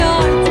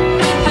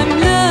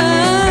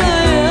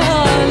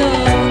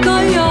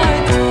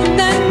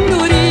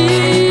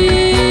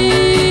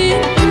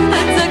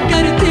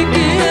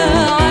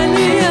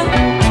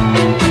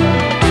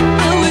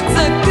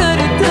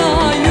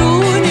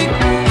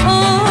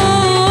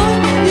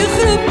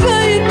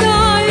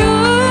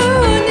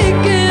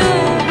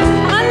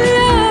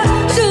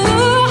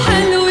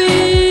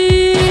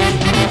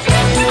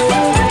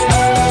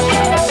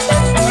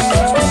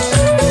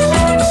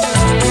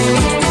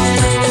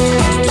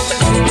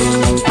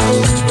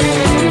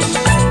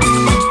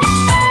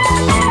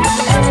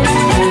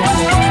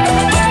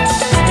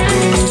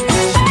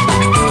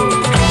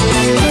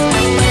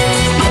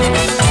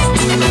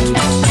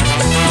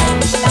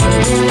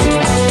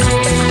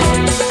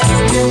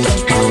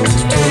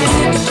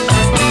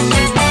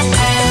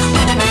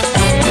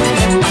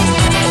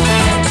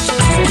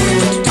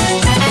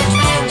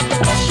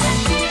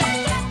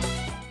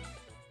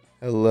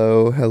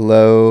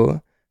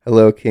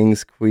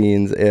kings,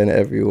 queens, and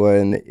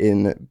everyone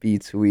in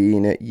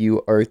between.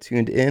 You are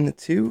tuned in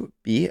to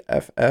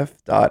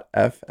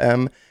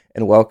BFF.FM,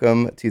 and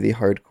welcome to the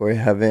Hardcore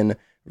Heaven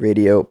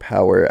Radio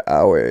Power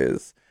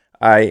Hours.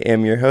 I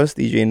am your host,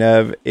 DJ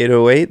Nev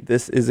 808.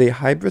 This is a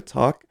hybrid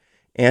talk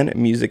and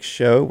music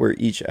show where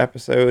each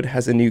episode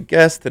has a new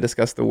guest to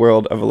discuss the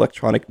world of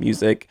electronic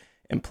music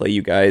and play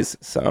you guys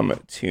some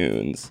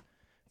tunes.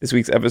 This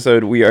week's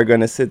episode, we are going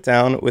to sit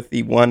down with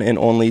the one and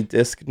only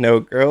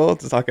Discnogirl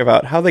to talk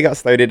about how they got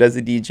started as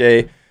a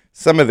DJ,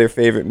 some of their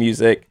favorite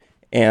music,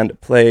 and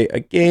play a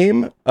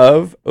game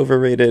of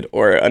overrated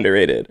or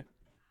underrated.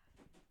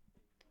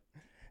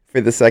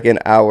 For the second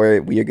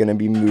hour, we are going to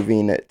be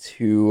moving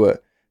to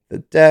the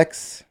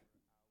decks.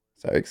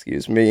 For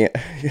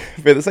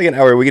the second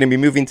hour, we're going to be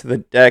moving to the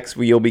decks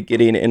where you'll be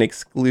getting an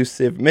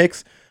exclusive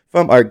mix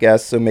from our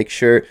guests, so make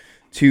sure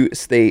to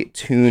stay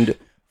tuned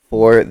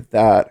for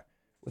that.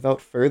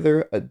 Without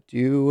further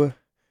ado,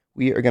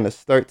 we are going to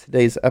start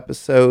today's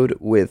episode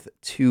with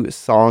two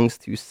songs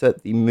to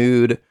set the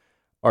mood.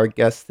 Our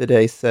guest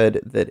today said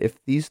that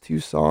if these two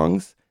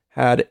songs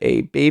had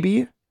a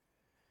baby,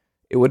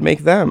 it would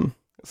make them.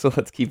 So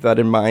let's keep that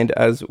in mind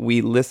as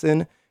we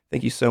listen.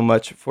 Thank you so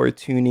much for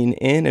tuning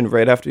in. And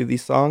right after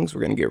these songs,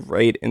 we're going to get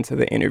right into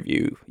the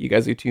interview. You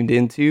guys are tuned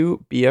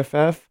into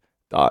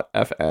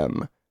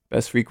BFF.FM.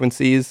 Best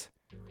frequencies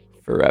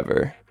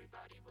forever.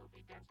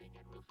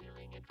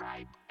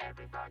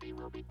 Everybody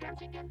will be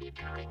dancing and be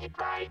doing it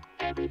right.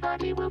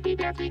 Everybody will be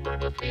dancing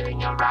and we're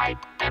feeling alright.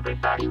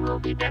 Everybody will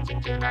be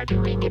dancing tonight,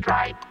 doing it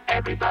right.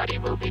 Everybody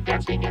will be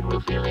dancing and we're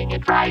feeling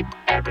it right.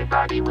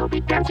 Everybody will be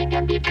dancing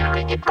and be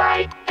doing it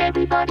right.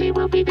 Everybody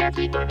will be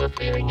dancing and we're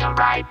feeling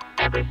alright.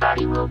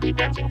 Everybody will be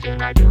dancing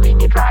tonight, doing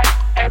it right.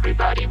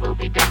 Everybody will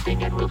be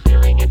dancing and we're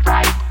feeling it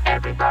right.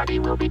 Everybody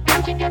will be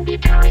dancing and be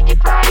doing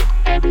it right.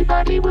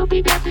 Everybody will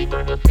be dancing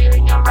and we're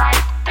feeling alright.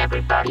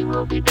 Everybody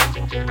will be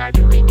dancing tonight,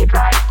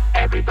 doing it right.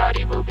 Everybody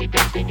will be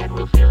dancing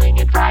and we're feeling it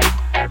right.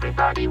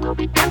 Everybody will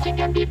be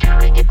dancing and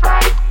be doing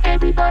it right.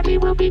 Everybody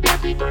will be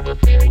dancing and we're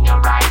feeling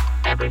alright.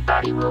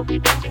 Everybody will be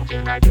dancing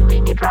tonight,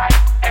 doing it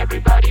right.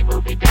 Everybody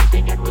will be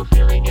dancing and we're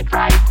feeling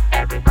it right.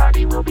 Everybody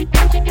will be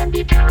dancing and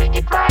be doing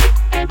it right.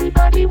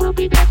 Everybody will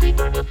be dancing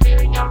and we're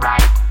feeling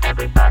alright.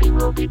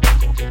 Everybody will be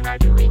dancing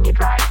tonight, doing it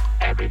right. Everybody will be dancing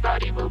and we're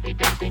feeling it right. Everybody will be dancing and be doing it right. Everybody will be dancing and we're feeling alright. Everybody will be dancing tonight, doing it right. Everybody will be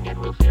dancing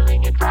and we're feeling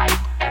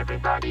it right.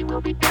 Everybody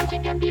will be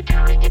dancing and be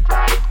doing it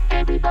right.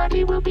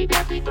 Everybody will be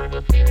dancing and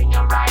we're feeling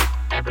alright.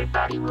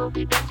 Everybody will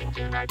be dancing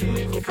tonight,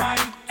 doing it right.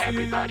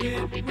 Everybody will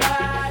be dancing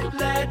and we're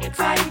feeling it right.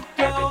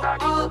 Everybody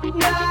will be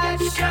dancing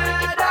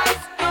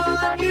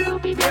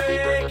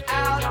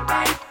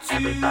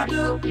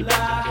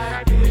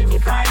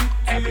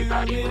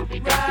and be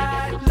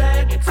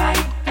doing it right.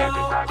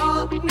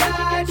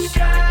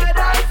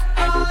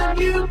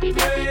 Everybody will be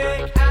dancing and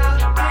we're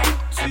feeling alright.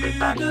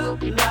 Everybody will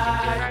be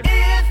dancing tonight.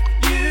 If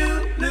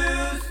you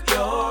lose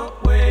your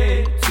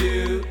way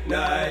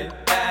tonight,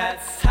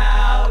 that's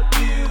how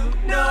you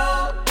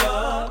know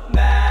the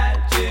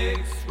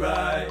magic's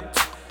right.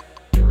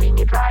 Doing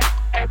it right.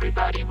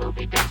 Everybody will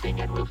be dancing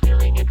and we're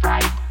feeling it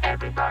right.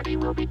 Everybody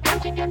will be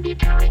dancing and be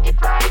doing it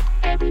right.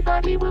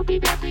 Everybody will be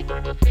dancing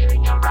and we're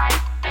feeling alright.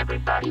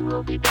 Everybody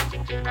will be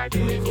dancing tonight,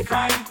 doing it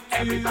right.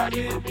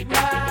 Everybody will be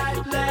dancing and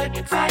we're feeling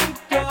it right.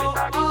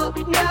 Everybody will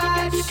be dancing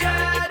and be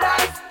doing it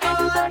right.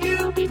 Everybody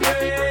will be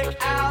dancing and we're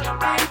feeling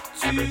alright.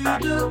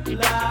 Everybody will be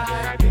dancing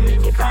tonight,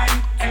 doing it right.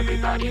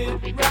 Everybody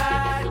will be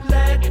dancing and we're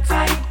feeling it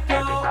right.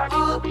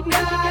 Everybody will be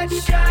dancing and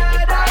be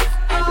doing it right.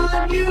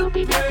 Everybody will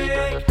be dancing and we're feeling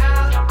alright. Everybody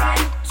will be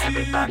dancing tonight,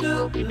 doing it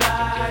right. Everybody will be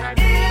dancing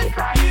and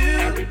we're feeling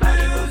it right. Everybody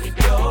will be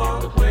dancing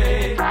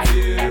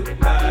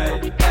and be doing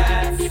it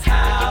right.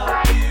 Everybody will be dancing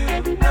and we're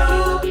feeling alright. Everybody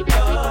will be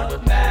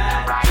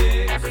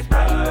dancing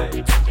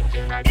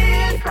tonight,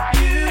 doing it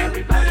right.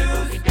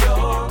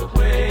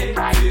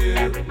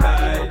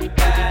 Everybody will be dancing and we're feeling it right. Everybody will be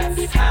dancing and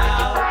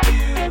be doing it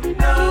right.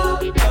 Everybody will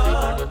be dancing and we're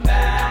feeling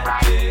alright.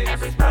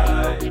 Everybody will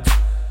be dancing.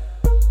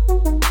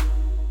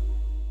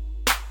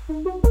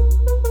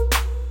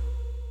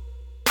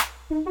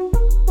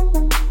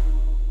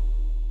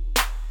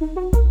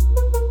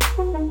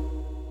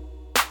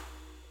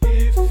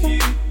 If you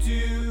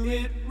do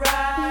it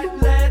right,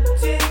 let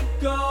it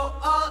go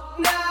all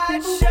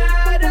night.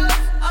 Shadows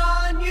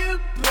on you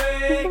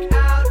break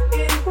out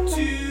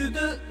into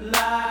the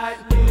light.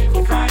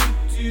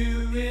 If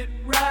you do it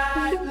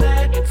right,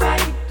 let it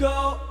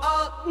go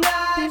all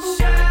night.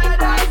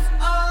 Shadows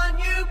on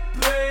you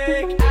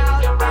break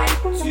out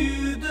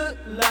into the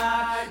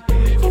light.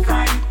 If you do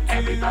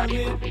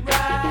it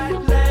right,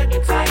 let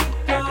it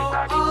go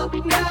all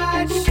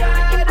night.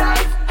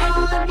 Shadows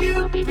on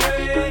you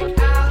break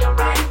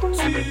out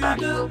into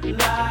the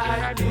light.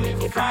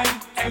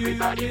 If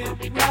you do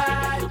it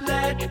right,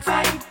 let it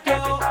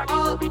go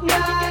all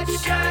night.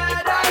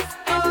 Shadows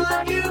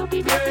on you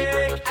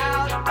break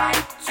out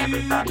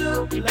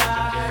into the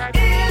light.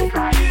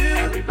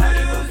 If you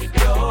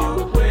lose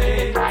your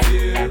way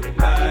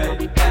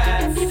tonight,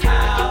 that's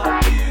how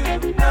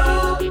you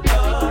know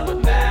the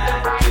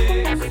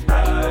magic's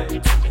right.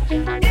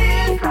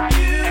 If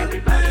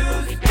you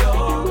lose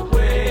your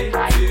way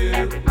tonight,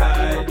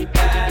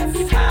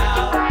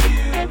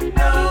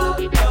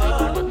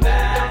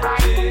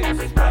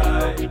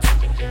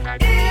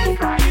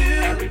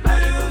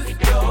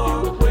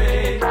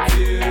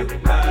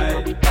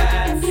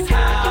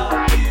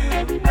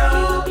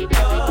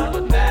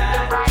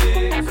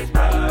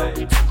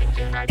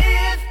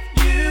 If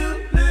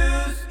you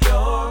lose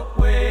your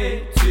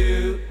way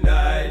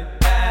tonight,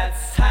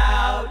 that's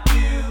how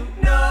you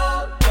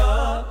know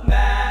the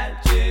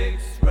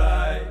magic's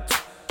right.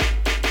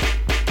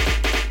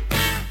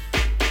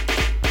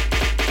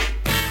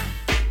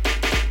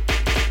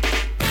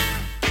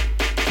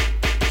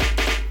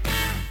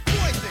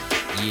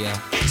 Yeah,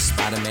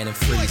 Spider-Man and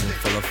Freeze in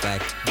full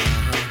effect.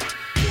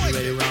 You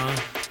ready, Ron?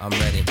 I'm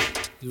ready.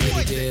 You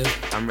ready,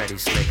 Dave? I'm ready,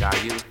 Slick, are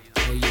you?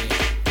 Oh yeah,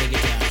 break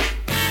it down.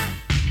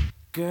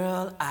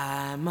 Girl,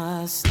 I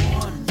must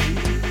warn you.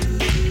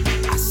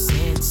 I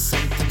sense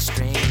something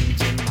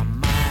strange in my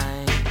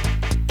mind.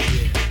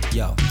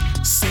 Yo,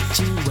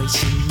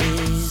 situation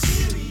is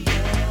serious.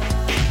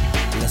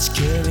 Let's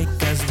cure it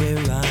cause we're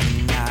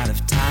running out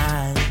of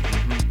time.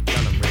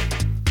 Tell 'em,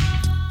 Rick.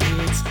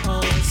 It's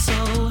all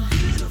so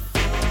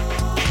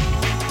beautiful.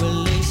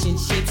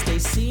 Relationships they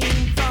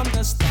seem from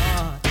the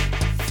start.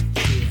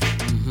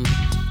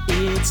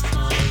 It's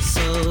all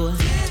so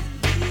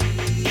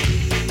deadly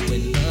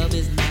when love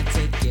is not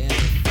together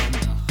from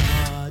the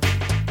heart.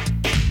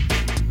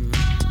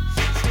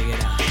 Check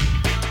it out.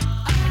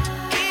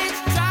 It's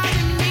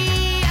driving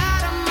me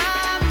out of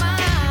my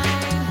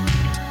mind.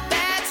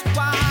 That's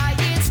why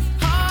it's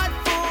hard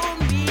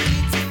for me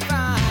to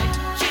find.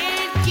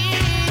 Can't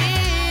get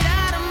it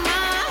out of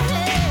my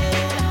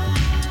head.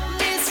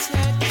 Miss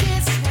her,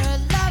 kiss her,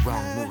 love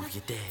Wrong her. move,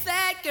 you're dead.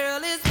 That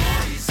girl is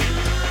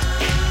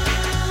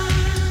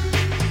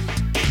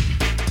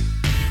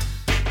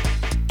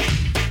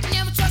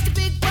never trust a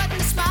big button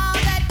to smile.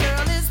 That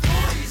girl is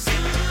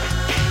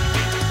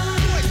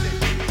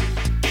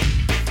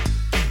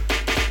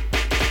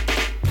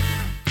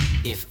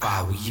If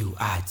I were you,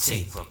 I'd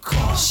take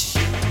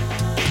precaution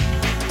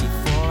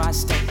before I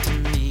step to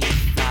meet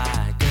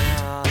my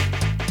girl.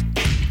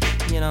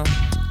 You know,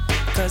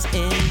 cause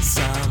in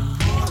some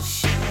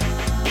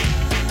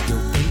you'll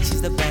think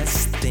she's the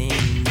best thing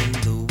in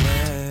the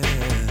world.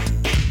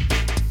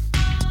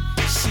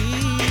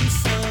 She's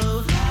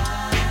so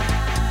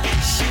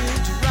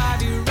she'll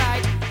drive you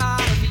right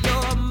out of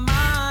your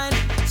mind,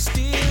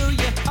 steal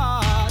your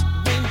heart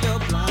when you're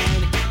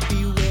blind.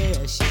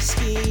 Beware, she's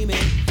scheming.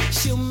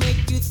 She'll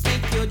make you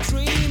think you're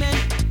dreaming.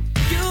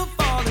 You'll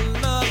fall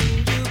in love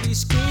and you'll be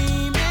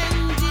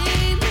screaming,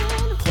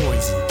 demon.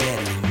 Poison,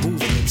 deadly,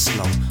 moving it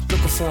slow.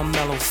 Looking for a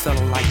mellow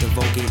fellow like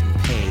DeVoe, getting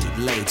paid,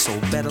 laid, so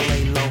better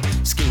lay low.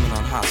 Scheming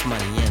on house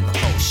money and the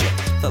whole show.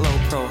 The low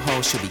pro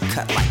hoe should be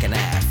cut like an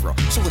afro.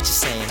 So what you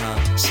saying, huh?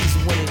 She's a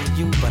winner to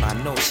you, but I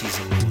know she's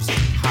a loser.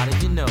 How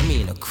did you know?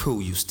 Me and the crew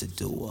used to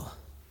do her.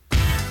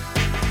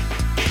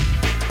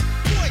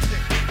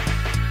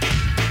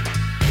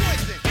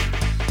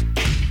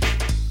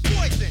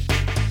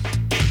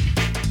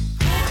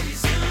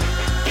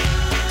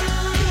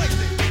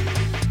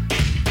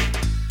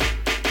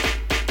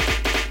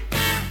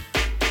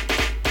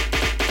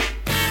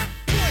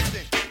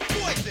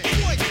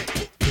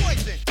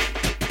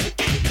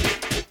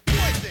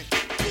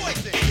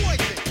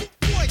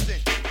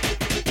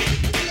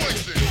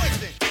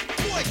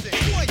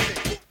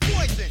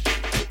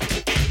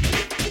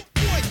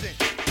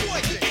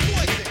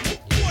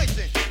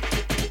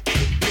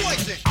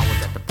 I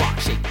was at the bar,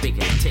 shake big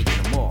and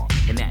taking them all.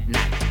 And that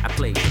night, I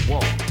played the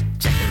wall.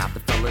 Checking out the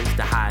fellas,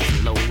 the highs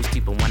and lows.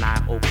 Keeping one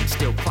eye open,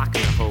 still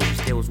clocking the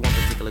hoes. There was one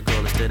particular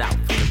girl that stood out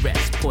from the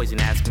rest. Poison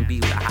as can be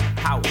with a high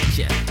power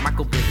chest.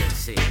 Michael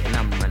Biggins here, and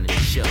I'm running the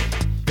show.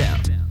 Bell,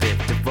 Biff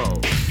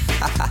DeVoe.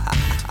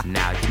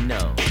 Now you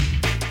know.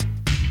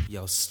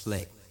 Yo,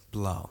 Slick,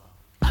 blow.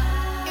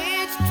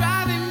 It's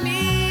driving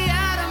me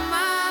out of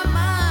my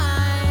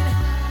mind.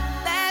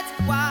 That's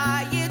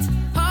why it's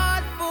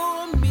hard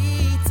for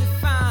me to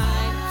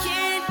find.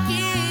 Can't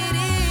get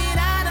it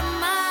out of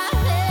my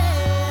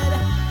head.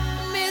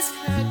 Miss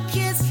her,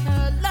 kiss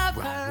her, love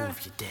Wrong her.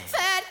 move, you're dead.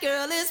 That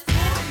girl is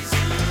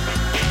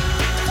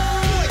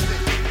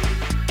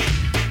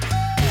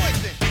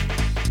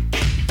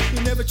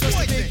You never trust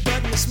a big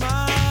button to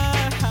smile.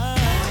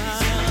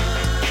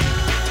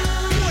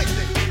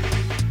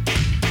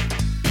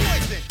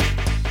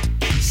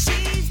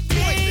 she's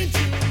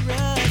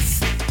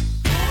dangerous.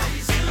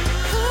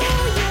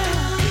 Oh yeah.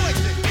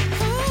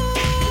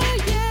 Oh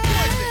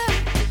yeah.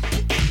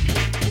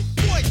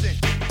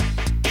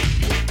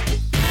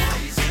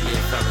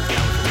 Yeah, fellas,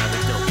 that was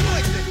another dope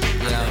one.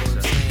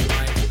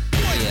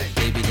 Yeah,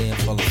 baby, they in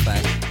full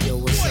effect. Yo,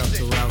 what's up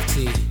to Ralph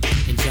T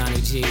and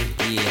Johnny G?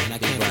 Yeah, And I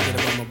can't forget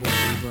about my boy B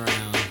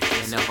Brown.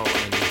 And the whole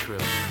Andy crew.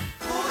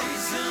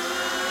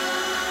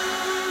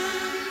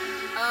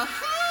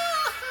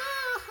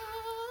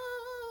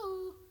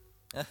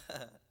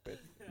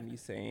 Me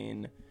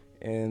saying,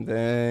 and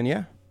then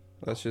yeah,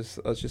 let's just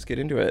get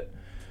into it.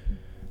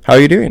 How are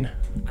you doing?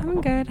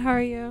 I'm good. How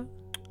are you?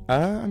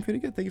 I'm pretty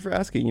good. Thank you for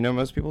asking. You know,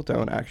 most people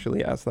don't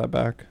actually ask that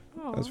back.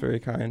 That's Aw. very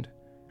kind.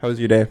 How was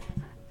your day?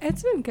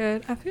 It's been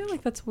good. I feel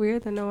like that's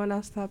weird that no one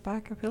asked that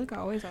back. I feel like I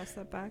always ask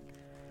that back.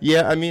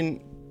 Yeah, I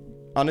mean,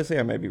 honestly,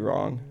 I might be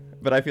wrong,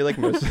 but I feel like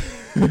most.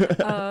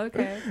 Oh,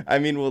 okay. I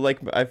mean, well, like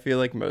I feel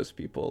like most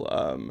people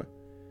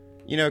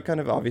you know, kind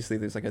of obviously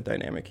there's like a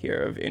dynamic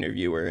here of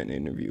interviewer and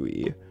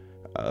interviewee.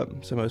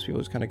 So most people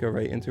just kind of go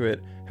right into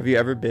it. Have you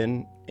ever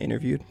been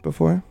interviewed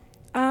before?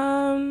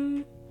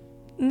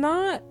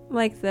 Not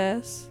like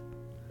this.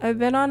 I've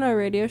been on a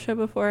radio show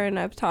before and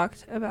I've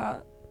talked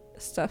about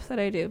stuff that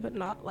I do, but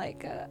not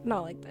like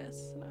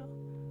this. No.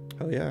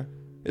 Oh yeah,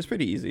 it's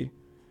pretty easy.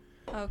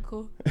 Oh,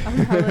 cool. I'm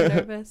hella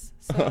nervous.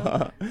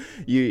 So.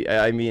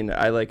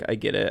 I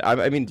get it.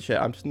 I mean, shit,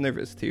 I'm just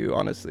nervous too,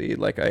 honestly.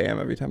 Like I am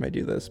every time I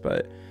do this,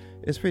 but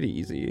it's pretty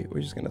easy.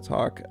 We're just gonna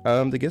talk.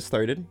 To get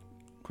started,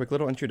 quick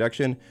little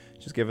introduction.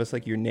 Just give us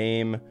like your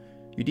name,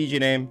 your DJ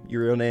name,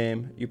 your real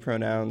name, your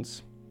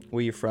pronouns,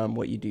 where you're from,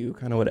 what you do,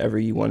 kind of whatever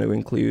you want to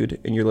include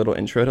in your little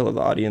intro to let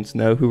the audience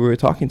know who we're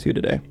talking to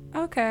today.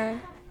 Okay.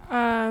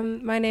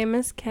 My name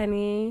is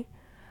Kenny.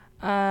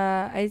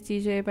 I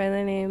DJ by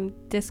the name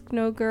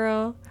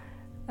Discnogirl.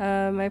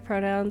 My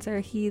pronouns are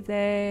he,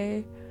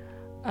 they.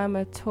 I'm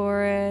a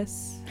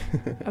Taurus.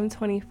 I'm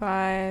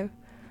 25.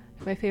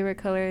 My favorite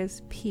color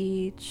is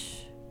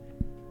peach.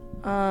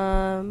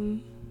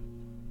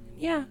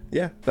 Yeah.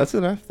 Yeah, that's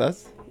enough. That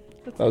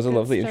was a good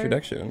lovely start.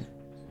 introduction.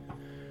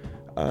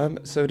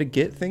 So to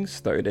get things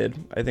started,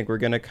 I think we're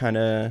gonna kind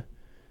of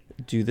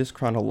do this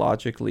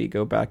chronologically,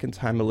 go back in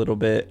time a little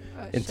bit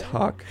and shit.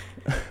 talk.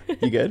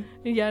 You good?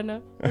 Yeah,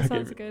 no, that Okay.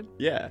 sounds good.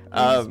 Yeah.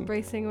 I'm just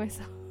bracing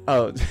myself.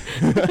 Oh,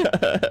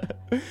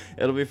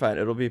 it'll be fine.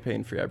 It'll be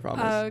pain free, I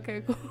promise. Oh,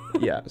 okay, cool.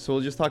 Yeah. So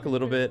we'll just talk a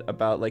little bit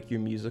about like your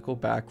musical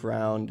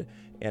background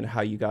and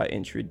how you got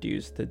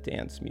introduced to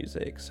dance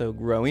music. So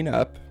growing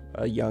up,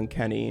 a young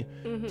Kenny,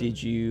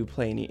 did you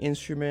play any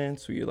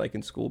instruments? Were you like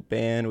in school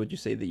band? Would you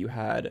say that you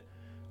had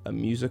a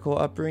musical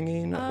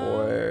upbringing,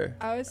 or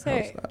I would how's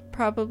say that?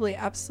 probably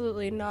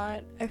absolutely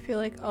not. I feel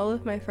like all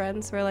of my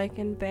friends were like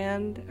in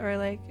band or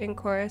like in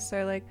chorus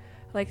or like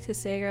to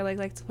sing or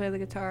like to play the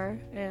guitar,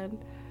 and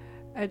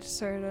I just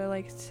sort of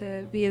like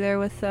to be there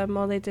with them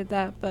while they did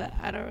that, but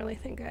I don't really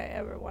think I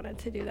ever wanted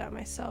to do that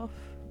myself.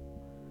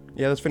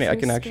 Yeah, that's funny. I So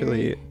can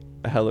actually scary.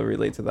 hella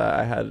relate to that.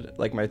 I had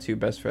like my two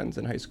best friends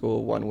in high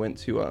school. One went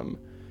to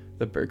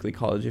the Berklee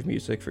College of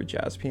Music for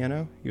jazz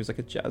piano. He was like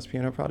a jazz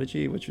piano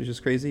prodigy, which was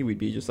just crazy. We'd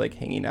be just like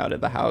hanging out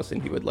at the house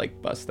and he would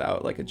like bust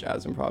out like a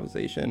jazz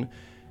improvisation.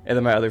 And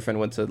then my other friend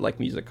went to like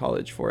music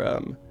college for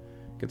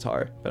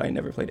guitar, but I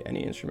never played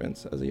any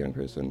instruments as a young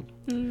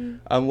person.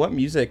 What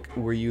music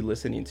were you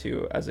listening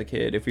to as a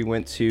kid? If we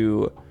went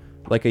to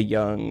like a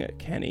young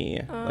Kenny,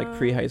 like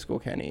pre-high school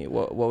Kenny,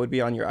 what would be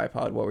on your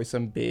iPod? What were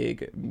some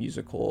big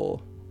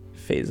musical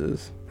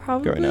phases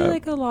Probably growing up?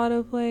 like a lot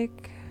of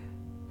like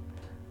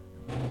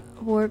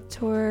Warped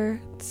Tour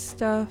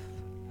stuff.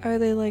 I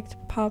really liked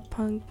pop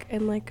punk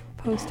and like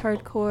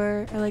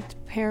post-hardcore. I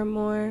liked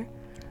Paramore.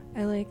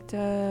 I liked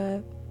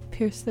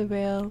Pierce the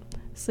Veil,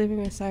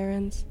 Sleeping with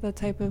Sirens, that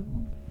type of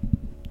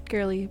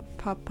girly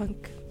pop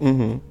punk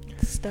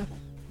stuff.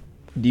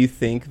 Do you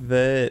think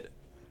that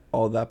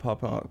all that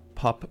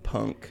pop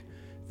punk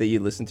that you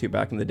listened to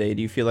back in the day,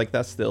 do you feel like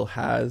that still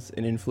has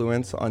an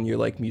influence on your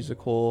like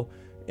musical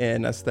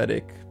and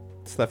aesthetic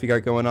stuff you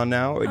got going on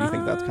now, or do you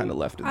think that's kind of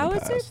left in the I would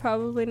past? say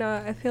probably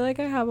not. I feel like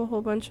I have a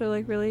whole bunch of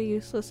like really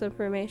useless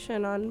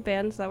information on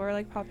bands that were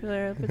like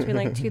popular between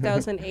like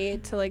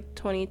 2008 to like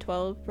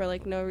 2012 for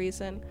like no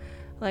reason.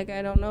 Like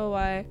I don't know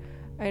why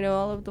I know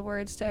all of the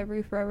words to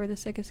every Forever the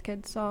Sickest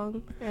Kid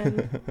song,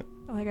 and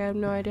like I have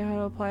no idea how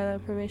to apply that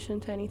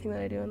information to anything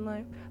that I do in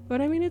life.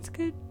 But I mean, it's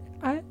good.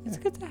 It's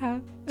good to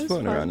have. It's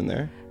floating around in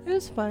there. It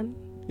was fun.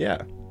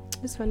 Yeah.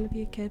 It was fun to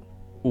be a kid.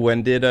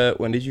 When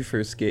did you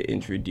first get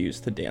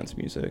introduced to dance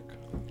music?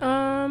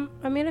 I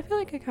mean, I feel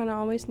like I kind of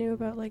always knew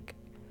about like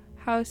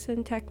house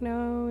and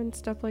techno and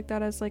stuff like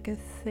that as like a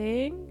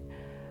thing,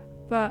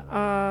 but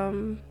I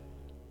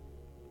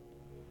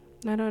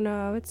don't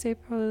know. I would say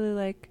probably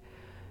like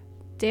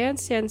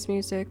dance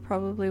music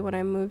probably when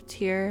I moved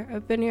here.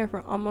 I've been here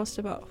for almost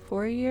about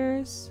 4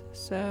 years,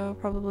 so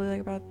probably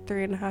like about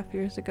 3.5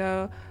 years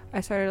ago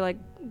I started like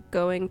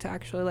going to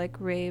actually like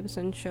raves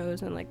and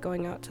shows and like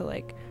going out to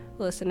like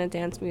listen to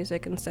dance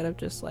music instead of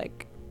just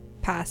like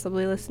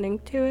passively listening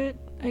to it,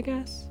 I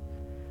guess.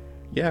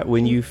 Yeah,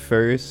 when you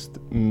first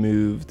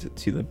moved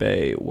to the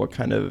Bay, what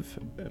kind of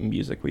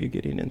music were you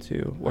getting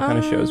into? What kind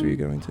of shows were you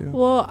going to?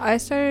 Well, I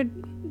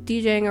started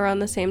DJing around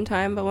the same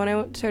time, but when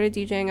I started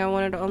DJing, I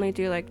wanted to only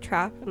do like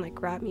trap and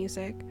like rap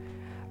music.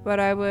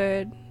 But I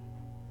would,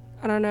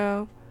 I don't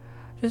know,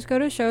 just go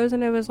to shows,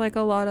 and it was like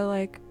a lot of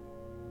like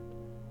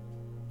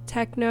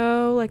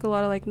techno, like a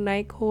lot of like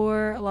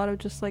nightcore, a lot of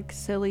just like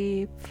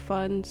silly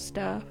fun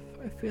stuff.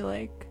 I feel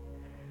like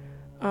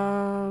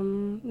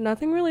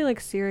nothing really like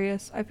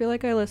serious. I feel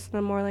like I listen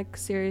to more like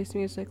serious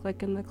music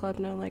like in the club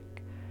now,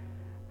 like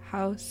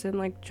house and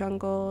like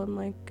jungle and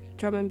like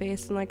drum and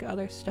bass and like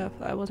other stuff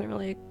that I wasn't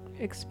really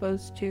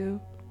exposed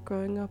to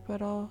growing up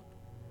at all.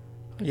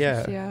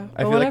 Yeah. Yeah. I But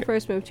feel when I like-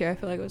 first moved here, I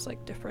feel like it was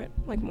like different,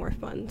 like more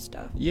fun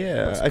stuff.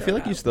 Yeah, I feel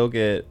like you still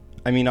get,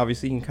 I mean,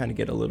 obviously you can kind of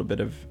get a little bit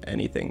of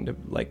anything, to,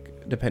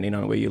 like, depending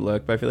on where you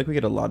look, but I feel like we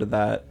get a lot of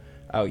that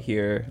out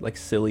here. Like,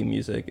 silly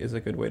music is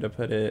a good way to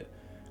put it.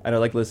 I know,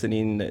 like,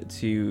 listening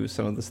to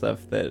some of the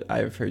stuff that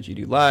I've heard you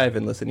do live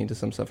and listening to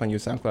some stuff on your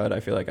SoundCloud, I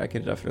feel like I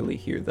could definitely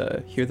hear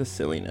the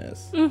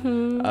silliness. I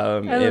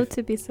love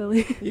to be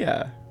silly.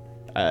 Yeah,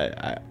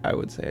 I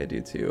would say I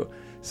do too.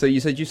 So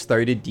you said you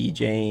started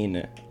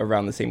DJing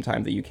around the same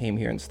time that you came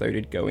here and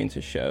started going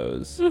to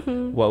shows.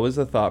 What was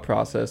the thought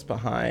process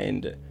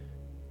behind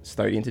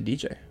starting to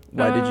DJ?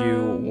 Why did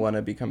you want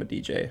to become a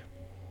DJ?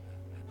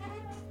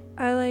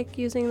 I like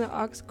using the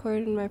aux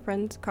cord in my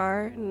friend's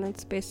car, and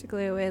that's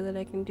basically a way that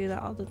I can do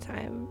that all the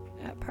time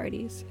at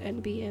parties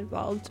and be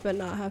involved but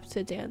not have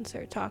to dance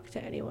or talk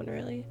to anyone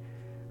really,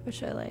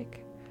 which I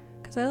like.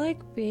 Because I like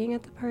being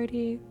at the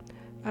party.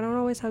 I don't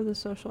always have the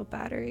social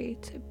battery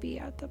to be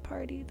at the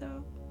party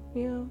though,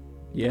 you know?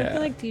 Yeah. I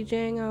feel like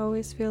DJing, I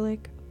always feel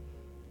like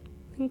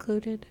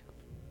included.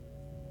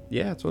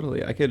 Yeah,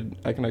 totally. I can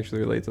actually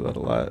relate to that a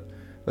lot.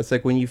 It's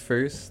like when you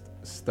first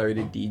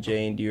started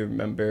DJing, do you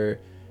remember,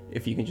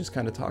 if you can just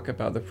kind of talk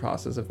about the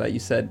process of that? You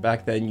said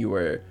back then you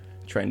were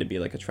trying to be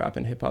like a trap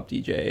and hip hop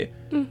DJ.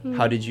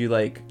 How did you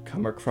like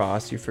come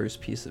across your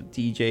first piece of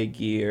DJ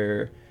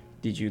gear?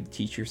 Did you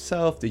teach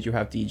yourself? Did you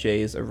have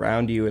DJs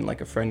around you in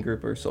like a friend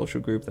group or a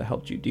social group that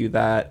helped you do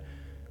that?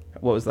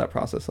 What was that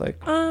process like?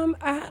 I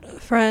had a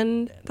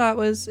friend that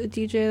was a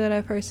DJ that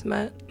I first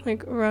met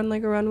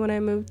around when I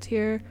moved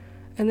here,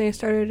 and they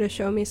started to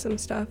show me some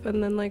stuff,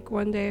 and then like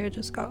one day I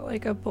just got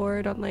like a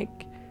board on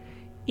like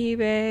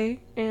eBay,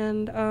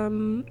 and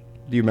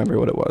Do you remember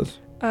what it was?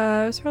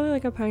 it was probably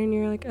like a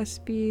Pioneer, like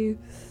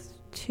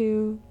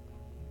SB2,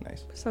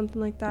 Nice.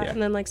 something like that. Yeah.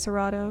 And then like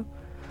Serato.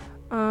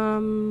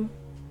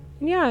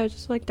 Yeah, I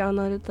just like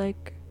downloaded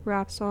like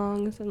rap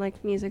songs and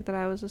like music that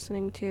I was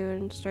listening to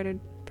and started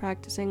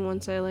practicing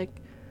once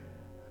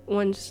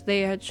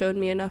they had showed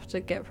me enough to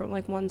get from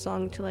like one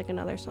song to like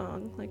another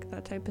song, like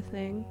that type of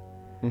thing.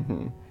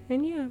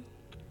 And yeah,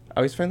 I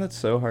always find that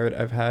so hard.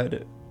 I've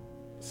had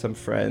some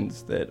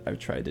friends that I've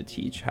tried to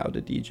teach how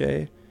to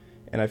DJ,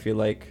 and I feel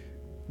like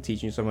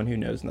teaching someone who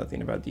knows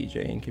nothing about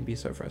DJing can be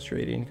so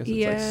frustrating, because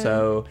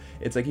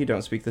it's like you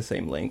don't speak the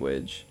same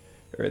language,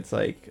 or it's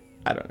like,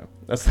 I don't know,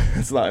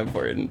 that's not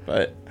important,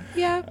 but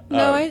yeah,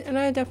 no, I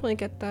definitely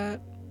get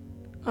that.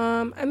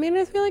 I mean,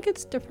 I feel like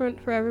it's different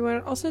for everyone.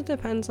 It also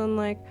depends on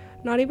like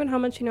not even how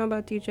much you know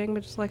about DJing,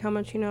 but just like how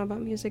much you know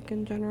about music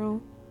in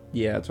general.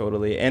 yeah,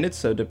 totally. And it's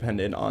so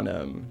dependent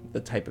on the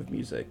type of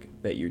music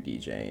that you're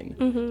DJing,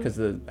 because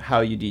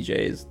how you DJ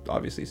is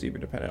obviously super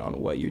dependent on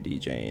what you're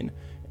DJing.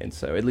 And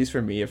so at least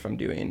for me, if I'm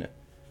doing,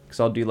 because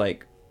I'll do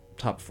like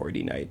top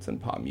 40 nights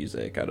and pop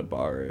music at a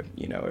bar,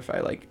 you know, if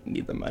I like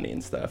need the money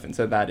and stuff. And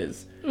so that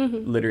is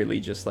literally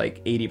just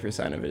like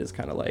 80% of it is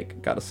kind of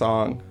like, got a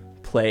song,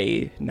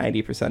 play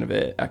 90% of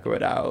it, echo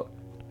it out,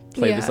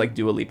 play this like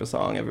Dua Lipa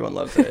song, everyone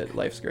loves it,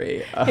 life's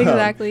great.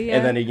 Exactly, yeah.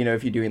 And then, you know,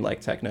 if you're doing like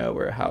techno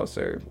or house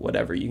or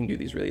whatever, you can do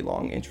these really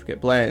long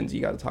intricate blends.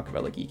 You got to talk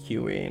about like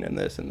EQing and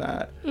this and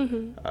that.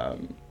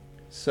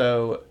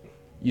 So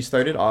you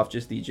started off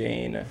just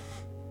DJing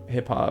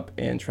hip hop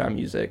and trap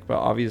music, but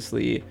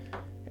obviously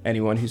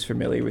anyone who's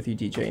familiar with you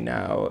DJ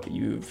now,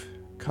 you've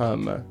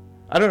come,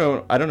 I don't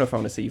know if I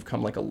want to say you've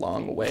come like a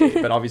long way,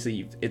 but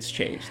obviously it's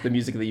changed. The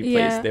music that you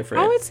play is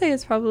different. I would say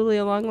it's probably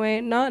a long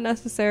way, not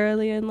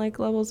necessarily in like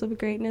levels of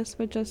greatness,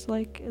 but just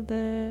like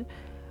the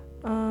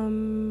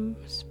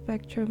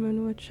spectrum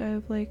in which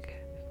I've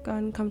like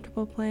gotten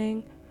comfortable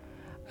playing.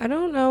 I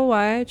don't know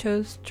why I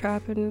chose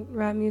trap and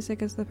rap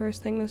music as the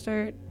first thing to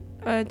start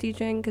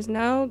DJing, because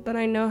now that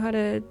I know how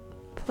to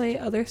play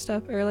other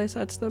stuff, I realize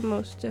that's the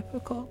most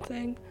difficult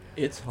thing.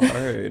 It's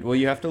hard. Well,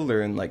 you have to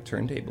learn like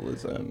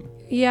turntablism.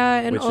 Yeah,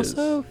 and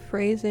also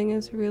phrasing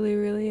is really,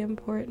 really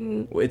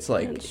important. It's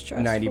like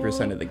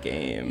 90% of the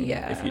game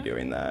if you're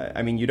doing that.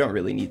 I mean, you don't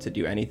really need to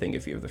do anything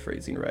if you have the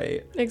phrasing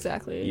right.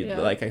 Exactly.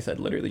 Like I said,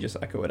 literally just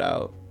echo it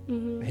out.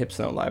 Hips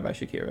Don't Lie by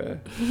Shakira.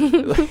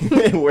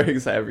 It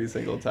works every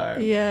single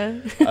time. Yeah.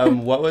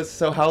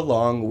 So how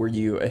long were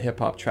you a hip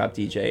hop trap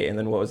DJ, and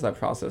then what was that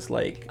process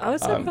like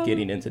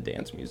getting into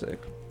dance music?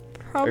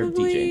 Probably or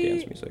DJing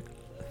dance music?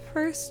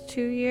 First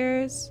 2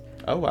 years.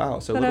 Oh wow,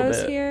 so a that little I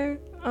was bit. here.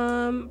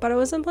 But I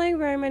wasn't playing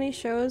very many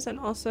shows, and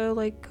also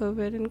like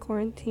COVID and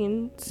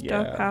quarantine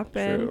stuff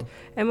happened. True.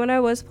 And when I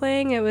was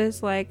playing, it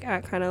was like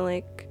at kind of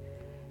like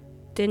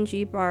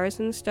dingy bars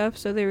and stuff,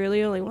 so they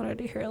really only wanted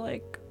to hear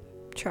like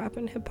trap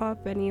and hip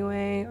hop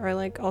anyway, or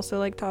like also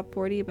like top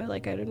 40, but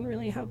like I didn't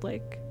really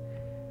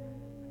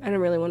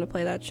want to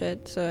play that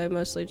shit, so I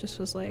mostly just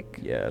was like,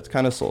 yeah, it's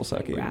kind of soul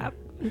sucking rap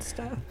and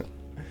stuff.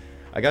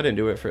 I got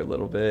into it for a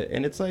little bit,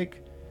 and it's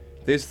like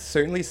there's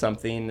certainly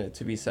something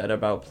to be said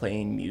about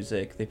playing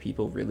music that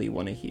people really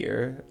want to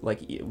hear, like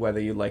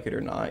whether you like it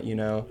or not, you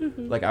know.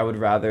 Like I would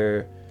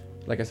rather,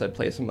 like I said,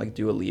 play some like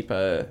Dua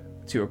Lipa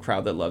to a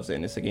crowd that loves it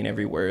and is singing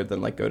every word than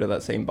like go to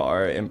that same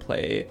bar and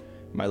play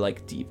my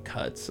like deep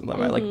cuts and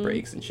my like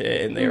breaks and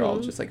shit, and they're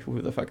all just like,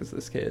 who the fuck is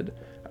this kid?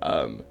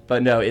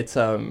 But no, it's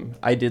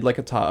I did like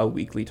a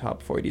weekly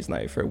top 40s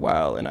night for a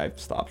while, and I've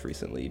stopped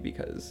recently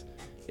because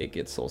it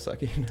gets soul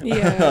sucking.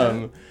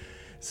 Yeah.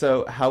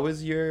 So how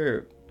was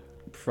your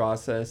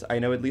process, I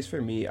know at least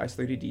for me, I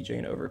started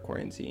DJing over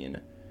quarantine,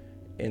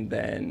 and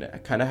then I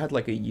kind of had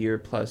like a year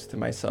plus to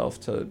myself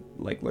to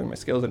like learn my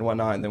skills and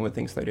whatnot. And then when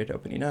things started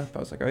opening up, I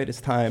was like, all right,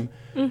 it's time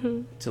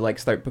to like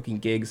start booking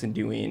gigs and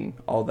doing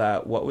all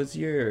that. What was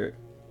your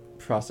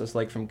process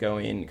like from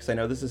going, because I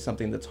know this is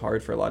something that's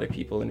hard for a lot of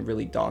people and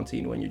really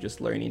daunting when you're just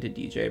learning to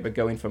DJ, but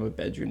going from a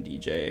bedroom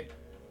DJ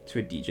to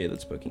a DJ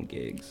that's booking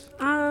gigs?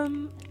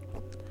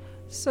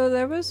 So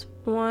there was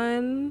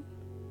one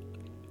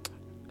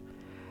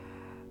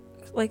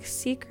like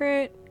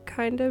secret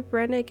kind of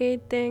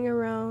renegade thing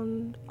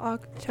around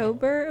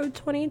October of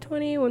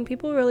 2020 when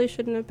people really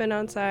shouldn't have been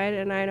outside,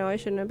 and I know I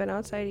shouldn't have been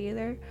outside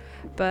either,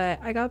 but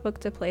I got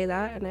booked to play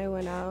that, and I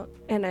went out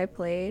and I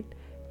played,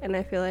 and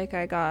I feel like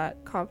I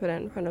got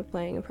confident in front of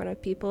playing in front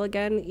of people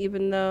again,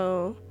 even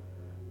though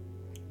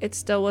it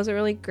still wasn't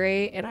really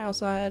great. And I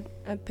also had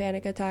a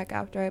panic attack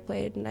after I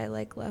played, and I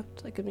like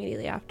left like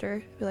immediately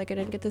after. I feel like I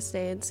didn't get to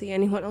stay and see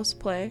anyone else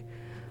play.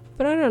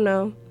 But I don't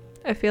know,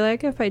 I feel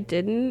like if I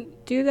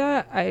didn't do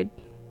that, I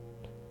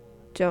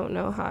don't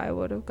know how I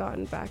would have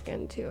gotten back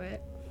into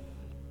it.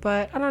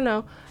 But I don't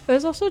know, it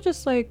was also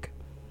just like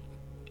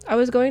I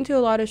was going to a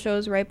lot of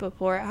shows right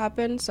before it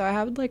happened, so I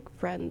had like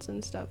friends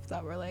and stuff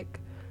that were like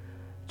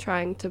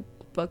trying to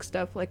book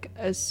stuff like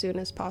as soon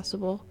as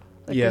possible,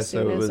 like as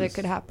soon as it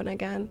could happen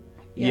again.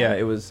 Yeah,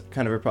 it was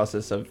kind of a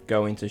process of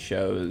going to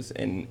shows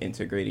and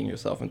integrating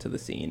yourself into the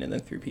scene, and then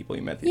through people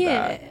you met through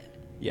that.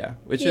 Yeah,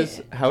 which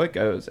is how it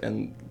goes.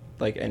 And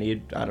like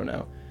I don't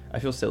know, I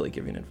feel silly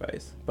giving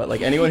advice, but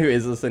like anyone who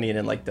is listening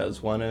and like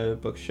does want to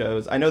book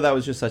shows, I know that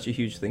was just such a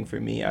huge thing for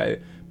me. I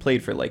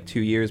played for like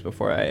 2 years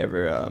before I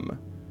ever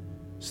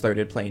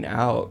started playing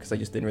out, because I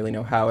just didn't really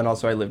know how. And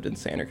also I lived in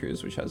Santa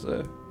Cruz, which has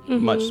a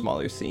much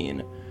smaller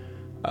scene,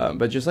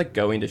 but just like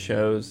going to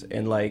shows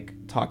and like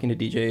talking to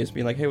DJs,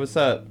 being like, hey, what's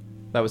up,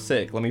 that was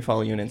sick, let me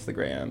follow you on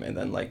Instagram, and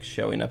then like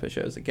showing up at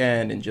shows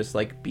again and just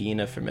like being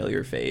a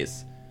familiar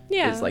face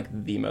is like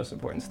the most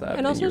important step.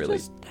 And also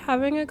just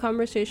having a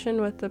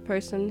conversation with the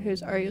person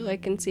who's are you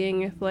like, and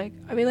seeing if like,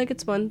 I mean, like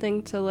it's one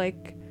thing to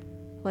like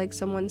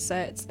someone's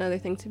set, it's another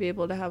thing to be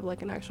able to have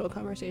like an actual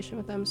conversation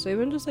with them. So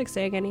even just like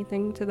saying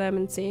anything to them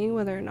and seeing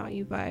whether or not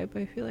you vibe,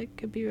 I feel like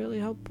could be really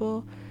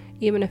helpful,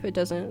 even if it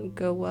doesn't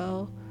go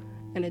well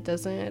and it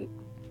doesn't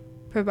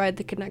provide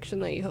the connection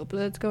that you hope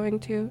that it's going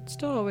to. It's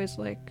still always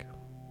like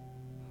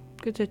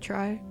good to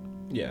try.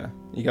 Yeah,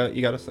 you got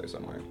to start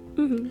somewhere.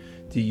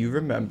 Do you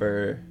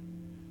remember,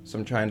 so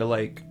I'm trying to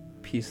like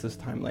piece this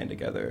timeline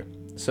together,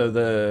 so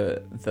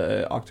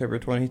the October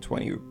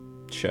 2020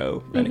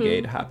 show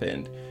Renegade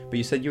happened, but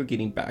you said you were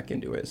getting back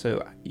into it.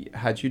 So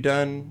had you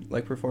done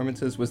like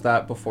performances? Was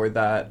that before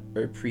that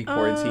or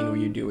pre-quarantine? Were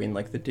you doing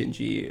like the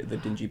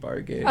dingy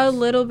bar gigs? A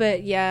little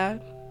bit,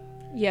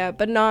 yeah,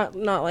 but not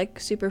like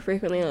super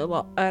frequently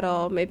at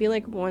all. Maybe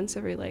like once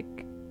every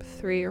like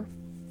 3 or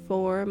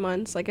 4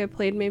 months. Like I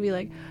played maybe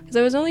like, because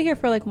I was only here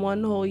for like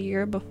 1 whole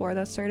year before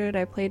that started,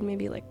 I played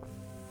maybe like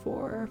 4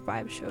 or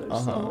 5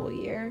 shows the whole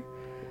year,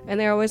 and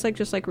they're always like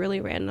just like really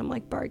random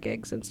like bar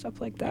gigs and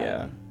stuff like that.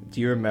 Yeah. Do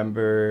you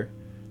remember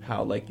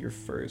how like your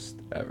first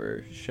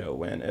ever show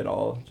went at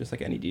all? Just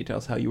like any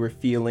details, how you were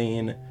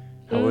feeling,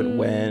 how it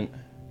went,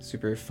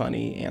 super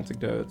funny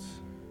anecdotes.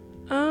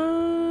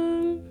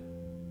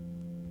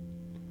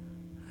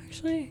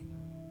 Actually,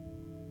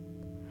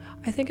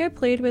 I think I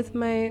played with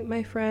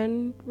my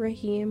friend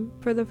Raheem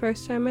for the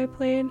first time I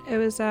played. It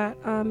was at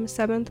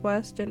 7th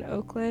West in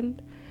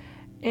Oakland,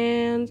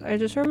 and I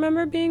just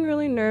remember being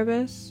really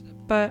nervous,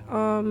 but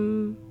I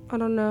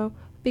don't know,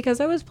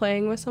 because I was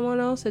playing with someone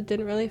else, it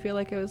didn't really feel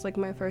like it was like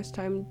my first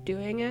time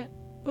doing it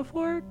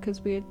before,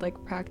 because we had like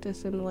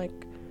practiced and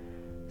like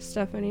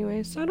stuff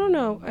anyway. So I don't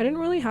know, I didn't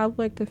really have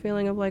like the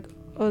feeling of like,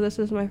 oh, this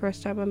is my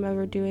first time I'm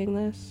ever doing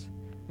this.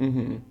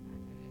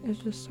 It's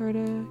just sort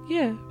of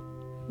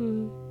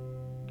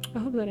I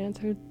hope that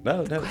answered.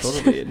 No,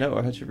 totally. No,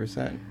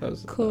 100%. That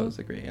was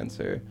a great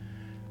answer.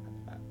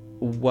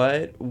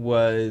 What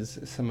was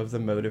some of the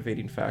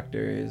motivating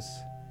factors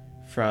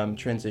from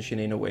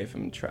transitioning away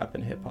from trap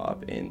and hip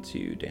hop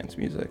into dance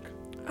music?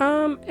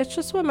 It's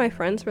just what my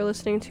friends were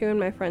listening to and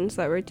my friends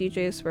that were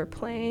DJs were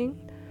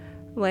playing.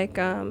 Like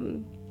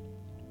my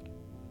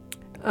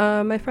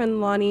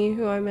friend Lonnie,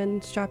 who I'm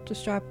in Strap to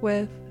Strap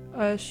with,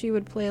 she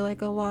would play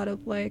like a lot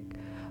of like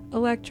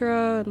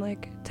electro and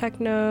like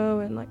techno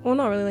and like, well,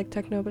 not really like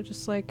techno, but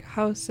just like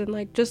house and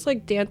like just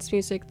like dance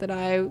music that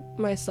I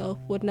myself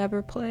would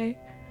never play.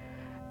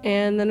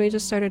 And then we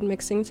just started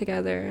mixing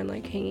together and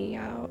like hanging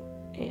out,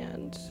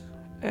 and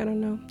I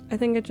don't know, I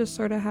think it just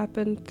sort of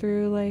happened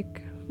through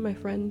like my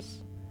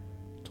friends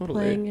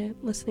playing it,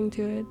 listening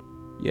to it.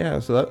 Yeah,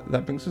 so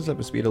that brings us up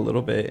to speed a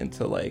little bit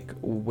into like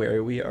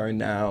where we are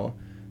now.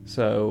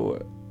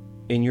 So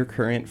in your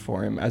current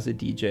form as a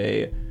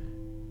DJ,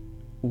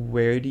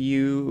 where do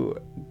you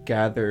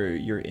gather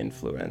your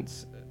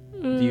influence?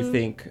 Do you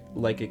think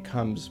like it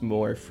comes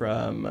more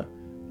from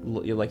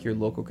like your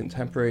local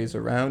contemporaries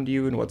around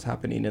you and what's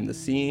happening in the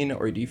scene,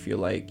 or do you feel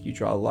like you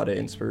draw a lot of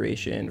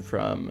inspiration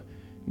from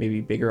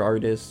maybe bigger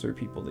artists or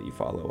people that you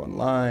follow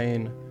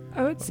online?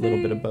 I would A say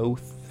little bit of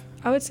both.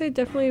 I would say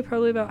definitely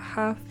probably about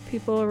half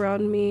people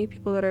around me,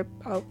 people that are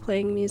out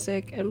playing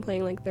music and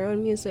playing like their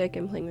own music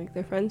and playing like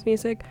their friends'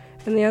 music,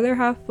 and the other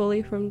half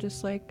fully from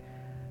just like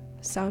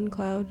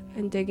SoundCloud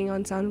and digging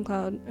on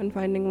SoundCloud and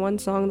finding one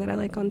song that I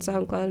like on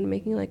SoundCloud and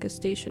making like a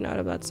station out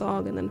of that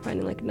song, and then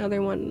finding like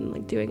another one and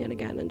like doing it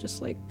again, and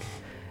just like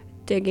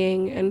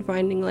digging and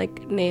finding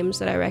like names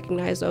that I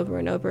recognize over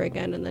and over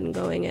again, and then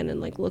going in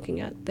and like looking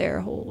at their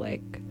whole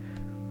like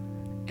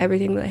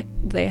everything that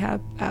they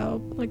have out,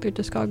 like their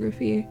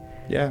discography.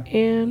 Yeah.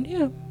 And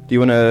yeah. Do you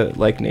want to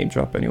like name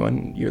drop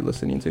anyone you're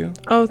listening to?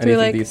 Oh, through Anything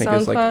like that you think SoundCloud?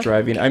 is like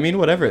driving? I mean,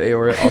 whatever.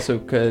 Or it also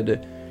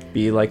could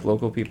be like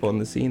local people in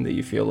the scene that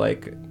you feel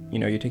like, you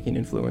know, you're taking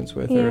influence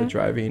with or Yeah.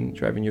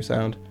 driving your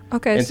sound.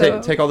 Okay, And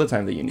so take all the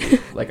time that you need.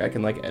 Like I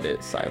can like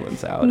edit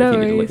silence out No if you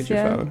need to look worries, at your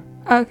yeah. phone.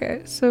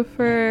 Okay, so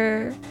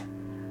for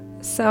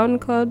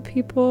SoundCloud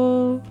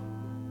people,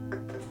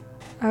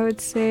 I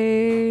would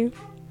say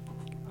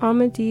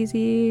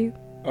Amadeezy,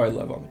 Oh, I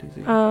love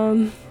Amadeezy.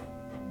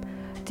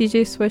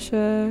 DJ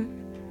Swisha,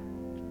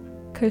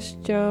 Kush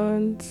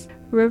Jones,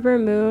 River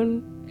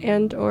Moon,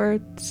 and or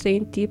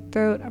Saint Deep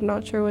Throat. I'm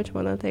not sure which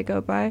one that they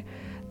go by.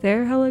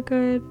 They're hella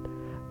good.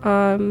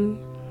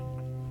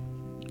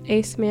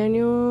 Ace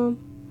Manual,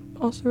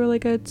 also really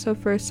good. So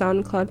for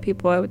SoundCloud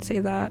people, I would say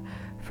that.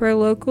 For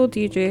local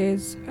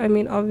DJs, I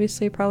mean,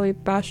 obviously probably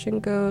Bash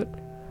and Goat,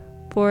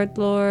 Board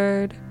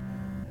Lord,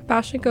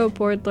 Bash and Goat,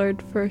 Board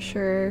Lord for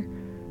sure.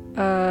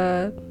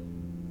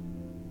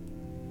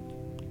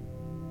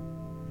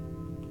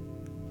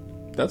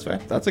 That's fine.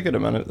 That's a good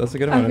amount of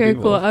people. Okay,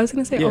 cool. I was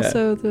gonna say Yeah.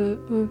 also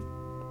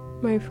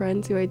my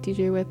friends who I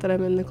DJ with that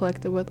I'm in the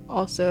collective with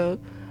also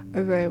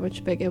are very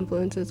much big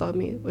influences on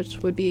me, which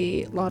would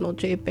be Lionel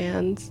J.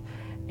 Bands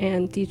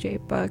and DJ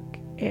Buck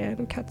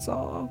and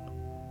Quetzal,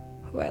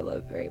 who I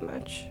love very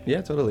much.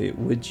 Yeah, totally.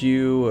 Would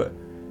you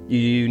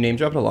name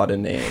dropped a lot of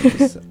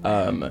names.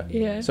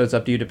 Yeah. So it's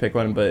up to you to pick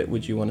one, but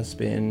would you want to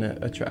spin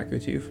a track or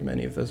two from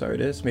any of those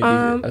artists? Maybe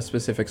a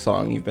specific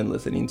song you've been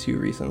listening to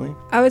recently?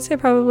 I would say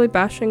probably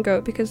Bash and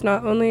Goat, because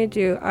not only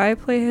do I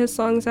play his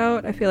songs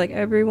out, I feel like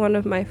every one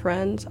of my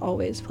friends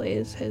always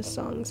plays his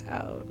songs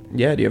out.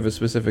 Yeah, do you have a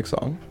specific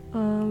song?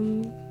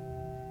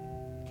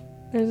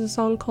 There's a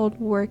song called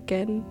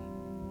Workin'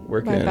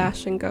 by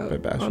Bash and Goat by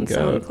Bash on and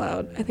Goat.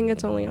 SoundCloud. I think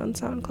it's only on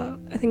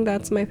SoundCloud. I think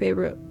that's my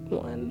favorite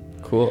one.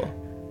 Cool.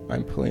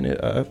 I'm pulling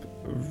it up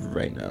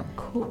right now.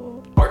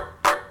 Cool.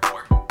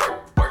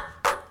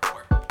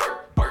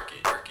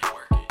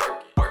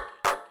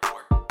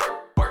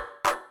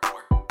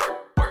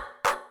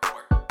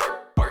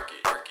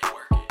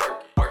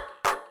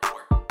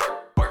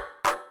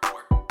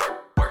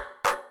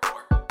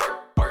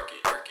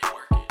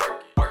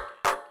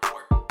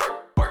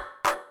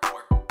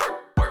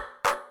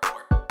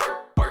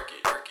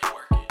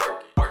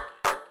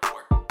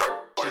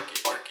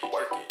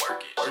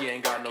 She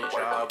ain't got no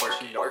job, but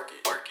she know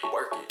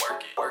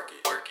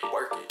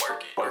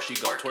or she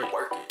gon' twerk.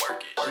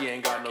 She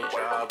ain't got no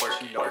job, but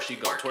she know she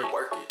gon' twerk.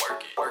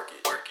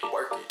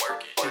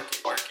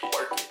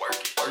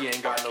 She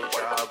ain't got no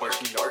job, but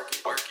she know or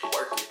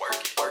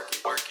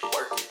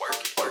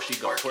she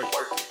gon'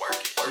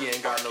 twerk. She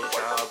ain't got no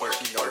job, but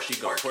she know she gon'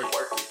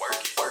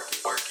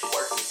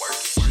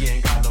 twerk. She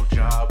ain't got no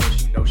job, but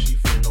she know she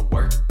finna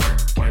work.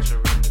 Catch her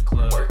in the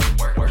club, or she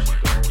gon'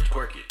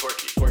 twerk it,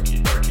 twerk it, twerk it, twerk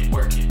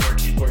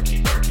it, twerk it, twerk it, twerk it, twerk it, twerk it, twerk it,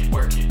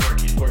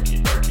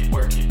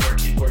 twerk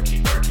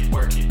it, twerk it, twerk it, twerk it, twerk it, twerk it, twerk it,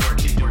 twerk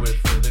it. She do it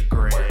for the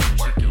gram,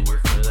 she do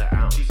it for the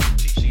ounce.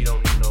 She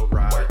don't need no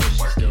ride, but she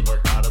still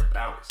about to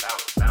bounce,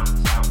 bounce, bounce,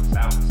 bounce,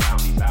 bounce,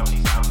 bounce,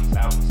 bounce, bounce,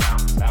 bounce,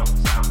 bounce, bounce, bounce,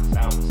 bounce,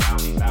 bounce,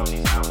 bounce,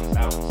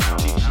 bounce,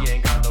 bounce. She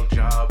ain't got no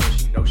job, but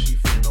she know she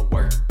finna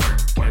work.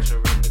 Catch her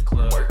in the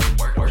club, or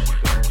she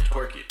gon'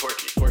 twerk it,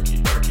 twerk it, twerk it,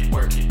 twerk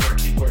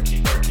it,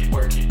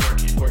 twerk it, twerk it, twerk it, twerk it, twerk it, twerk it, twerk it, twerk it,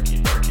 twerk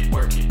it, twerk it, twerk it,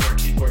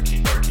 twerk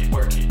it, twerk it,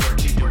 twerk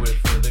it. She do it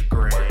for the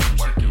gram,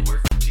 she do it.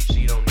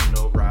 She don't need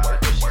no ride,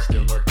 but she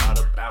still about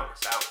to bounce,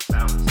 bounce,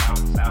 bounce,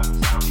 bounce, bounce,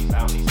 bounce,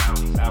 bounce,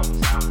 bounce, bounce, bounce,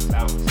 bounce,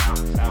 bounce,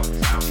 bounce,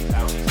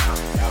 bounce,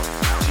 bounce, bounce.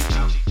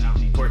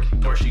 Twerk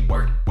it, or she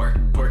work, work,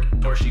 twerk it,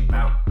 or she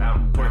bounce,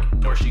 bounce, twerk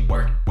it, or she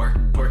work, work,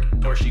 twerk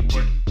it, or she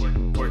work, work,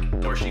 twerk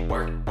it, or she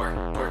work, work,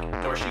 twerk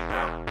it, or she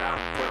bounce,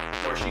 bounce, twerk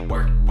it, or she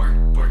work, work,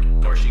 twerk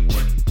it, or she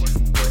work, work,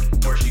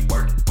 twerk it, or she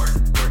work, work,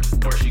 twerk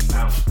it, or she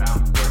bounce,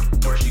 bounce, twerk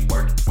it, or she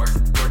work, work,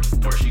 twerk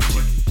it, or she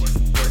work, work, twerk it,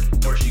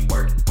 or she work,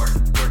 work,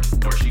 twerk it,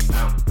 or she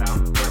bounce,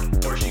 bounce, twerk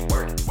it, or she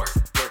work, work,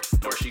 twerk it, or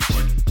she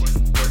work, work,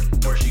 twerk it,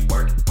 or she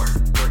work, work,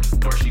 twerk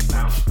it, or she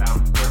bounce,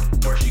 bounce, twerk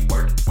it, or she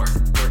work, work,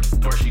 twerk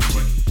it, or she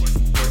work, work,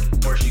 twerk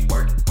it, or she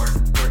work, work,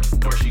 twerk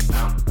it, or she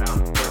bounce,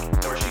 bounce, twerk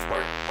it, or she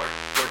work, work,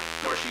 twerk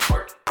it, or she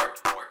work, work,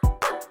 work, work,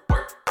 work, work,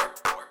 work,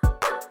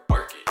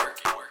 work it, work it,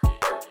 work it, work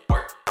it,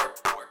 work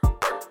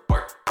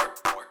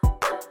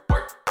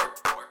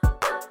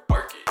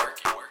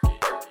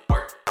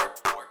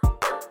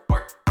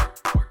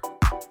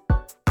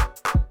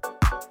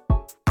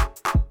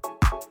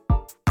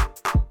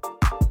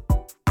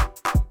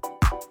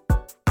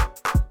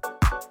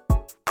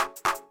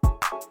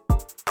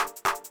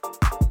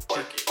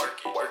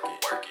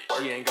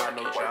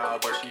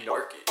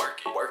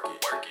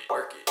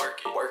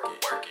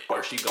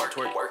know she gon'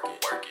 twerk it.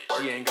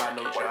 She ain't got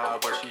no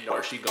job, but she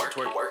know she gon'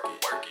 twerk it.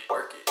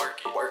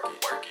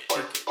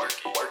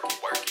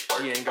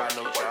 She ain't got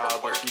no job,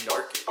 but she know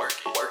she gon' twerk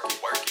it.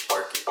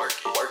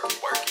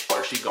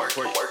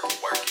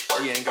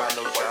 She ain't got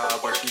no job,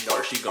 but she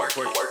know she gon'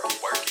 twerk it.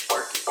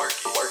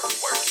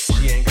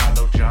 She ain't got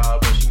no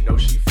job, but she know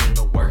she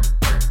finna work.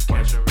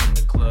 Catch her in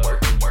the club,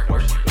 she gon'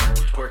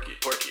 twerk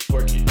it, twerk it,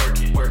 twerk it, twerk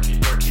it, twerk it,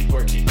 twerk it,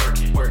 twerk it, twerk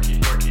it, twerk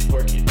it, twerk it,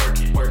 twerk it, twerk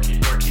it, twerk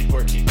it, twerk it, twerk it,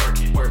 twerk it, twerk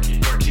it, twerk it.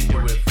 She do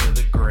it for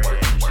the gram, she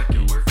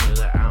do it for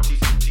the ounce.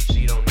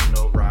 She don't need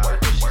no ride,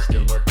 but she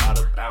still learn how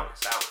to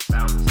bounce.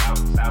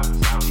 Or she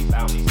work, or she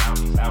bounce,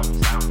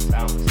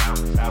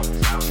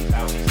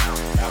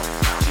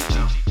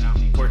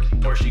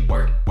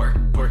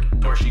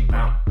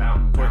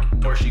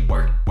 or she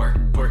work,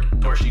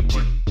 or she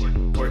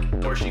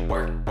or she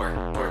work,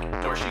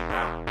 or she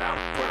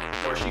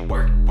bounce, or she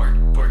work, or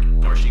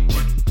she or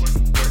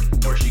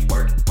she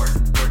work,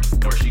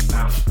 or she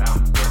bounce,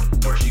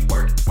 or she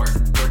work, or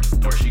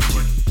she or she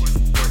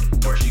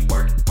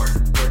work,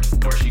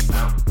 or she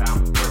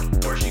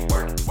bounce, or she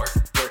work,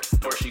 or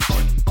she or she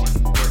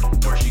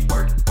work, or she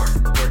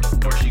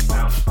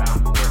bounce,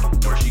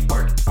 or she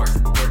work, or she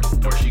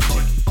or she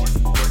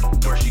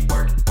work, or she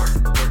bounce,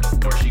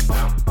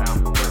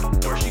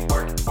 or she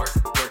work,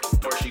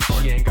 or she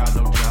ain't got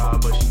no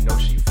job, but she know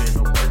she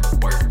finna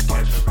work.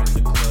 Catch her in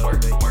the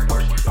club, they or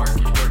she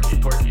work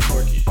it, work it,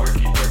 work it, work it, work it, work it,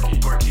 work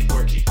it, work it,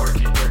 work it, work it, work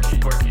it,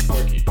 work it, work it,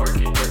 work it, work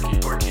it, work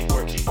it, work it,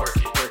 work it, work it.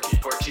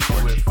 She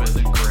do it for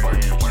the gram, she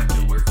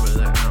do it for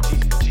the ounce.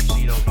 She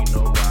don't need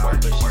no ride,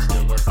 but she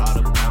still learn how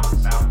to bounce,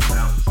 bounce,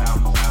 bounce,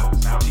 bounce,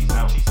 bounce, bounce,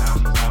 bounce, bounce,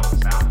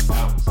 bounce, bounce,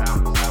 bounce,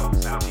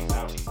 bounce, bounce,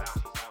 bounce,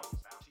 bounce.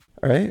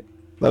 All right,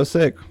 that was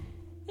sick.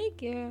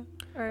 Thank you.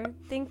 Or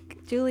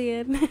thank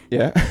Julian.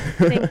 Yeah.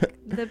 Thank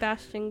the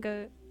Bastion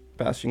goat.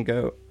 Bastion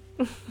goat.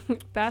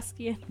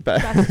 Bastion. Ba-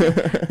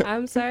 Bastion.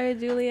 I'm sorry,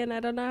 Julian. I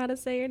don't know how to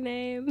say your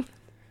name.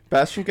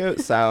 Bastion goat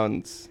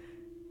sounds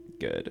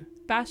good.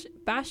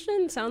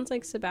 Bastion sounds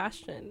like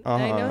Sebastian.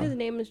 And I know Uh-huh. his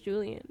name is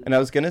Julian. And I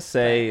was gonna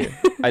say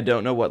I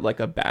don't know what like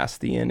a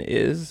bastion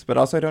is, but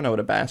also I don't know what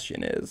a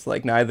bastion is.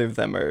 Like neither of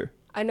them are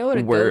I know what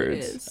a words. goat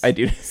is. I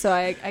do. So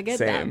I get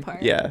Same. that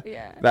part. Yeah.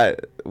 Yeah.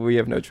 That we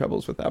have no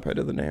troubles with that part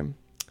of the name.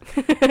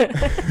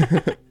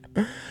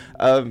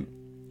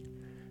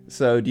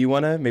 So do you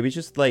want to maybe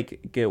just like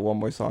get one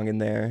more song in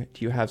there?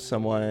 Do you have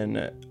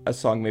a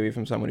song maybe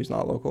from someone who's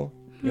not local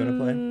you want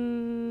to play?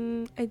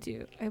 I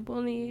do. I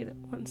will need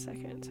 1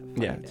 second. To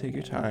Yeah, find take it.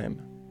 your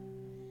time.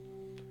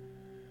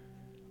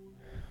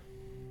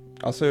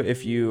 Also, do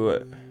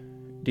you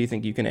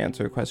think you can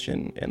answer a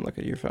question and look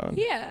at your phone?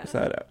 Yeah. Is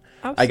that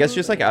Absolutely. I guess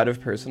just like out of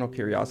personal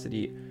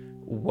curiosity,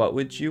 what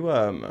would you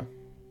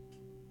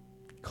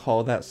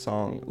call that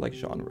song like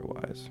genre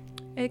wise?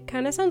 It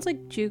kind of sounds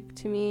like juke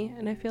to me,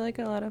 and I feel like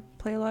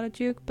play a lot of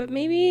juke, but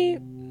maybe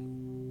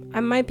I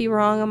might be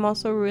wrong. I'm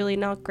also really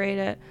not great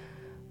at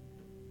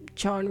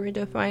genre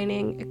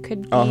defining. It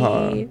could be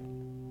I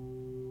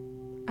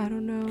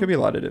don't know. Could be a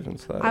lot of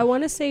different stuff. I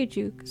want to say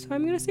juke, so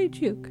I'm gonna say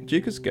juke.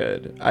 Juke is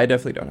good. I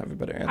definitely don't have a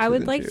better answer. I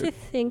would than like juke. to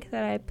think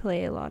that I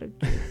play a lot of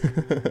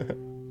juke,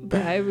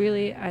 but I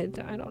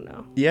don't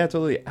know. Yeah,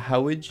 totally.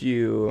 How would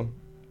you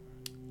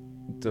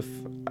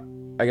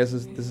I guess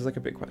this is like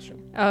a big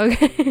question.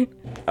 Okay.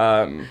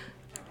 I want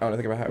to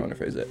think about how I want to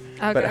phrase it.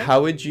 Okay. But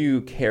how would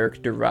you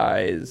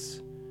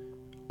characterize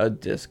a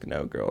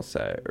Discnogirl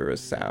set or a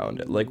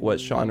sound? Like, what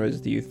genres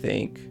do you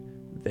think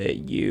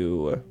that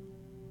you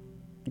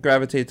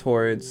gravitate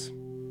towards?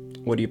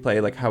 What do you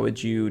play? Like, how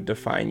would you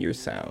define your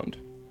sound?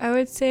 I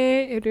would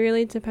say it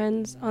really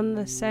depends on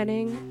the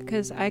setting,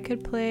 because I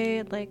could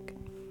play like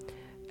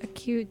a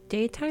cute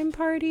daytime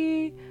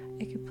party.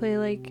 I could play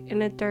like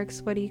in a dark,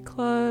 sweaty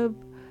club.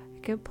 I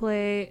could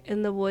play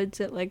in the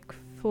woods at like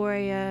 4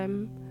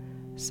 a.m.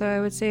 So I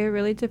would say it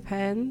really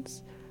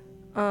depends.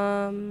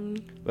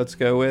 Let's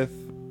go with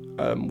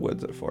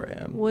woods at 4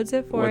 a.m. Woods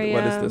at 4 a.m.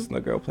 What is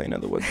Discnogirl playing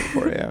in the woods at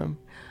 4 a.m.?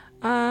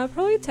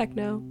 Probably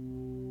techno.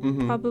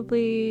 Mm-hmm.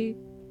 Probably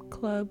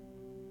club.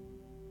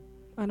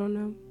 I don't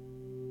know.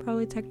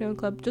 Probably techno and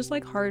club. Just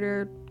like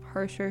harder,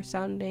 harsher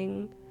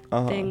sounding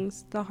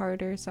things. The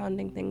harder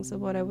sounding things of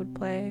what I would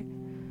play.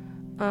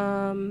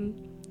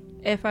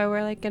 If I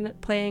were like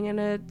playing in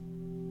a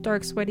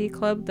dark, sweaty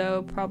club,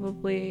 though,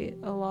 probably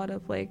a lot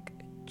of like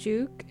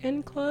juke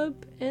and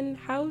club and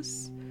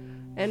house.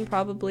 And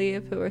probably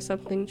if it were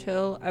something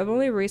chill, I've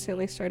only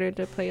recently started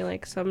to play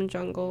like some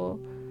jungle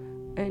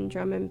and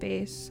drum and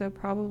bass, so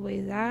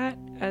probably that,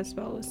 as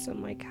well as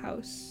some like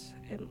house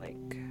and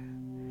like.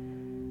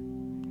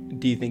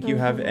 Do you think you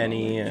have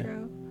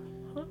electro.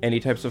 any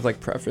types of like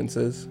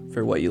preferences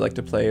for what you like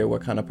to play or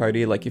what kind of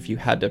party? Like if you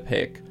had to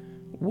pick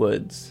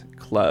woods,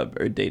 club,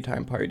 or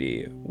daytime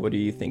party, what do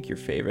you think your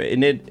favorite?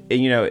 And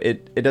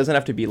it doesn't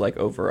have to be like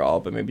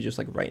overall, but maybe just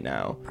like right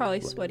now.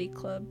 Probably sweaty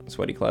club.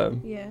 Sweaty club.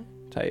 Yeah.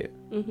 Tight.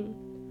 Mhm.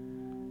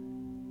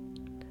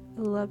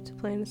 I love to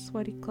play in a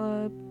sweaty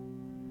club.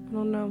 I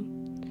don't know.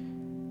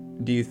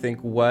 Do you think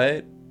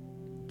what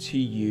to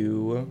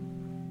you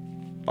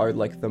are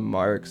like the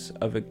marks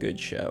of a good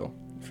show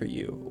for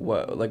you?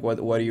 What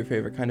are your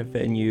favorite kind of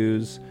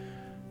venues?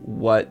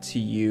 What to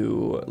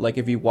you, like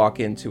if you walk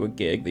into a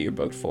gig that you're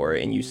booked for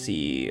and you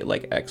see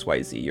like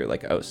XYZ, you're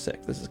like, oh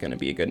sick, this is going to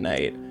be a good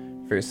night,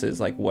 versus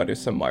like what are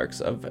some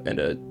marks of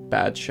a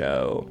bad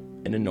show,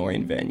 an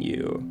annoying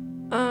venue,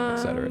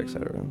 etc.,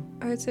 etc.?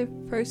 I would say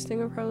first thing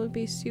would probably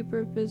be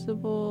super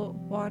visible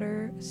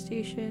water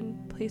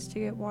station, place to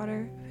get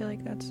water. I feel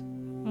like that's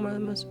one of the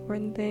most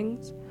important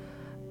things.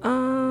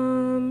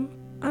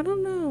 I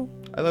don't know.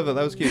 I love that.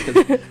 That was cute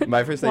because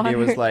my first idea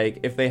was like,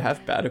 if they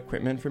have bad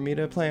equipment for me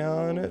to play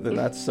on, then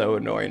that's so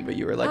annoying. But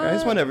you were like, I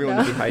just want everyone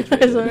to be hydrated. I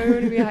just want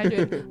everyone to be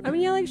hydrated. I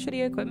mean, yeah, like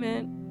shitty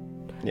equipment.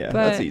 Yeah, but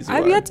that's easy.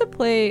 I've yet to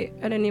play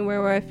at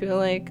anywhere where I feel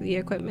like the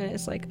equipment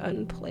is like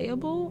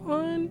unplayable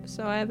on.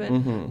 So I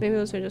haven't. Maybe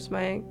those are just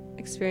my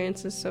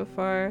experiences so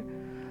far.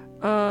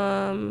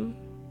 I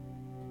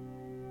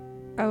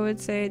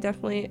would say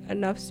definitely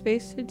enough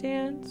space to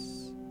dance.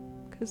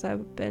 Because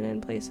I've been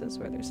in places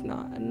where there's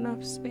not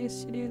enough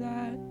space to do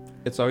that.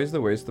 It's always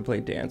the worst to play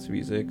dance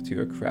music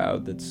to a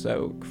crowd that's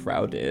so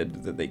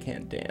crowded that they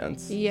can't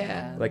dance.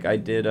 Yeah. Like I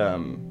did I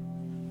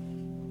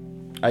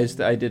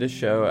did a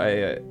show,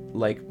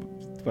 like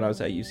when I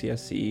was at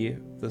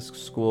UCSC, this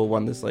school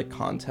won this like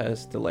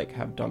contest to like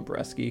have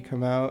Dombresky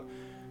come out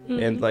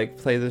and like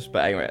play this,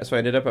 but anyway, so I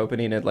ended up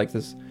opening it like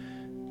this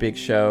big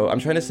show.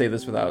 I'm trying to say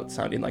this without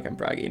sounding like I'm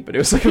bragging, but it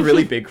was like a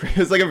really big, it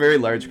was like a very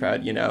large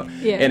crowd, you know?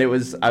 Yeah. And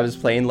I was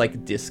playing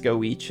like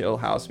disco-y chill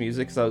house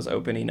music because I was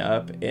opening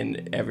up,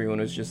 and everyone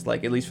was just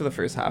like, at least for the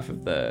first half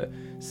of the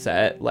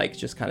set, like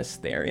just kind of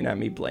staring at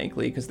me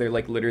blankly because they're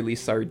like literally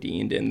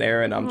sardined in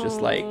there, and I'm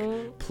just like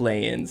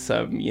playing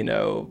some, you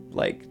know,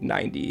 like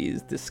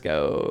 90s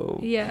disco,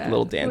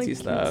 little dancey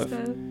like stuff.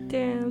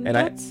 Damn, and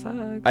that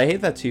sucks. I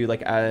hate that too,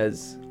 like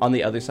as on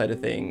the other side of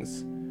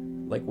things,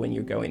 like when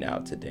you're going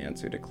out to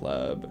dance or to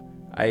club,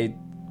 I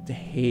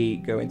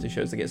hate going to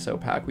shows that get so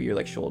packed where you're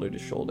like shoulder to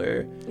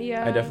shoulder.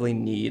 Yeah. I definitely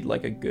need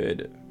like a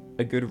good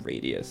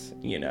radius,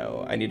 you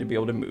know. I need to be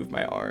able to move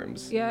my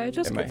arms. Yeah, it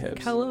just and my gets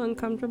hips. hella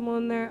uncomfortable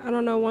in there. I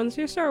don't know, once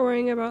you start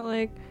worrying about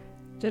like,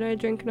 did I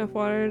drink enough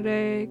water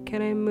today?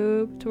 Can I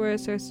move? To where it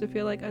starts to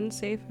feel like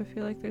unsafe. I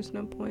feel like there's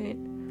no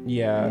point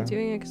in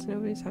doing it because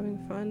nobody's having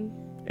fun.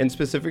 And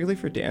specifically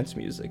for dance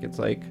music, it's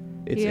like,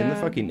 it's in the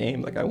fucking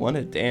name. Like I want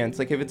to dance.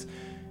 Like if it's,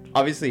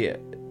 obviously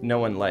no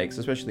one likes,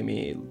 especially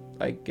me,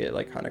 I get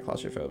like kind of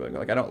claustrophobic.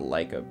 Like I don't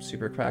like a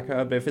super crack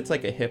crowd, but if it's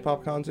like a hip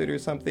hop concert or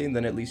something,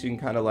 then at least you can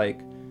kind of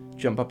like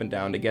jump up and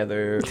down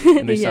together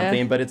and do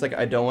something. But it's like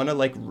I don't want to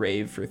like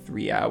rave for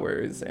 3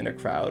 hours in a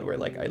crowd where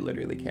like I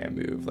literally can't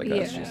move. Like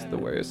that's just the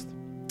worst.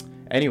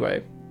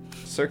 Anyway,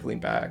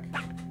 circling back,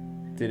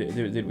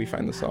 did we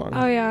find the song?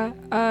 Oh yeah,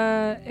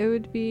 it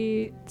would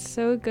be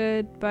So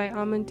Good by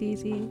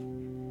Amadizi,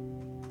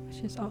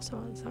 which is also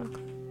on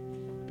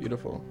SoundCloud.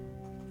 Beautiful.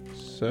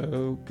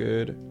 So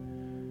Good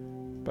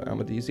by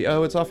Amadizi.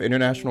 Oh, it's off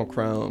International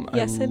Chrome.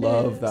 Yes, I it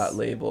love is. that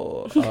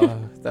label.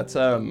 That's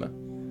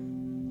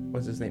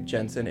what's his name?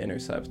 Jensen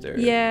Interceptor.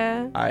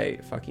 Yeah. I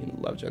fucking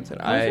love Jensen.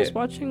 I was just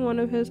watching one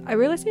of his. I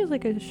realized he has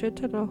like a shit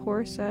ton of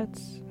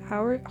horsets.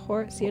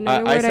 Horse. See,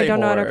 another word I don't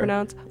know how to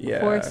pronounce.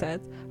 Yeah.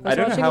 Horsets. I was don't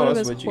know watching how one else of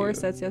his would you.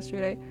 horsets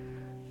yesterday.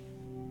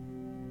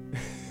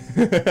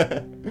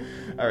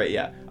 All right,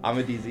 yeah.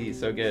 Amadizi,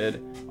 So Good,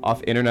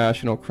 off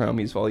International Chrome.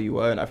 He's Volume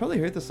 1. I probably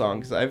heard the song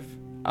because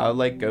I'll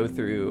like go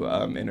through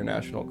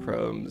International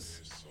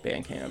Chrome's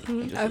Bandcamp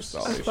and just listen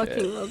to all I their fucking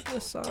shit. love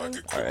this song. I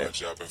could quit my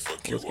job and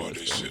fuck you all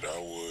this shit, I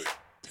would.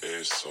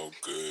 Hair so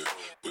good,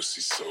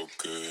 pussy so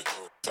good.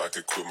 If I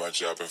could quit my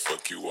job and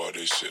fuck you all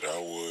this shit, I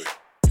would.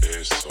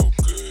 Hair so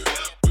good,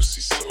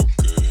 pussy so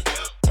good.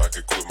 If I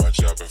could quit my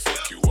job and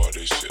fuck you all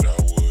this shit, I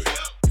would.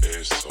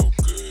 Hair so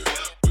good,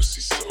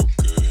 pussy so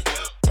good.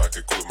 If I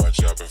could quit my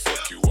job and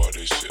fuck you all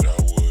this shit, I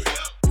would.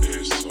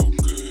 Hair so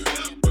good,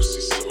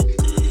 pussy so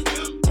good.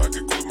 If I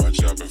could quit my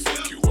job and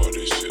fuck you all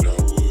this shit, I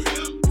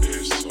would.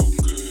 Hair so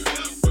good,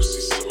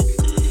 pussy so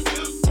good.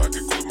 If I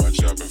could quit my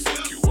job and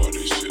fuck you all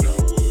this shit, I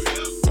would.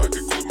 If I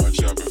could quit my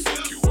job and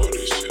fuck you all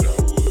this shit, I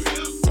would.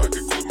 If I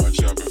could quit my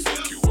job and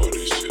fuck you all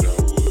this shit, I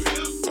would.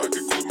 If I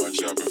could quit my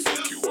job and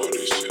fuck you all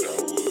this shit, I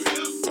would.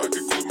 If I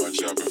could quit my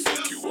job and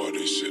fuck you all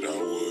this shit, I would.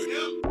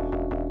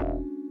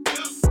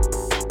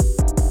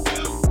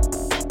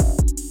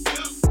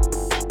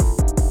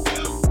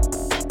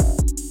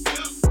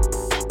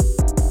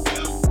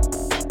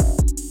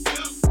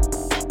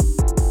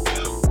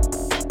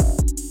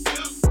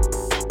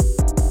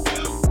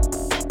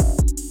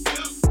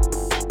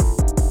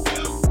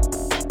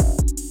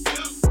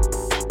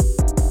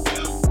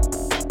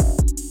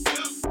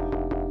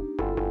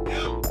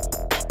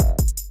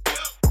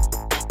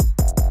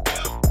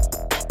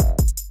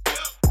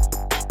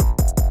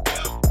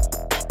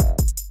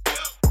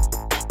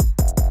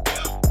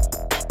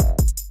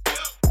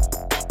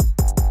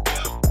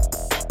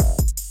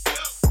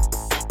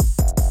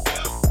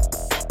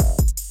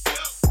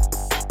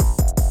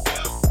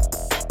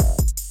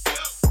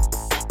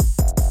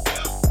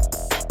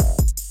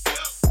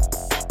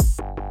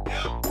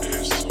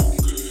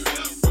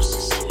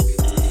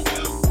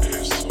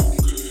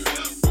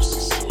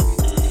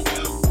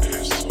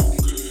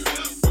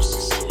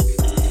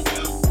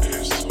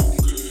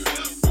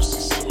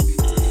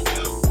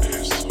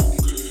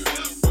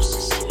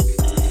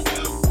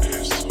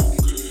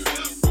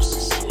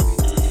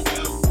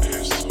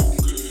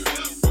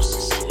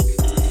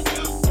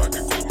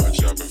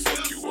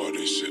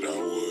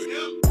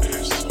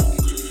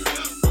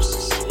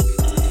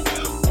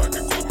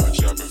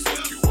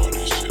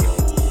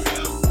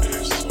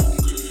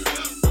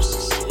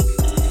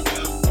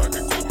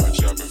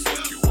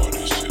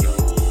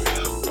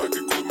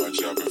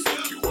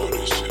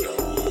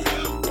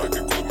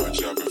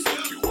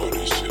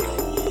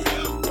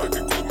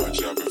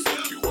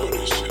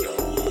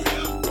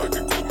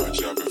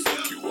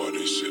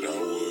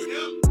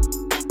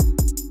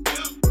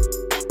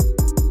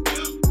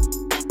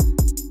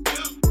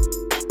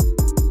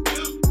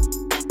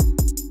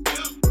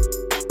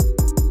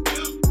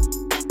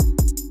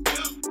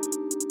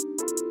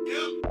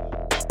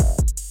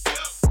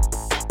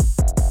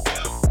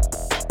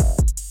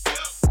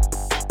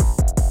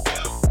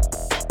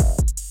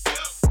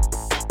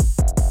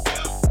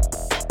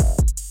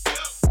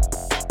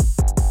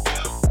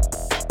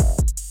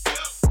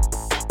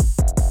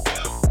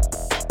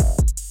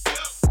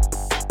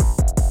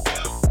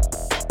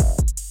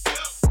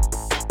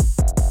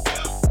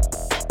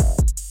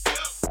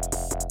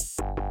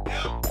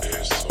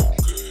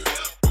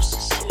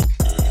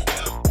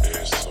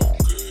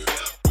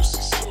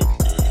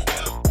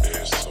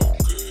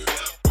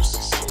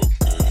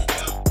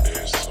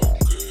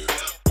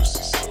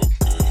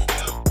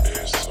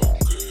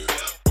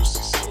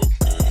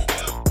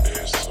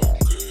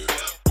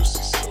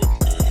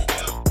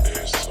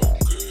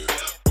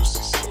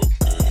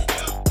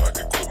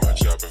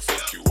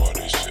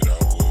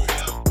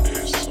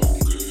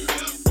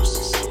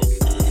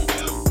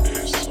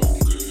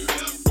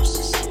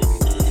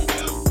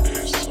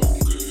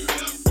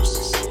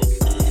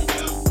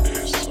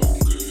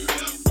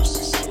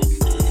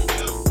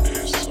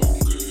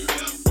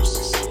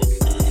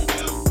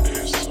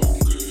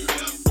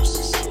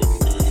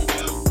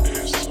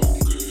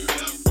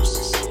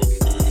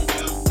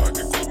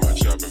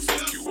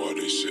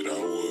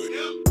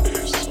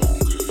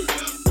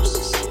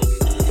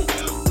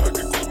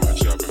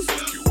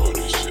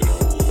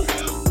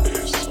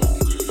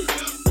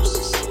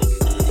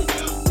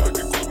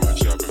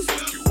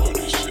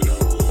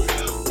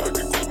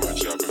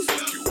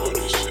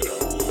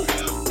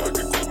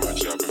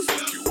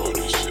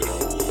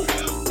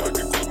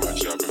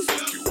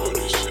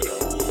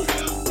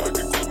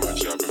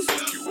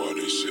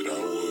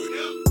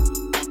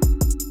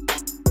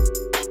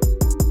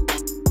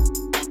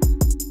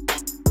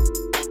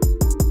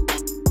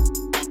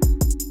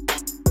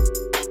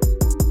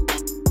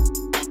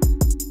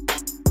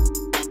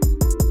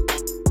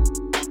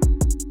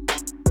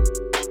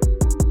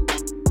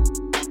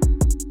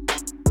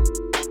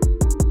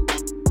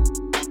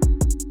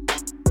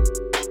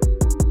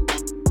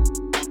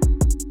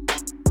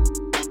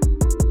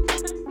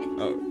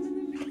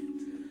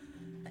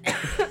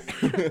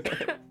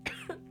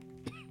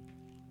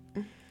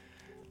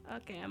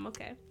 Okay, I'm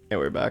okay. And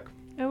we're back.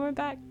 And we're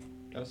back.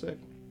 Oh, sick.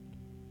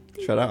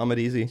 Shout out Ahmed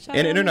Easy. Shout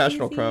And out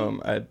International Ahmed Easy.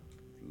 Chrome. I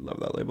love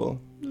that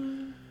label.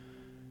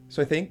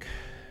 So I think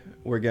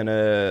we're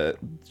gonna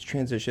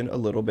transition a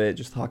little bit,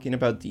 just talking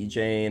about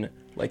DJing,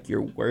 like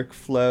your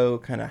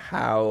workflow, kind of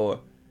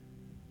how,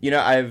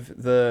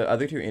 the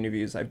other 2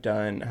 interviews I've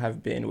done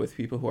have been with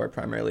people who are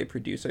primarily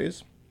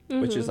producers,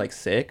 which is like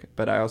sick,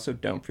 but I also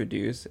don't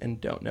produce and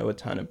don't know a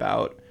ton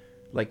about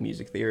like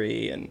music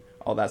theory and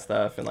all that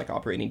stuff and like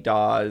operating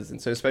DAWs.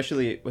 And so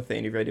especially with the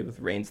interview I did with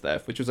Rain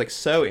Stuff, which was like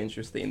so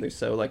interesting, they're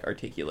so like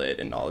articulate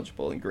and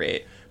knowledgeable and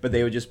great, but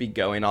they would just be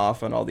going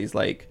off on all these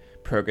like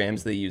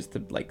programs they use to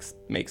like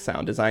make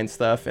sound design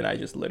stuff, and I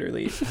just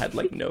literally had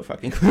like no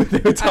fucking clue what they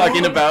were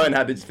talking about, and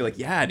had to just be like,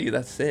 yeah dude,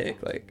 that's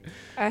sick. Like,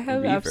 I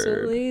have reverb.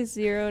 Absolutely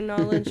zero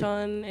knowledge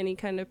on any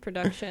kind of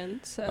production,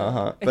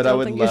 so But I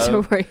don't think you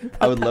should worry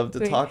about I would love to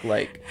that. talk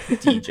like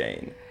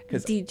DJing,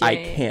 because I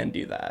DJing. can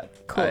do that.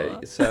 Cool.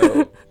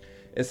 So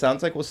it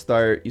sounds like we'll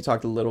start. You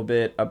talked a little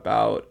bit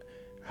about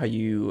how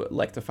you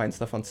like to find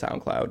stuff on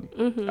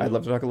SoundCloud. I'd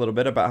love to talk a little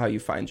bit about how you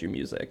find your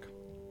music.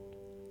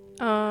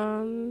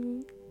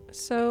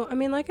 So, I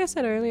mean, like I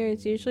said earlier,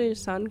 it's usually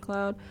just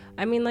SoundCloud.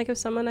 I mean, like, if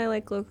someone I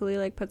like locally,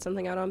 like, put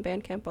something out on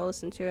Bandcamp, I'll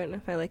listen to it, and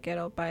if I like it,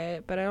 I'll buy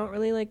it. But I don't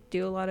really, like,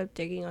 do a lot of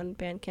digging on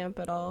Bandcamp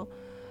at all.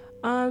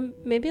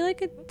 Maybe,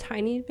 like, a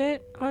tiny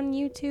bit on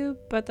YouTube,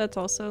 but that's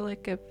also,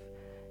 like, if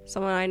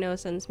someone I know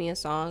sends me a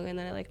song, and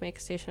then I, like, make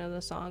a station of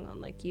the song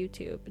on, like,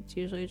 YouTube. It's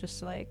usually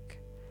just, like,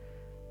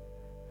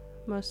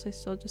 mostly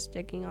still just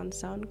digging on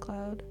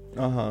SoundCloud.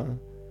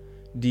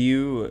 Do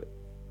you...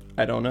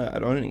 I don't know. I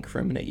don't want to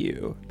incriminate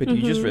you, but do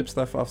you just rip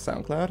stuff off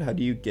SoundCloud? How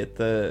do you get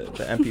the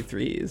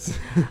MP3s?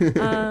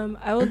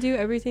 I will do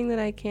everything that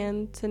I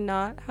can to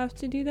not have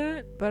to do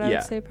that, but I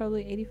would say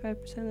probably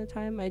 85% of the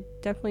time I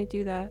definitely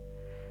do that.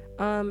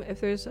 If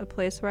there's a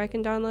place where I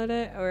can download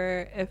it,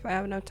 or if I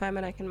have enough time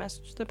and I can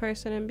message the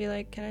person and be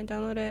like, can I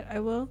download it? I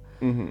will.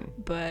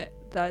 But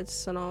that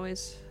doesn't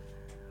always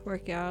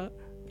work out.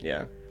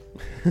 Yeah.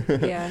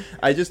 Yeah.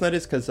 I just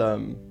noticed because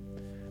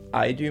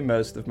I do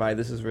most of my,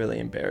 this is really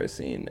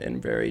embarrassing and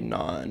very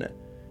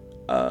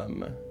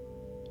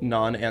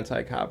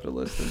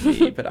non-anti-capitalist of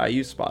me, but I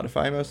use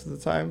Spotify most of the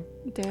time.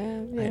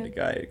 Damn, I yeah. had a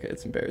guy,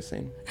 it's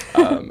embarrassing.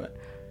 No,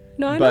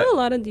 I but- know a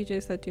lot of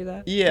DJs that do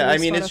that. Yeah, They I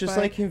use mean, it's just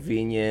Spotify. like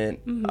convenient.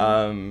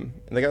 And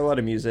they got a lot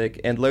of music,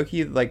 and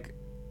low-key, like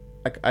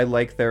I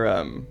like their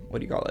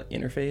what do you call it,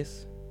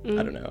 interface?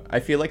 I don't know.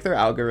 I feel like their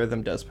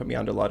algorithm does put me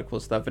onto a lot of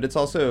cool stuff, but it's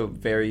also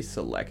very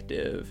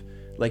selective.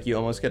 Like, you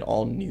almost get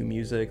all new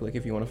music, like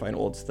if you want to find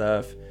old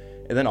stuff.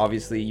 And then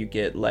obviously you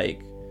get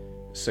like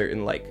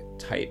certain like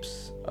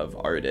types of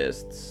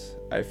artists.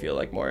 I feel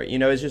like more,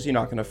 it's just, you're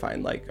not going to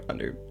find like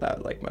under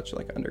that like much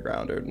like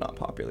underground or not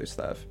popular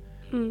stuff.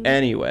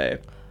 Anyway,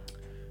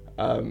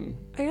 I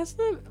guess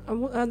then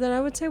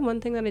I would say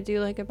one thing that I do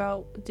like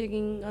about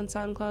digging on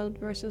SoundCloud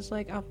versus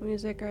like Apple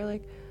Music or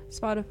like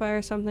Spotify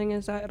or something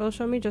is that it'll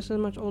show me just as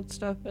much old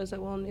stuff as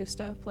it will new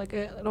stuff. Like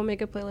it'll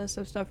make a playlist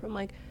of stuff from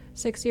like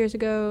 6 years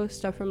ago,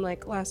 stuff from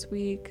like last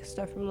week,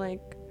 stuff from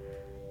like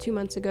 2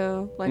 months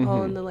ago, like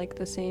all in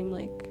the same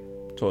like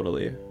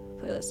totally.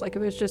 playlist. Like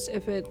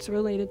if it's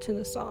related to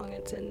the song,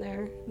 it's in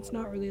there. It's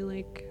not really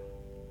like,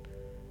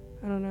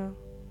 I don't know,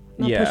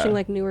 not pushing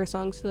like newer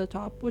songs to the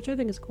top, which I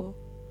think is cool.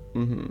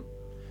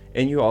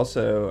 And you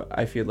also,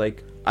 I feel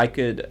like I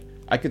could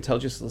tell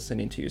just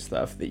listening to your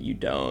stuff that you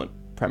don't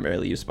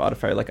primarily use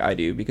Spotify like I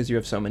do, because you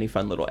have so many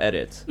fun little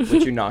edits,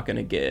 which you're not going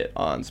to get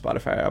on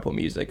Spotify or Apple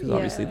Music, because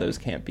obviously those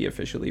can't be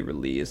officially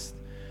released,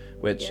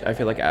 which I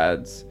feel like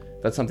that's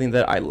something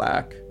that I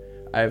lack.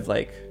 I have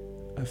like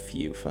a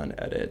few fun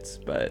edits,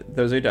 but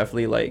those are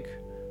definitely like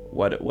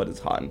what is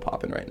hot and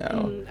popping right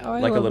now.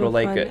 Like a little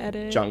like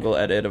edit. jungle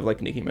edit of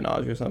like Nicki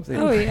Minaj or something.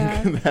 Oh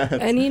yeah,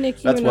 any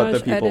Nicki Minaj what the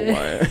people edit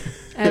want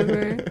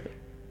ever.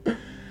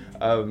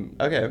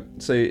 Okay,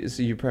 so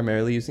you're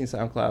primarily using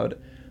SoundCloud.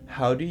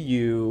 How do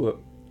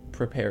you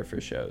prepare for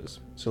shows?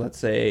 So let's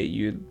say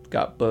you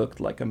got booked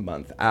like a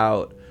month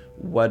out.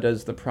 What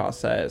does the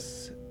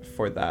process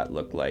for that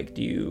look like?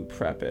 Do you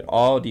prep it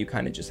all? Do you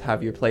kind of just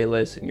have your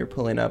playlist and you're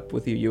pulling up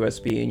with your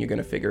USB and you're going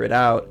to figure it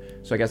out?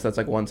 So I guess that's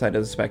like one side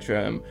of the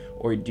spectrum.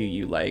 Or do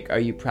you are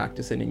you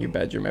practicing in your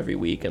bedroom every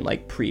week and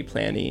like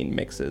pre-planning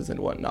mixes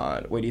and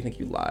whatnot? Where do you think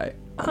you lie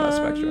on that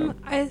spectrum?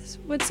 I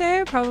would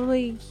say I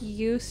probably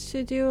used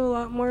to do a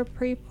lot more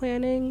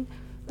pre-planning,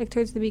 like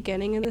towards the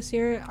beginning of this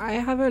year.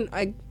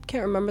 I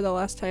can't remember the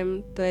last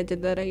time that I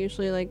did that. I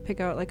usually like pick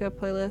out like a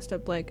playlist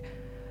of like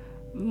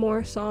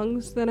more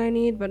songs than I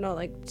need, but not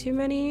like too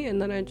many,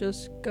 and then I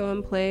just go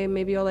and play.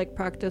 Maybe I'll like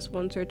practice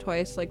once or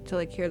twice like to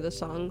like hear the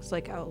songs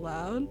like out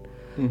loud.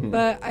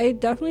 But I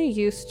definitely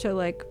used to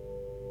like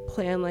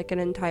plan like an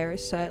entire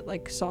set,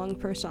 like song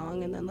per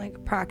song, and then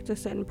like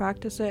practice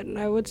it, and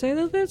I would say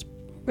that there's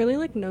really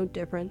like no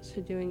difference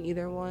to doing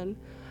either one,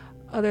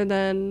 other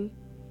than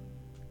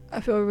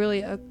I feel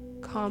really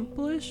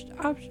accomplished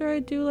after I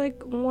do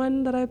like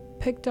one that I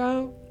picked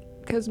out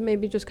because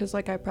maybe just because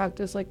like I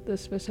practice like the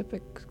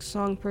specific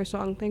song per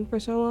song thing for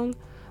so long,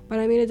 but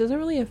I mean it doesn't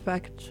really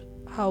affect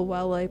how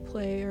well I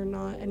play or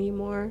not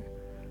anymore.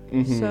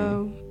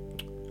 So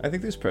I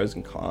think there's pros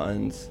and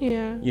cons.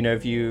 yeah, You know,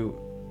 if you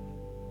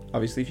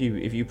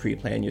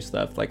pre-plan your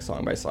stuff like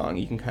song by song,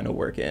 you can kind of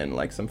work in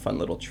like some fun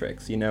little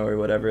tricks, you know, or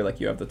whatever. Like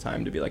you have the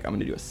time to be like, I'm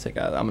gonna do a sick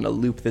out, I'm gonna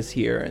loop this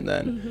here and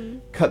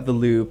then cut the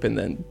loop and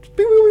then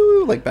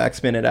like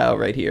backspin it out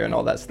right here and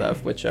all that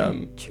stuff, which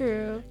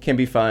true. can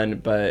be fun,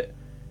 but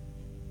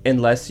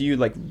unless you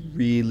like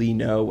really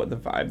know what the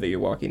vibe that you're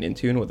walking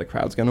into and what the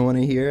crowd's gonna want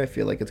to hear, I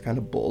feel like it's kind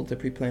of bold to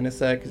pre-plan a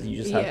set because you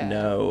just have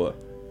no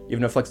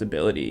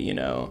flexibility, you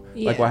know.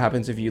 Like what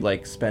happens if you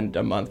like spend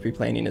a month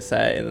pre-planning a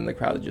set and then the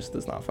crowd just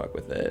does not fuck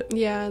with it?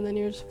 Yeah, and then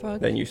you're just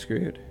fucked. Then you're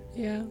screwed.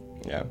 Yeah.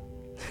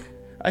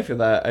 I feel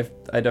that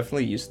I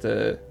definitely used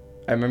to.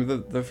 I remember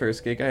the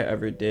first gig I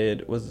ever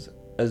did was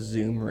a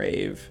Zoom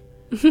rave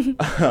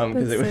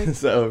because it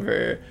was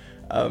over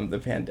the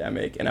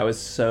pandemic, and I was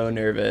so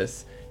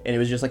nervous, and it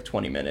was just like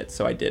 20 minutes,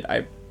 so I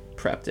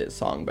prepped it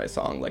song by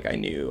song. Like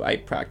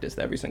I practiced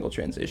every single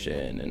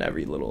transition and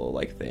every little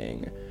like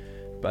thing.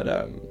 But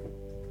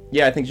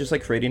yeah, I think just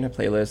like creating a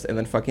playlist and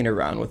then fucking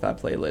around with that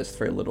playlist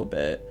for a little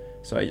bit,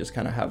 so I just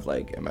kind of have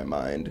like in my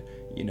mind,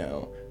 you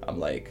know, I'm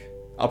like,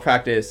 I'll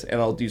practice and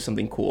I'll do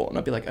something cool and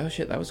I'll be like, oh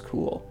shit, that was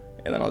cool,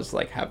 and then I'll just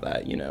like have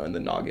that, you know, in the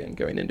noggin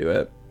going into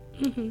it.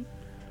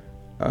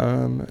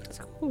 That's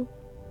cool.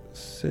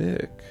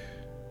 Sick.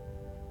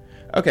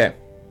 Okay,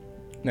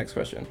 next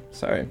question.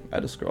 Sorry, I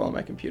had to scroll on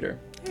my computer.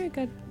 Very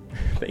good.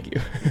 Thank you.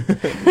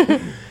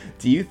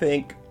 Do you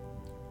think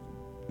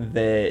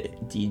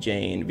that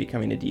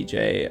becoming a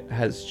DJ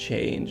has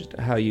changed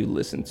how you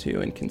listen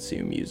to and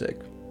consume music?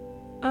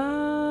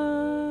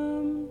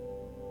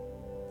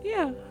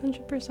 Yeah,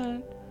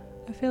 100%.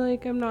 I feel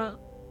like I'm not,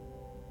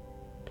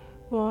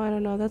 well, I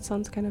don't know, that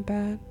sounds kind of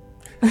bad.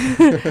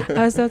 I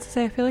was about to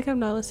say, I feel like I'm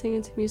not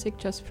listening to music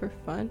just for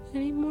fun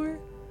anymore.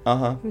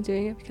 I'm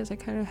doing it because I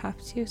kind of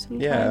have to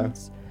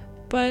sometimes.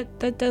 But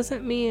that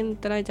doesn't mean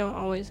that I don't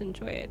always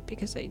enjoy it,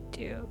 because I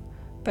do.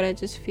 But it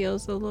just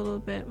feels a little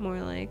bit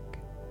more like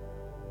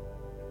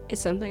it's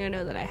something I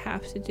know that I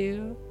have to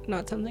do,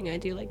 not something I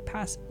do like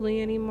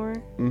passively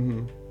anymore.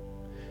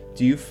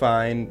 Do you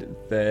find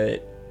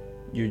that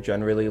you're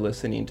generally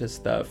listening to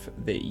stuff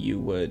that you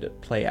would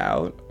play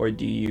out, or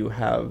do you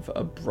have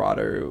a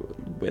broader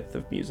width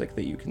of music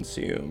that you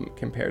consume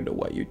compared to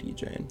what you're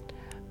DJing?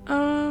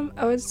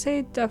 I would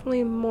say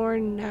definitely more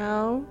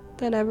now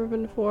than ever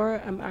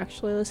before. I'm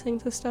actually listening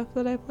to stuff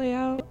that I play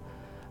out,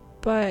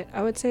 but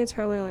I would say it's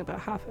probably only about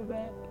half of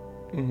it.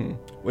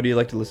 What do you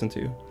like to listen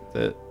to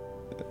that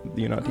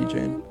you're not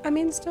DJing? I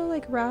mean, still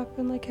like rap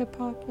and like hip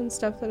hop and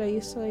stuff that I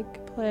used to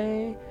like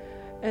play,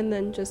 and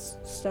then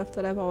just stuff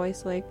that I've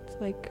always liked,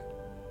 like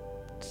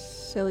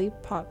silly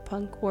pop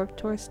punk Warped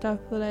Tour stuff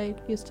that I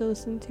used to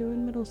listen to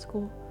in middle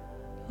school.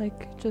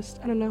 Like just,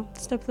 I don't know,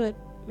 stuff that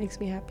makes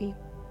me happy.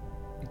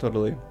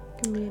 Totally.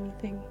 Can be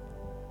anything.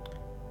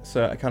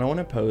 So I kind of want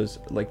to pose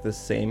like the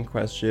same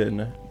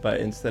question, but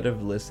instead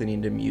of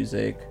listening to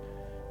music,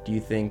 do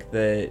you think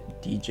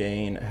that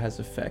DJing has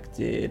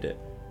affected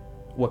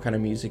what kind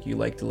of music you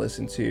like to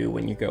listen to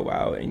when you go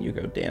out and you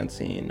go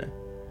dancing?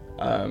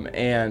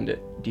 And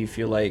do you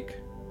feel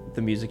like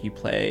the music you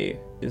play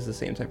is the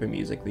same type of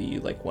music that you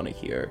like want to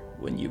hear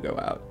when you go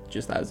out,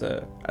 just as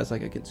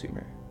like a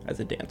consumer, as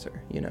a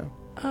dancer, you know?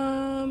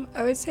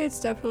 I would say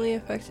it's definitely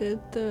affected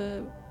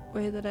the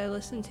way that I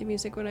listen to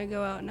music when I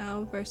go out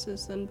now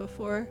versus than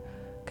before,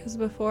 because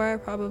before I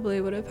probably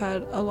would have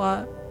had a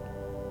lot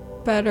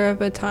better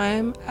of a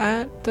time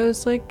at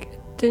those like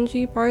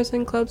dingy bars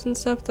and clubs and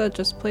stuff that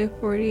just play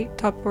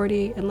top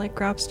 40 and like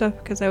rap stuff,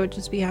 because I would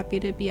just be happy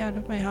to be out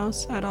of my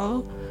house at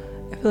all.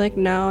 I feel like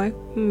now I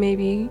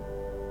maybe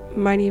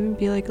might even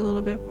be like a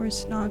little bit more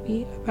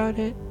snobby about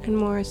it and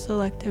more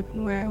selective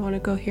in where I want to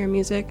go hear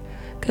music,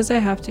 because I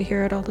have to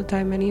hear it all the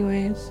time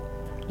anyways.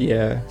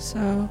 Yeah.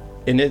 So,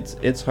 and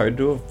it's hard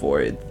to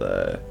avoid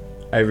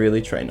I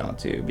really try not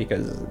to,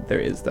 because there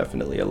is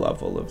definitely a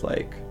level of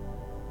like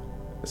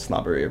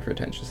snobbery or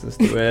pretentiousness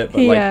to it, but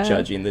like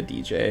judging the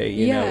DJ,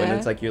 you know, and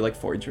it's like you're like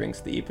 4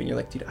 drinks deep and you're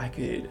like,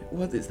 dude,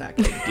 what is that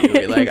gonna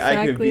do? Like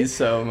I could be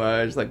so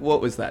much, like, what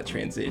was that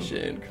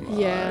transition? Come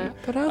on.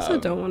 But I also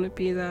don't want to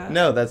be that.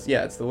 No, it's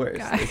the worst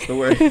guy. It's the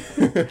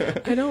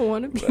worst. I don't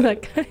want to be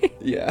that guy.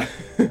 Yeah.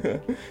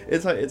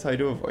 It's hard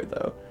to avoid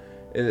though,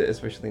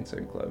 especially in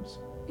certain clubs.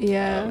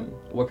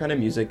 What kind of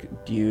music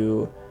do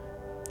you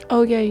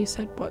Oh yeah, you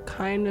said what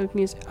kind of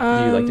music? Do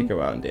you like to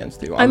go out and dance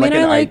to on like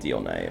an ideal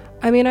night?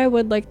 I mean, I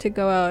would like to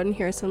go out and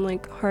hear some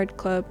like hard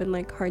club and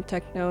like hard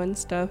techno and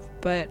stuff,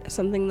 but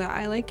something that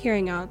I like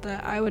hearing out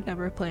that I would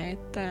never play,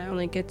 that I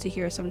only get to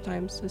hear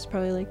sometimes, is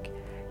probably like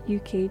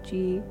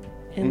UKG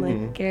and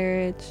like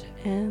garage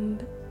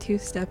and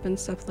two-step and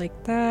stuff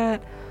like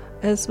that,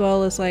 as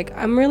well as like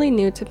I'm really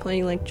new to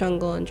playing like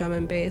jungle and drum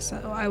and bass,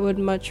 so I would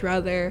much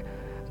rather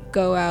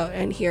go out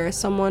and hear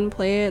someone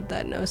play it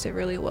that knows it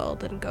really well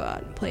than go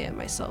out and play it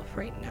myself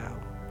right now.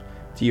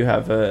 Do you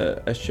have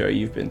a show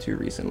you've been to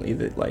recently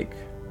that like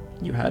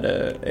you had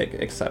a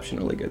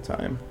exceptionally good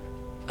time?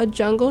 A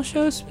jungle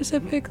show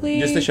specifically?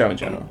 Just the show in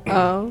general.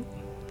 Oh.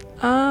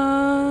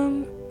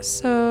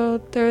 So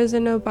there was a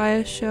no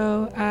bias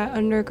show at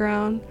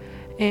Underground,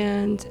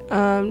 and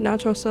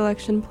Natural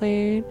Selection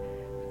played.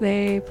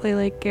 They play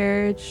like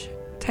garage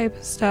type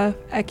of stuff.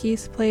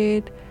 Eki's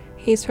played.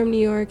 He's from New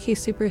York. He's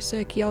super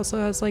sick. He also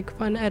has like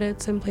fun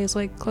edits and plays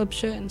like club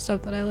shit and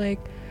stuff that I like.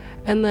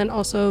 And then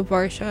also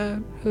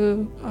Varsha,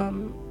 who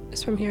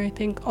is from here, I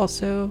think,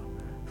 also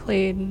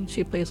played, and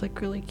she plays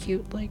like really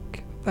cute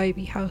like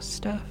vibey house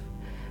stuff.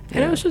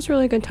 And it was just a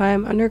really good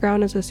time.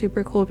 Underground is a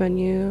super cool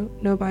venue.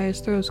 No Bias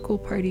throws cool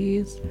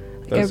parties.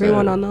 Like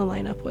everyone on the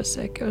lineup was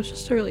sick. It was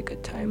just a really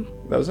good time.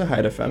 That was a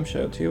Hyde FM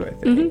show too, I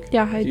think.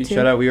 Yeah, Hyde too.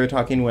 Shout out. We were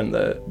talking when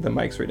the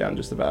mics were down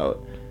just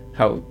about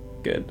how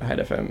good Hyde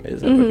FM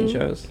is at booking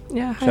shows.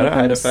 Yeah, shout out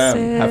Hyde FM.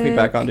 sick. Have me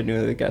back on to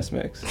do the guest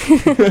mix.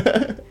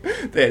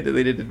 they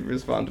didn't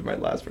respond to my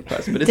last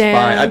request, but it's Damn.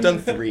 fine. I've done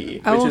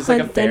 3, I which will is like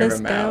a hunt fair Dennis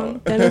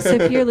amount. down. Dennis,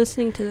 if you're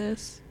listening to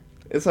this,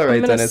 It's all right,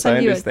 I'm gonna Dennis. send I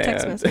you understand.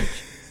 a text message.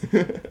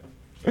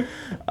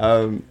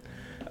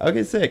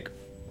 Okay, sick.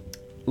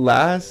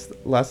 Last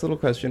little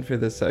question for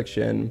this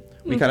section.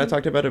 We kind of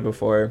talked about it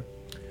before.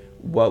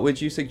 What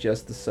would you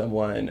suggest to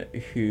someone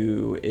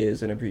who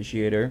is an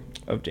appreciator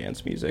of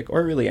dance music,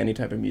 or really any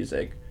type of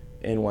music,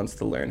 and wants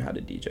to learn how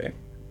to DJ?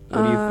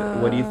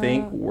 What do you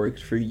think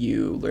worked for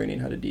you learning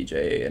how to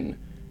DJ, and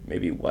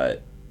maybe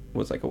what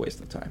was like a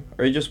waste of time,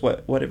 or just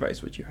what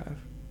advice would you have?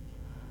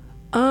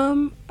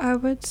 I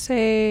would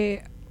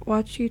say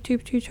watch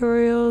YouTube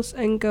tutorials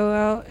and go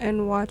out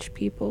and watch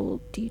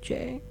people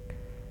DJ.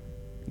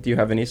 Do you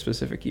have any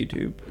specific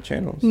YouTube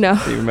channels? No.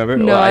 Do you remember?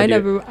 No,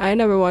 Well, I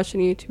never watched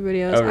any YouTube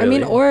videos. Oh,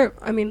 really?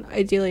 I mean,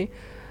 ideally,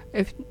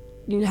 if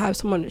you have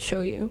someone to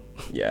show you.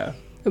 Yeah.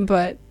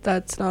 But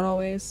that's not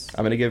always.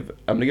 I'm gonna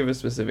give a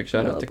specific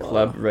shout out to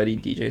Club Ready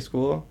DJ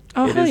School.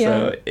 Oh, hell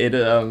yeah.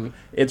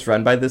 It's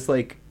run by this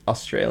like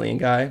Australian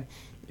guy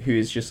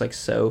who's just like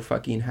so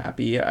fucking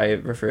happy. I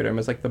refer to him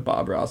as like the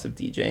Bob Ross of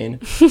DJing,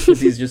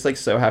 because he's just like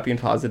so happy and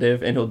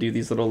positive, and he'll do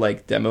these little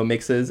like demo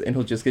mixes, and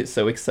he'll just get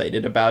so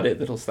excited about it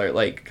that he'll start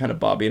like kind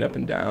of bobbing up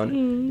and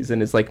down. He's in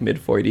his like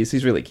mid-40s.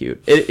 He's really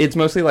cute. It's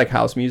mostly like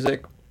house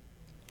music,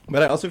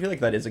 but I also feel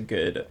like that is a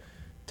good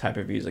type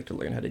of music to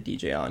learn how to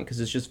DJ on, because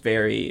it's just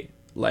very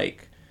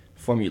like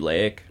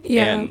formulaic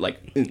and like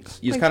you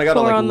just kind of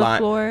gotta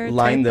like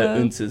line the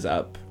ounces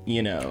up,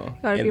 you know.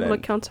 Gotta be able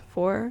to count to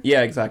 4.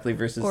 Yeah, exactly.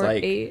 Versus or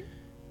like 8.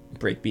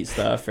 breakbeat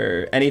stuff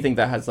or anything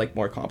that has like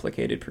more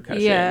complicated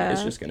percussion. Yeah.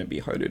 It's just gonna be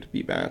harder to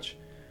beat match.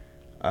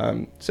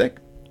 Sick.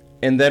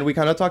 And then we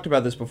kind of talked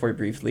about this before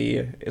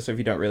briefly, so if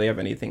you don't really have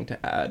anything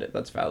to add,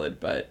 that's valid.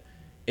 But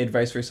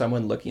advice for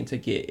someone looking to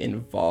get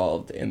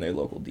involved in their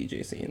local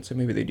DJ scene. So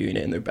maybe they're doing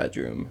it in their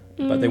bedroom,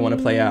 but they want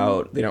to play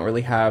out. They don't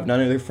really have none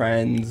of their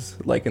friends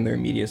like in their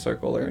immediate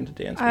circle or into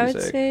dance I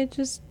music. would say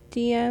just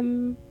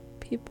DM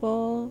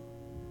people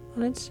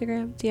on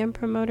Instagram, DM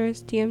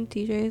promoters, DM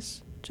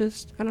DJs.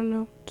 Just, I don't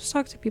know, just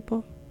talk to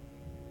people.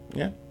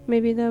 Yeah.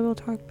 Maybe they will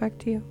talk back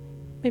to you.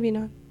 Maybe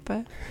not,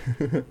 but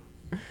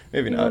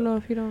Maybe you not. don't know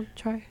if you don't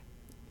try.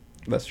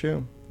 That's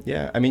true.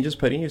 Yeah, I mean, just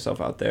putting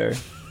yourself out there,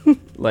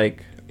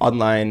 like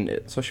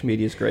online, social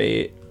media is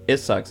great. It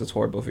sucks. It's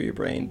horrible for your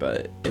brain,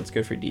 but it's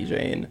good for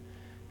DJing.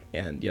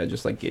 And yeah,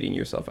 just like getting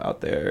yourself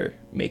out there,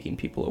 making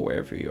people aware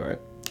of who you are.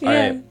 Yeah. All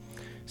right.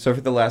 So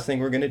for the last thing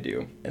we're gonna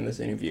do in this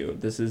interview,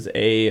 this is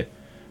a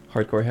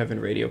Hardcore Heaven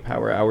Radio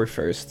Power Hour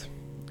first.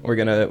 We're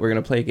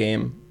gonna play a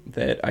game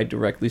that I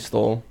directly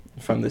stole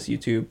from this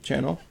YouTube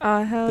channel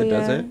Hell that yeah.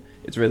 does it.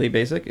 It's really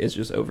basic. It's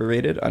just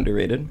overrated,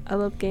 underrated. I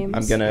love games.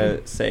 I'm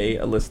gonna say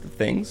a list of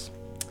things.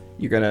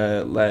 You're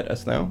gonna let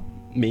us know,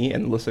 me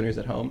and the listeners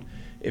at home,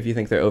 if you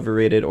think they're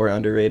overrated or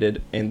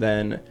underrated, and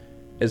then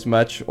as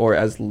much or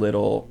as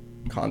little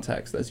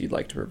context as you'd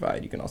like to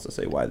provide. You can also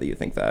say why that you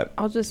think that.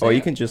 I'll just or say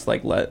you can just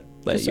like let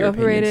just your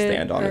opinion overrated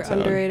stand on or its own.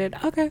 underrated.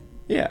 Okay.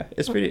 Yeah,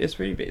 it's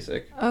pretty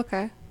basic.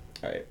 Okay.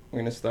 All right, we're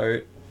gonna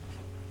start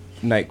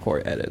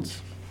Nightcore edits.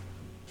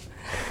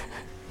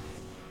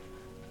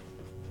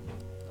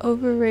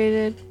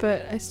 Overrated,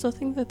 but I still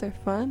think that they're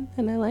fun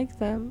and I like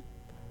them.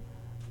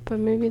 But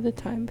maybe the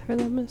time for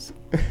them is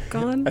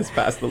gone. That's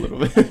passed a little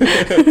bit.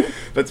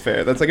 That's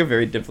fair. That's like a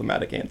very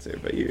diplomatic answer,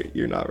 but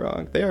you're not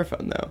wrong. They are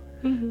fun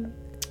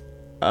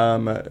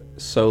though.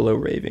 Solo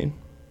raving.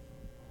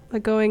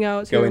 Like going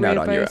out to Going a out rave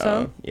on by your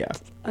yourself. own. Yeah.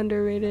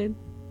 Underrated.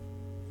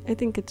 I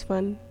think it's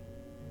fun.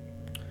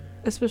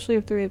 Especially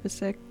if the rave is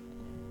sick.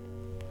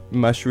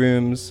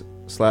 Mushrooms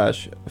 /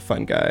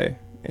 fun guy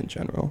in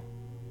general.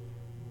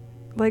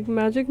 Like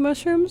magic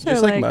mushrooms?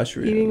 Just or like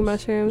mushrooms. Eating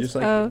mushrooms?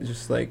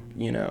 Just like,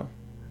 you know.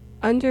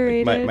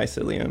 Underrated.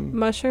 Mycelium.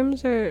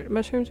 Mushrooms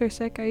are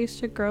sick. I used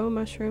to grow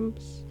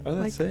mushrooms. Oh,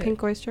 that's like sick.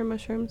 pink oyster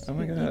mushrooms. Oh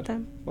my Eat god.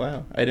 them.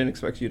 Wow. I didn't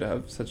expect you to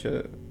have such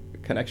a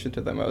connection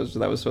to them. That was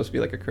supposed to be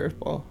like a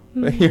curveball.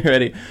 But you're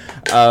ready.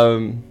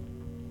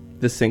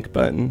 The sync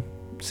button.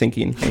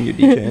 Syncing when you're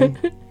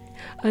DJing.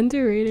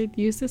 Underrated.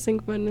 Use the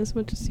sync button as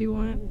much as you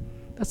want.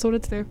 That's what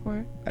it's there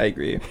for. I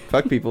agree.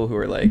 Fuck people who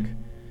are like,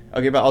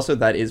 okay, but also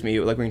that is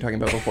me. Like we were talking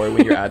about before,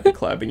 when you're at the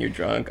club and you're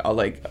drunk, I'll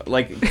like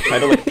try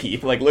to like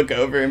peep, like look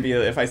over and be,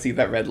 if I see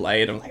that red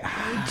light, I'm like,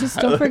 ah. Just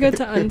don't forget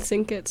to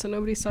unsync it so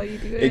nobody saw you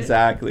do it.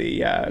 Exactly.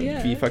 Yeah.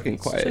 Yeah, Be fucking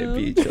just quiet. chill.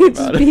 Be chill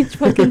about Be it.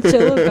 fucking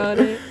chill about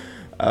it.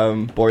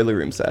 Boiler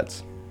room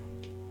sets.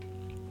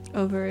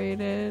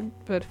 Overrated,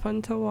 but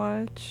fun to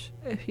watch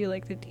if you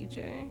like the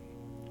DJ.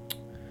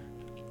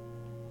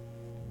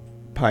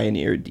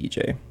 Pioneer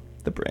DJ,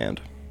 the brand.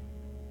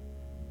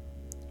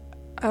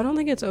 I don't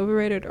think it's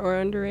overrated or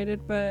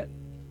underrated, but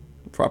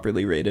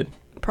Properly rated.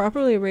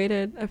 properly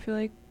rated. I feel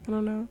like, I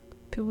don't know,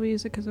 people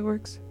use it because it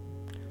works.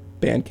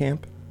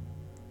 Bandcamp.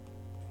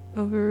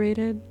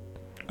 Overrated.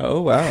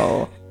 Oh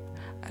wow.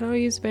 I don't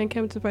use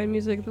Bandcamp to find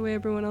music the way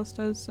everyone else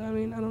does. So, I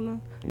mean, I don't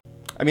know.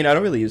 I mean, I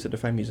don't really use it to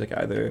find music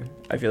either.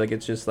 I feel like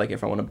it's just like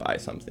if I want to buy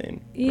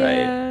something, right?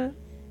 Yeah.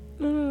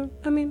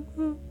 I mean,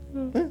 All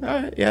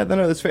right. Yeah,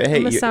 no, that's fair. Hey,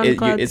 I'm a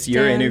SoundCloud it's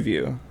your stan.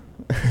 interview.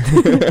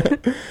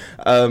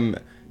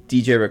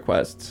 DJ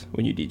requests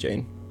when you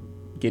DJing.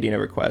 Getting a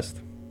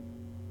request.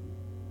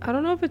 I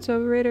don't know if it's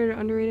overrated or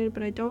underrated,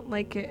 but I don't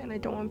like it, and I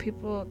don't want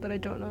people that I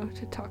don't know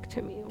to talk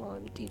to me while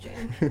I'm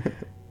DJing.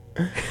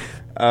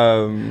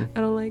 I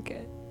don't like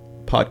it.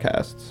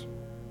 Podcasts.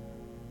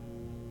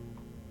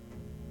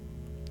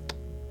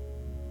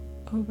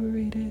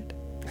 Overrated.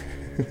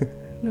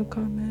 No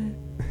comment.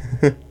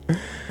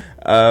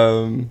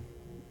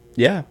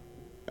 Yeah.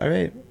 All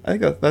right. I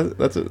think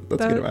that's a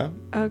good amount.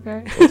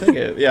 Okay. We'll take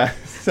it. Yeah.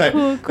 So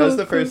Cool, that was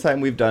the cool. first time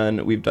we've done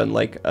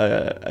like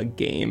a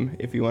game,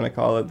 if you want to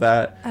call it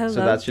that. I So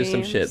love that's just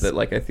some shit games. that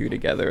like I threw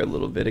together a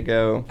little bit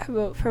ago. I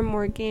vote for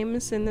more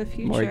games in the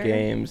future. More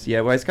games.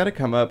 Yeah, well, it's got to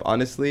come up.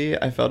 Honestly,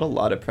 I felt a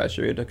lot of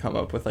pressure to come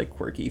up with like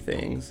quirky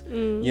things,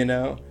 you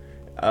know?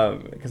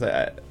 Because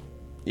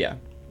yeah.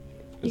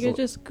 You could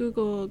just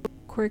Google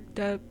quirked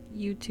up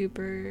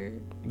YouTuber.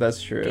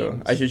 That's true.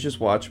 games. I should just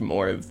watch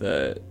more of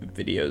the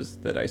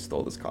videos that I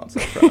stole this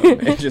concept from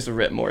and just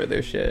rip more of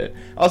their shit.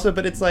 Also,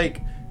 but it's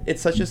like,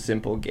 it's such a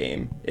simple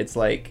game. It's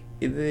like,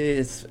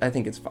 I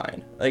think it's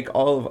fine. Like,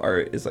 all of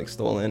art is like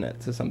stolen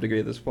to some degree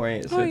at this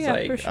point. So Oh, it's yeah,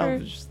 like, for sure.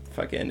 I'm just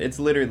fucking, it's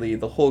literally,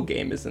 the whole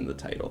game is in the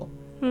title.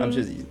 I'm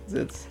just,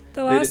 it's,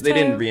 The last they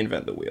didn't time-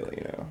 reinvent the wheel,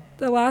 you know?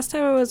 The last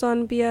time I was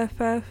on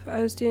BFF,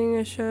 I was doing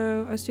a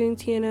show. I was doing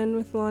TNN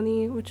with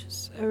Lonnie, which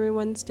is every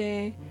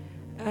Wednesday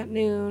at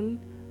noon.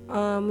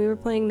 We were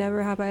playing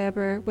Never Have I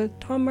Ever with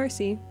Tom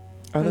Marcy.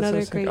 Oh, that's Another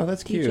so sick. great Oh,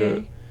 that's DJ. cute.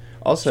 Shout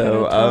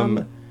Also, out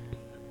Tom.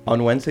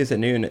 on Wednesdays at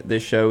noon,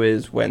 this show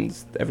is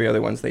every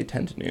other Wednesday,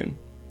 10 to noon.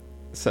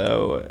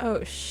 So,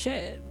 Oh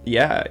shit!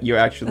 yeah, you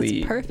actually,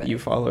 That's perfect. you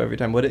follow every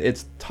time.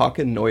 It's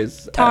Talkin'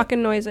 Noise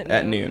Talking noise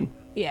at noon.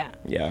 Yeah.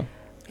 Yeah.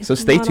 It's So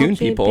stay Model tuned,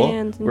 J people.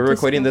 bands and We're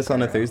recording this Disco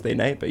on a Girl. Thursday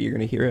night, but you're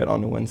going to hear it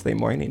on a Wednesday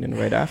morning and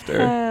right after.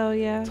 Hell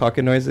yeah.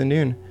 Talkin' Noise at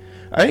noon.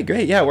 All right,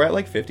 great. Yeah, we're at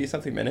like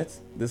 50-something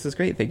minutes. This is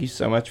great. Thank you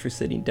so much for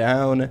sitting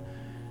down.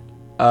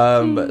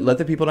 Let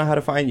the people know how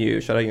to find you.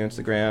 Shout out your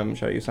Instagram.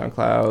 Shout out your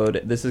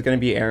SoundCloud. This is going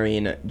to be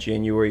airing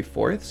January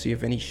 4th. So you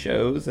have any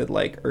shows at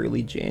like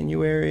early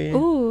January?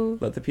 Ooh.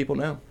 Let the people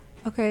know.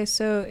 Okay,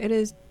 so it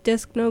is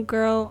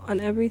Discnogirl on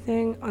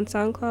everything, on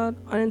SoundCloud,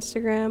 on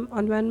Instagram,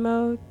 on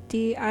Venmo,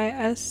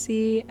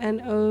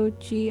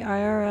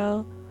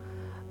 DISCNOGIRL.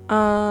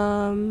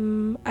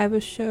 I have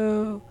a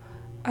show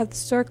at the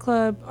Store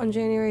Club on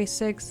January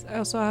 6th. I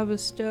also have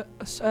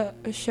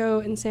a show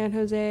in San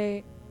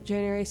Jose,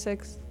 January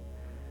 6th.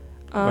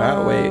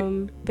 Wow,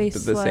 wait.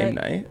 Bass The same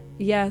Slut. night?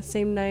 Yeah,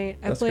 same night.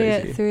 I That's play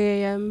crazy. at 3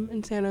 a.m.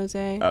 in San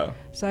Jose. Oh,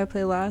 So I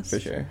play last. for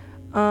sure.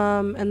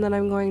 And then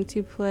I'm going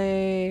to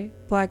play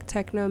Black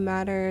Techno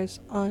Matters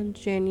on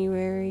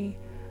January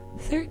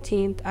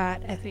 13th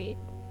at F8.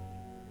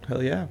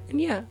 Hell yeah.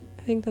 And yeah,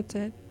 I think that's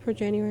it for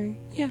January.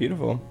 Yeah.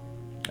 Beautiful.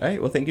 All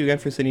right. Well, thank you again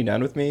for sitting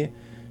down with me.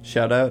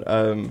 Shout out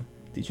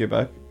DJ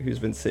Buck, who's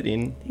been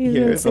sitting He's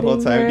here been the whole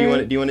sitting time. Do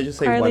very you want to just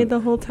say quietly one? the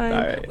whole time. All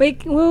right.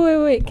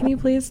 Wait. Can you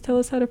please tell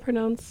us how to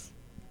pronounce?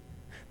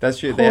 That's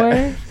true.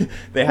 Whore?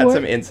 They had Whore?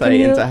 some insight Can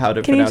you- into how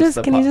to Can you pronounce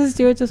just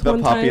do it just the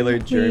one time? popular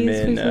please,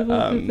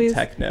 German please.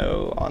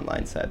 techno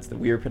online sets that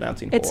we were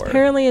pronouncing It's whore.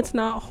 apparently it's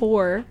not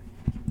whore.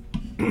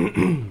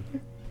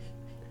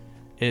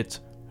 It's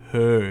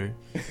her.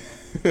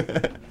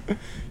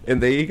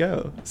 And there you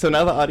go. So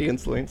now the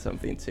audience learned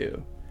something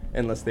too,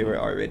 unless they were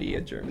already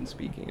a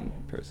German-speaking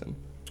person.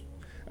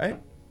 All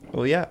right.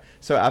 Well, yeah.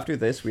 So after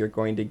this, we are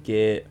going to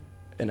get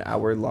an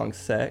hour-long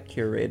set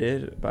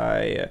curated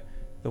by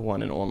the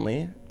one and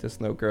only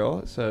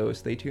Discnogirl. So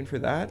stay tuned for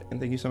that. And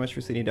thank you so much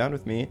for sitting down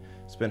with me.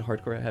 It's been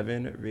Hardcore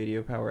Heaven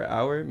Radio Power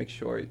Hour. Make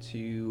sure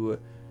to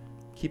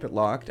keep it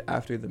locked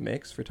after the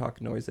mix for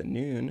Talk Noise at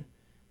noon.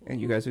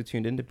 And you guys are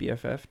tuned in to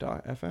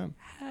BFF.fm.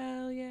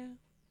 Hell yeah.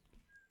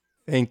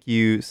 Thank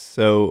you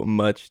so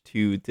much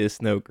to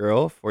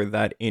Discnogirl for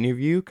that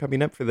interview.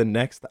 Coming up for the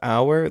next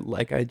hour,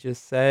 like I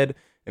just said,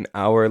 an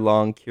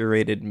hour-long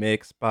curated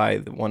mix by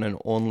the one and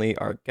only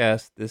our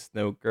guest,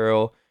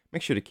 Discnogirl.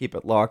 Make sure to keep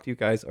it locked. You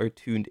guys are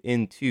tuned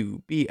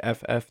into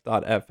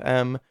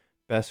BFF.fm,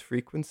 best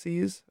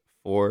frequencies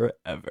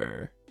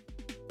forever.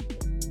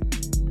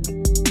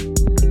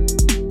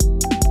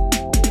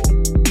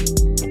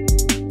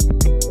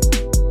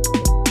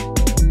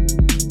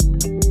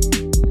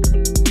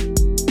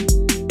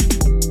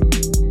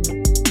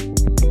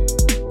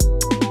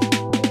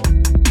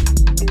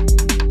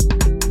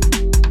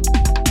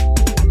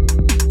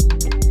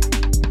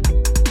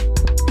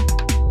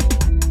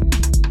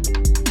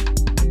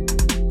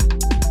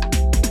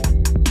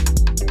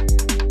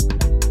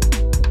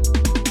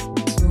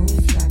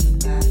 Move like a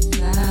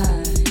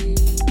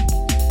butterfly.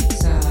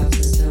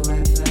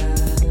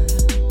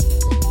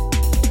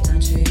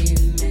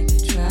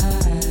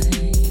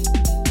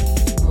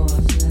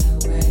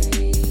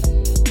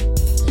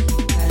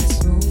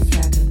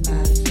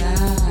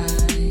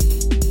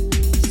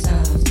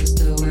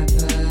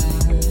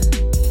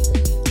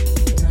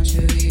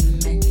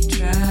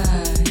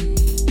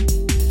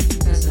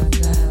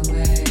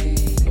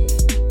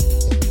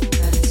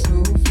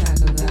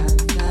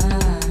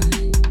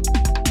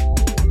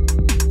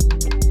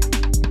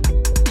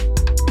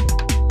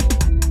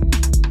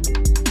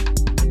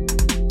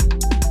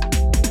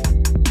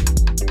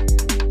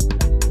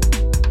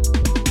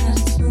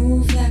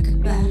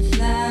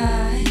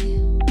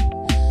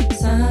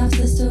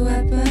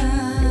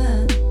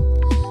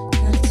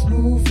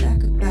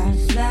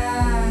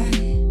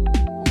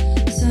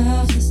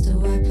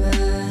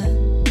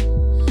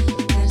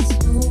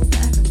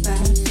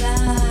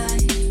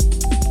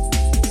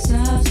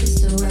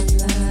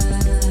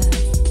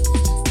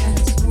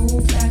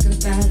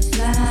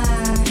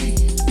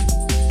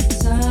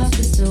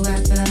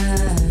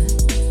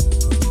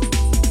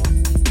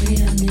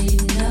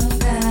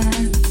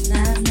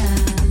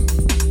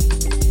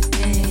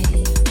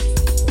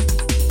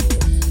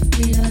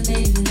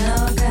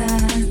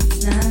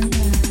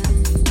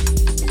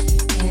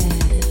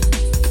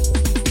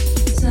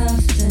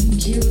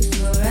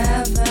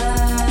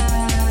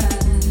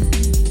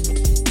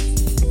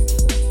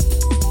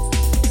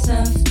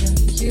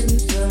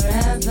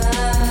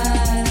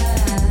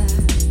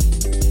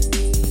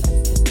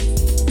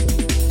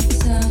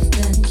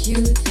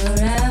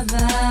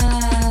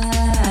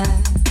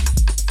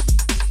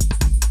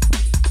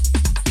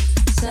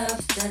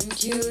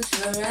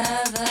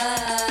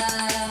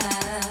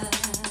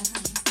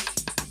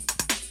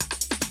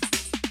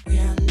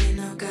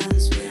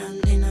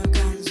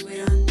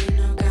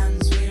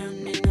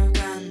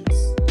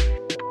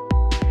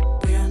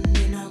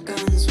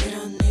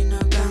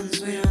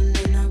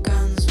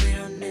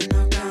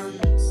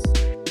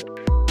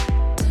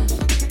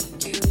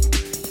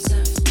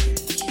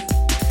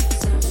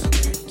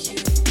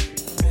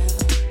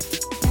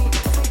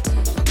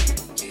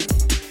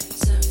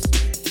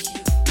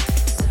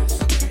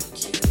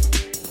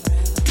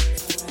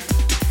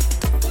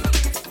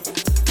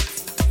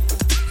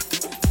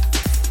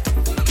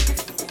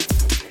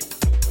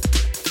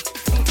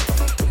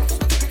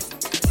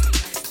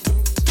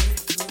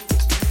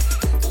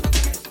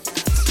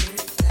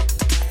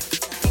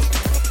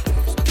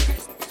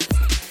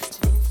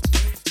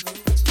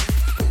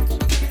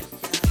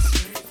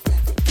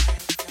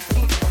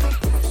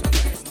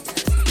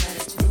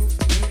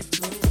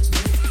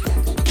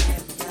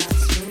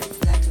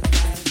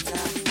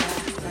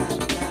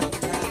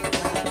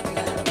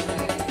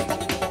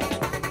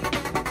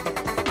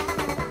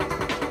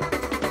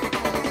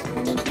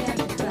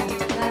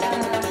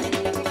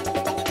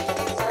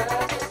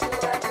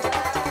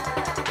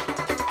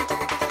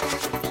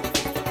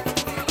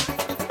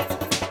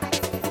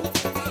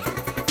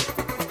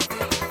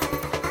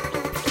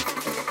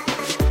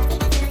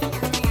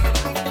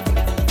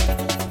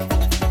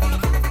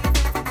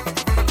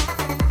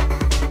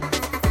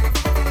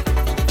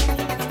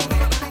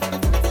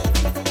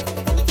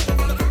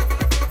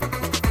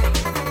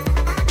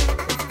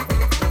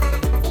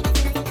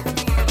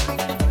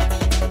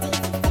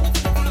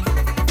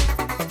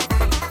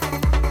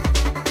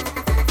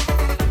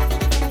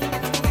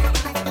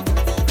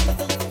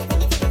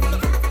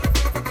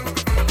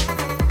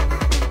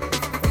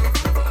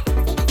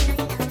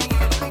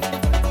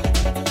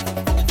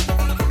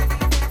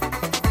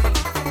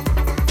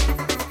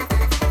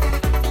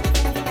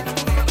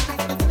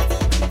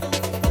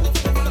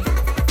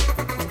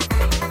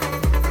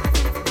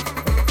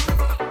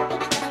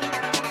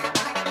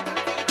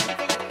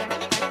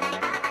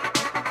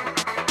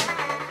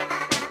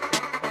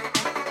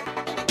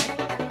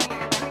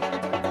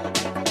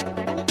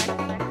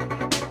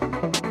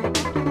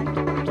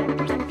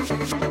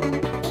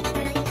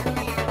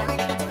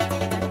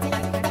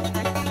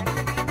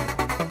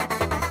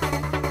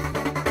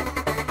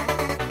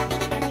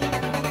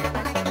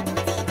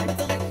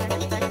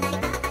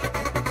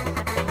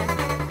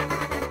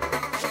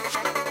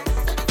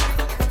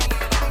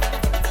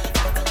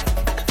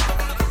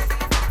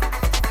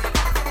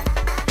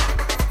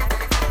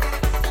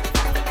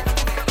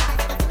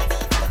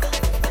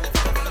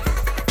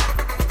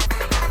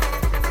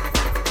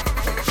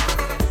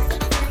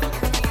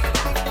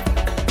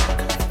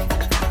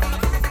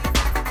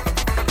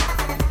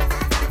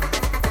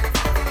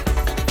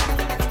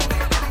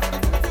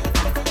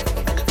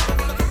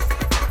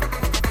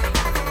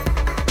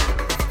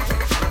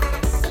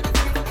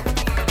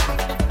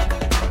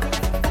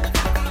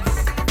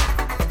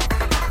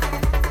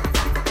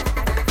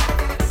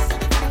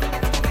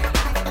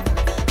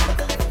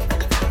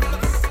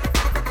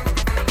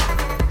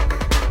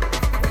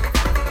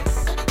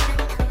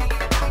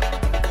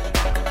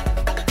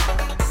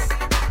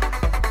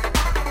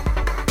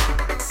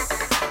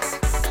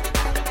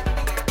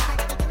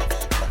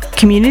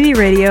 Community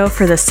radio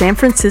for the San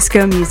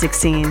Francisco music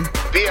scene.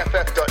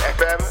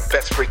 BFF.FM,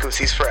 best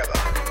frequencies forever.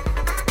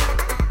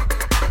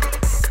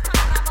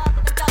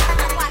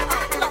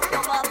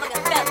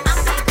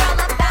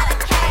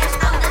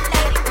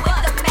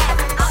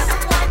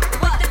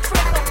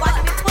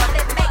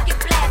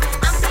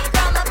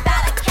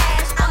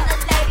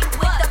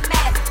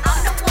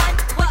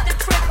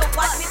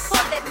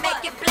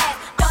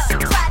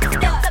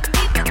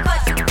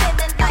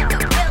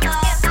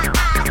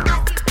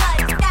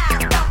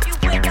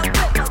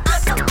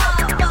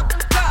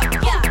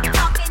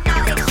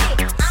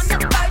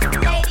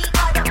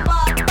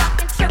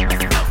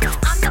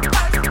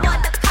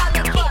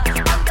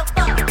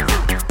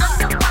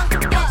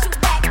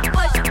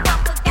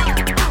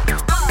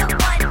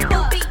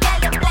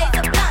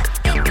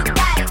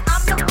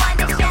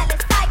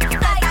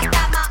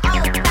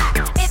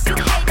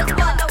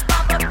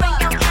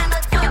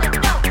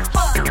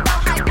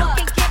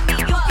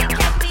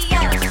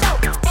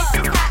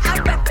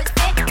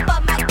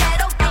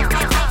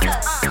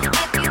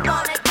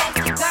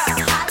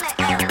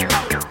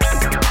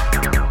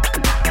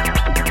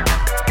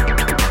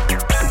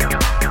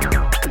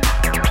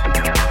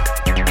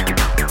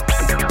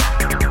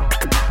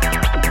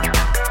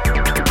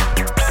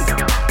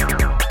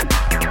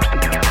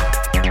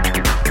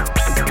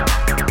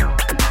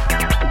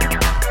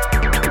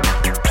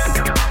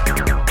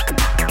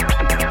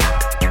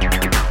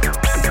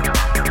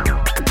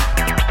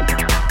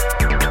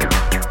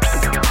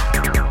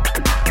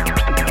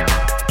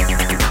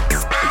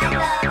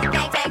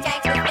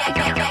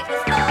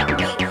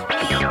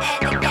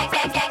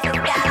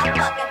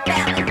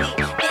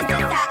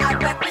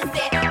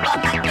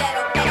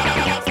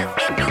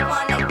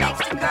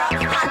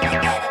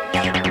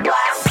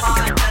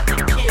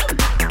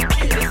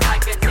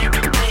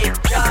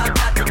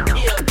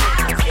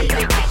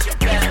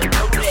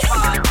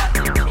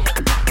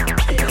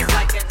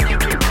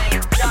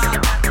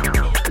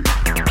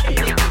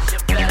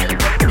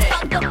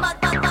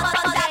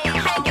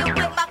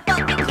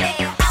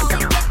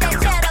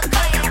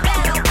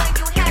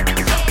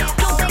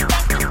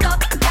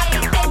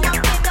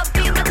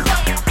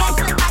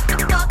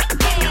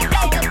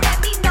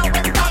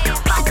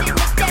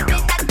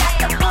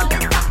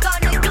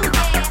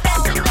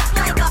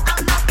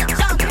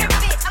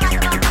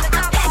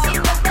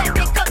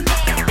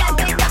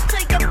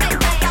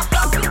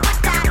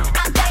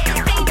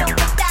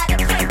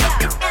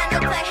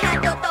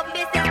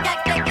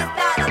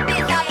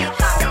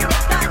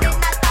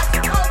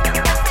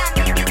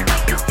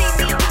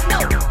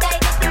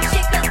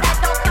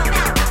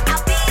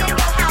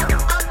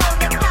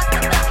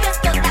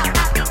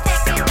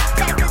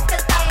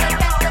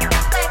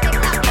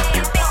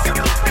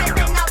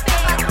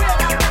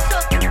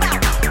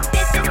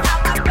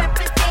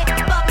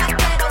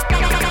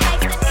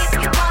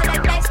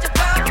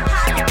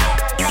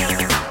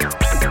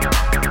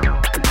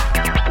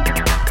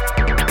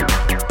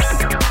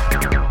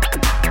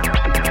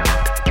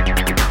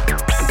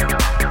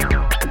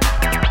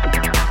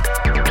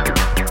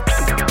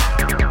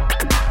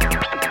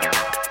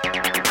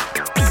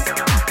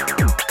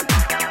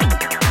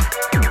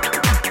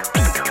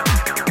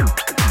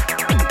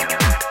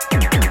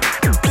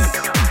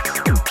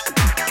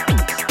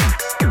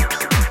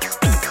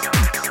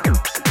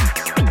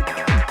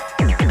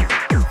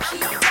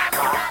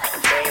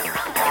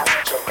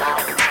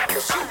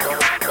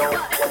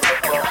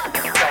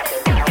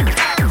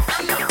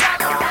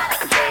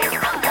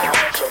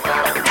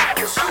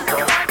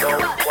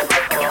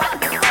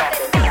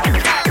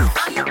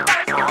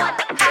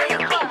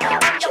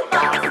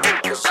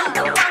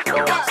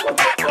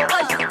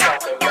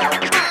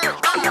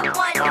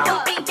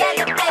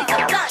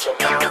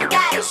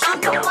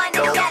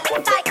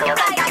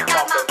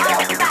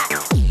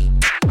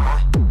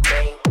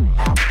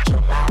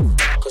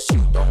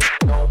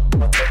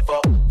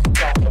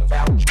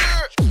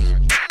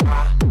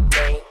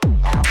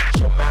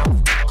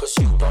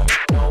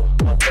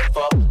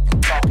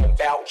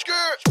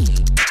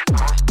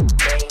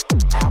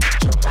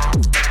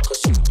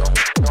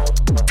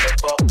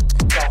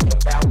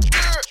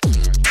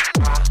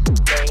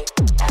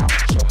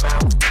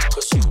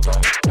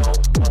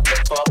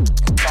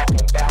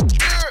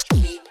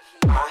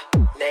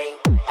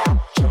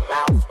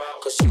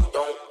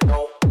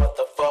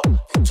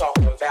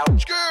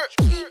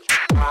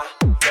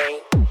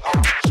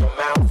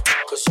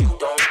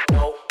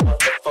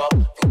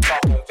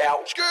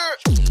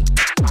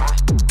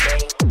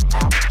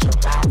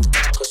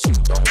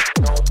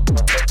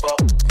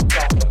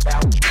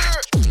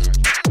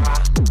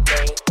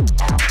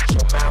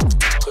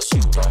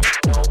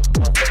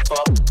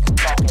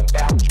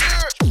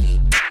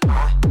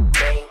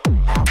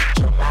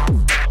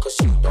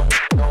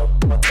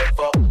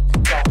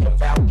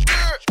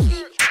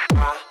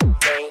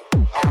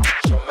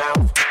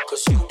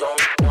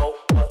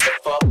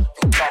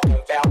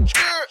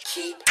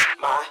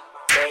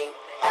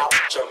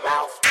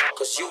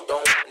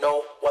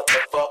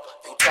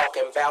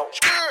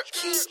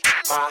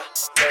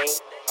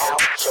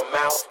 out your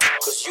mouth,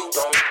 cause you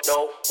don't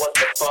know what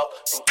the fuck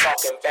you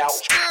talking about.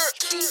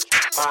 Keep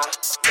my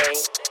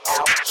name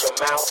out your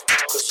mouth,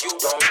 cause you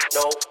don't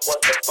know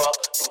what the fuck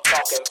you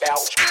talking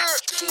about.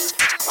 Keep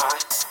my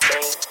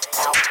name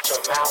out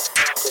your mouth,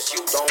 cause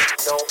you don't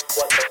know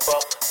what the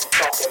fuck you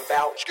talking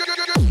about. Keep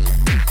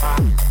my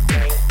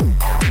name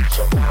out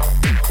your mouth,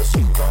 cause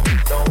you don't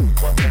know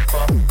what the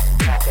fuck you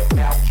talking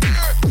about.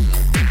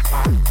 Keep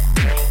my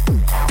name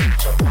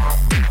out your mouth,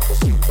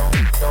 cause you don't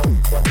know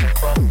what the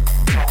fuck you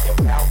talking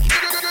about.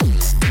 Keep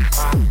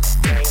my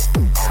name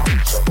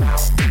out your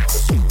mouth,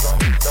 cause you don't know what the fuck you talking about. Keep my name out your mouth, cause you don't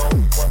know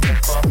what the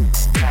fuck you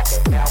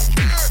talking about.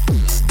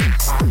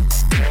 Keep my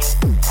name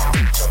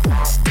out your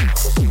mouth,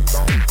 cause you don't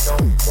know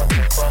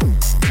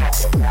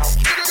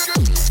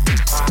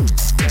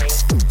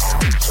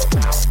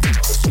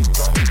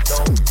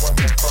what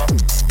the fuck you talking about.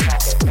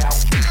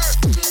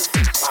 Keep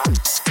my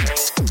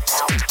name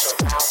out your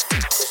mouth,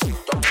 cause you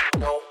don't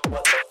know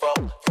what the fuck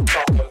you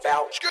talking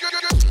about.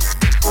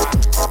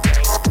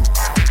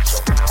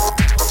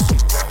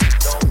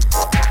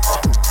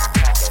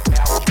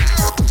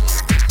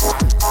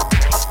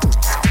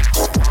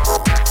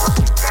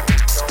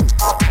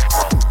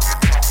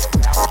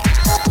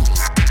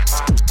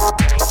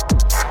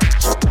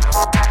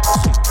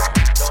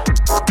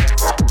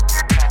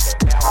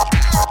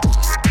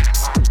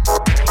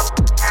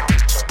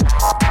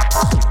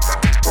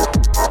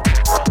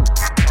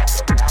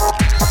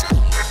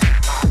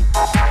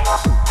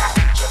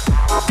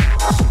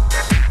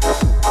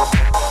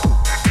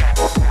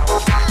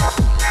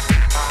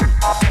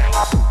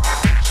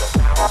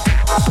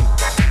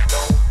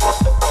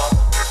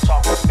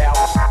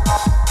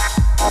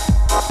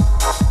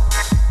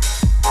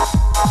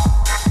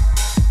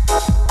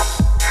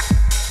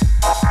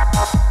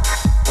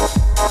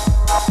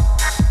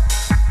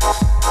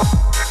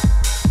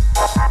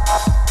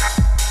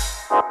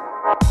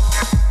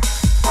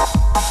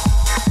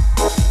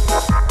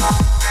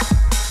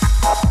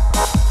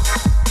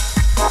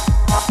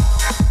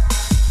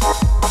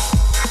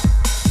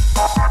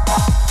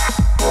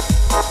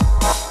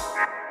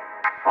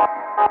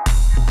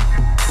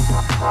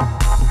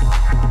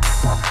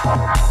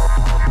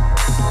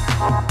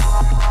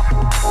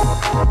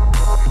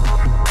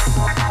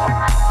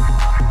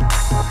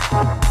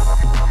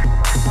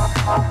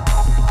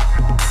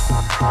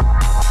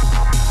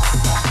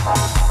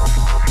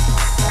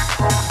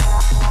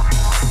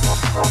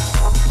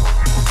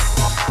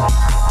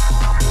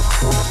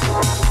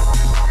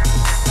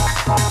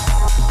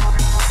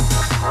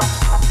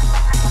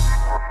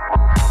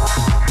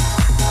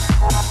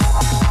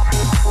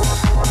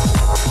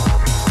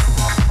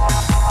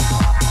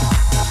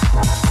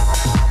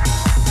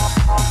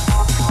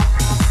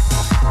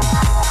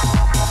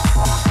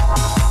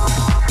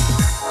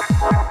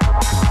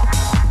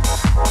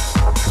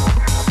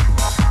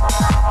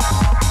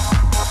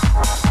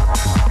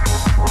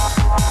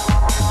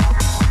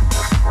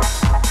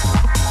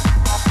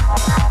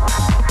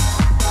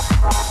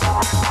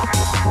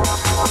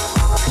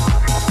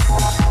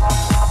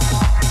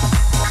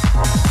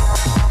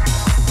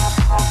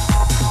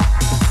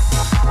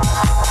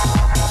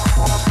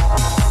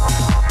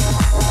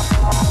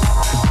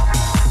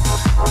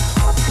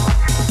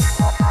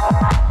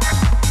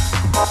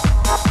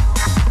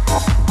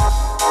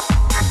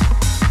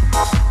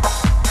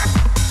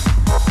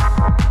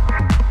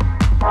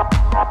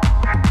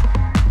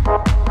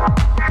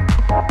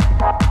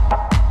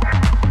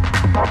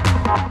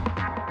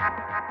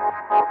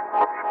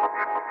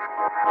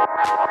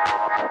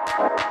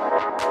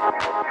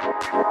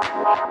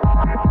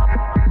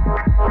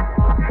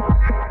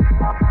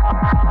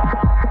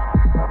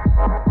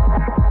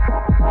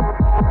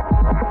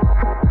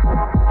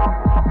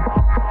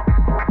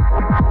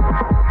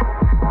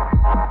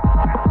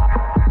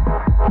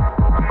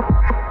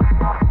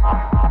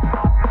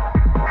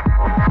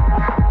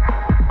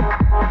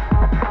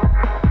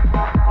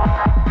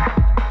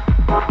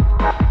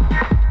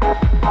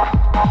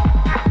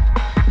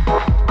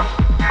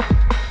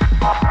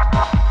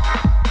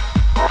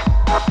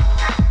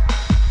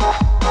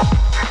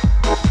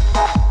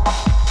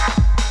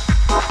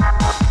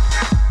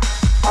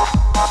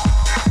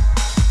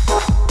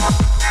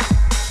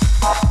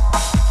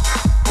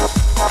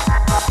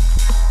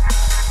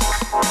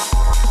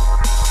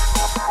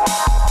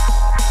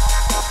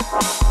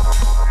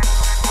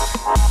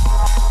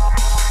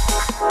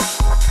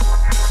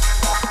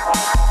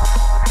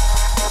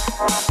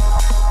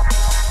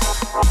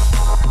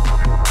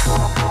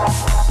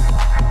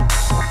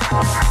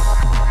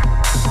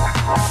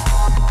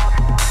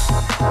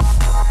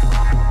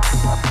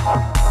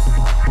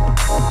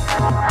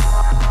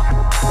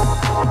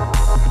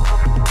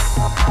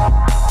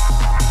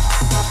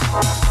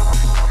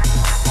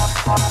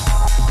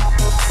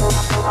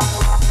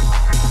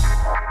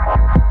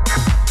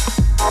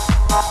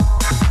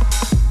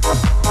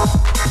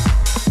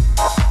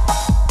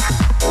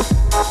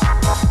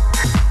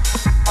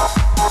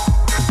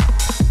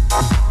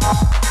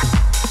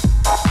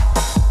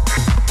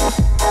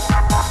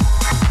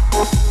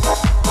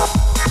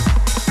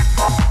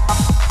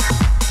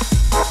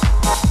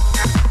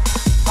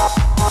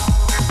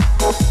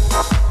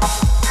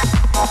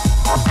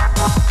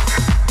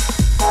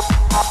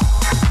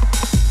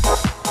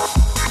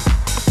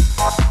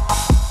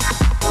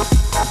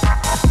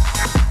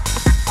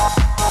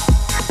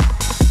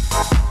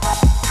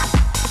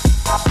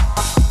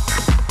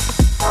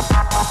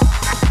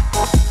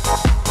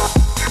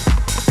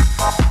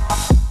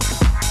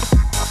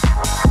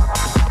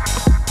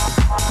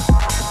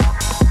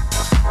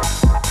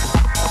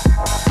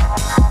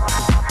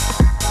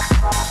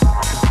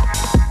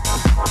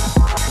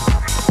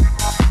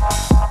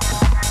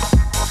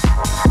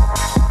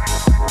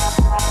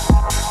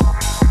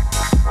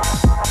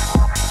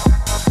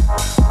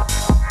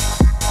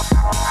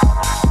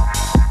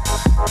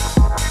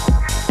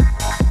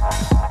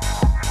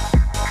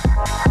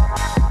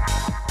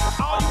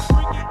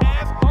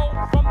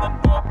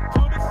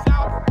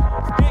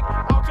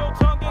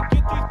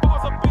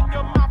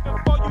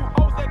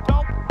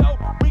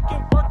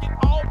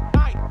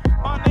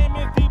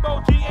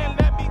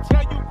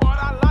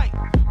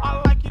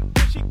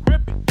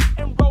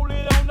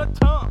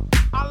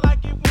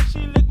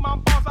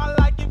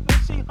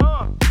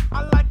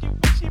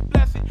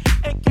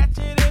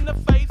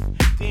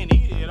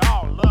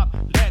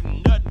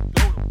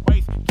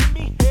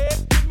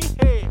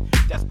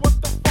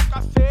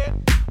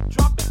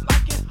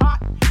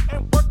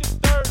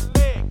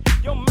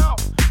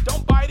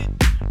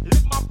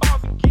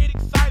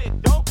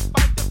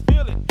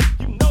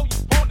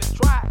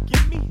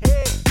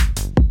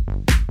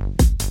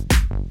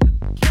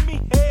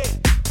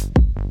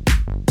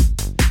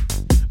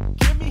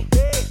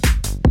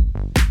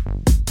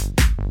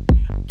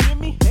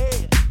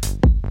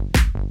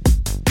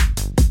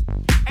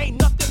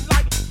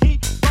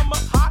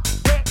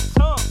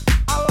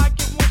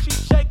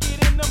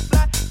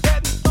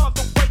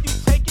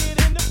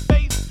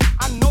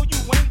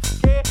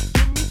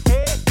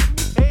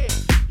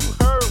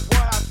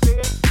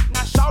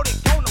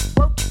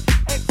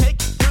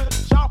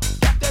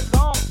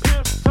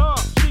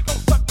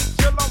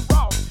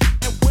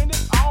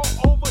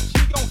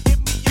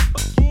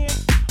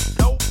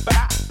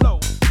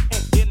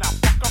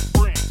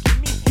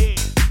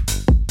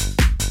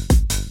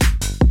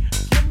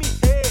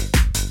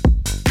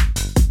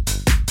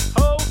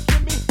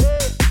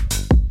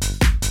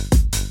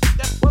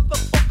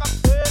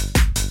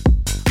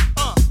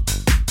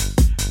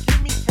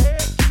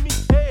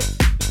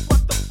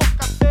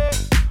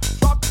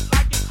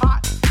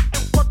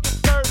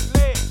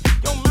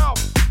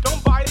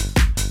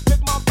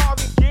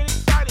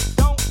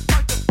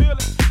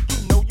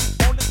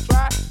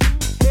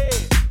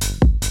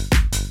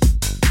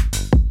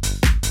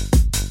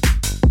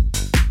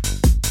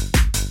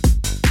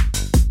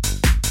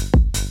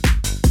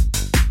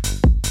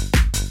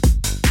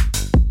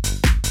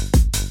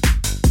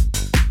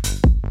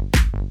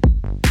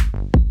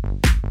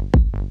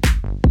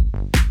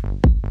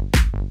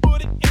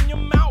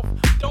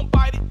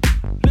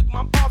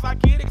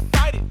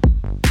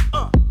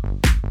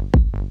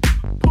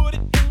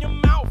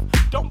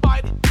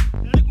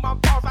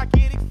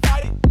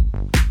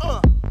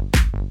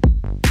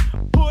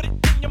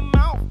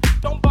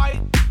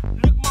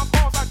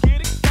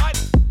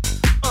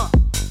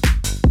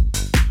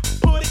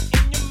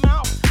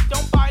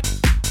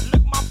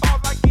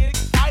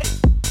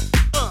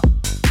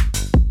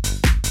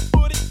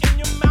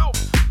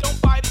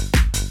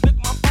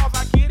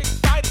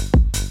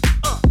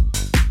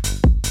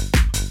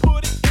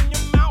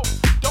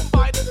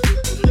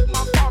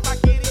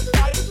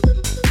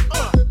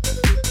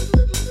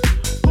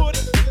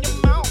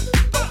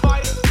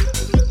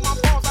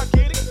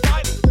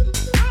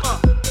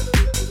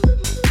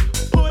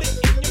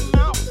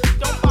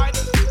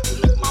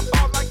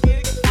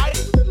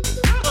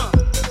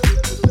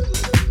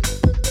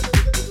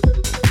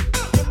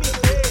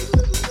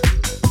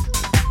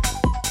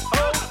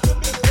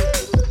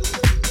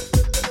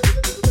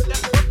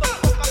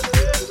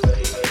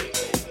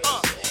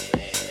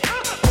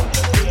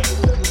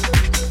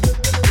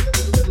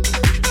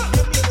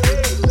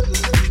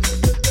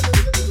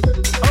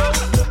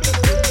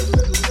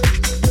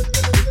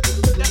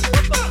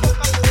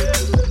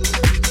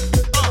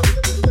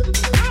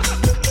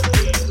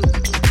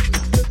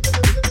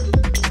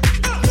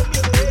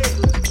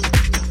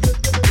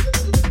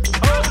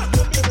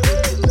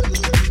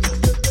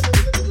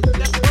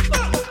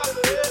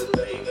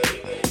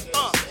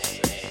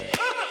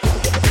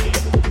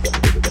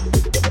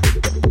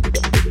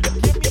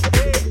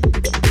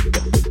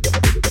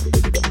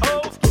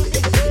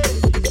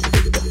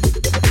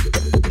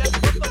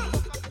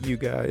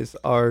 guys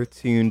are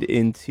tuned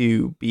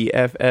into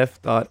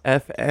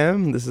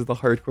BFF.FM. This is the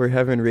Hardcore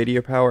Heaven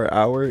Radio Power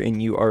Hour,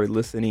 and you are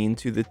listening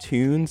to the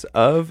tunes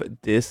of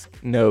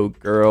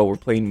Discnogirl. We're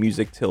playing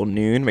music till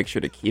noon. Make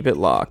sure to keep it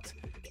locked.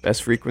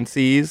 Best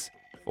frequencies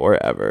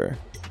forever.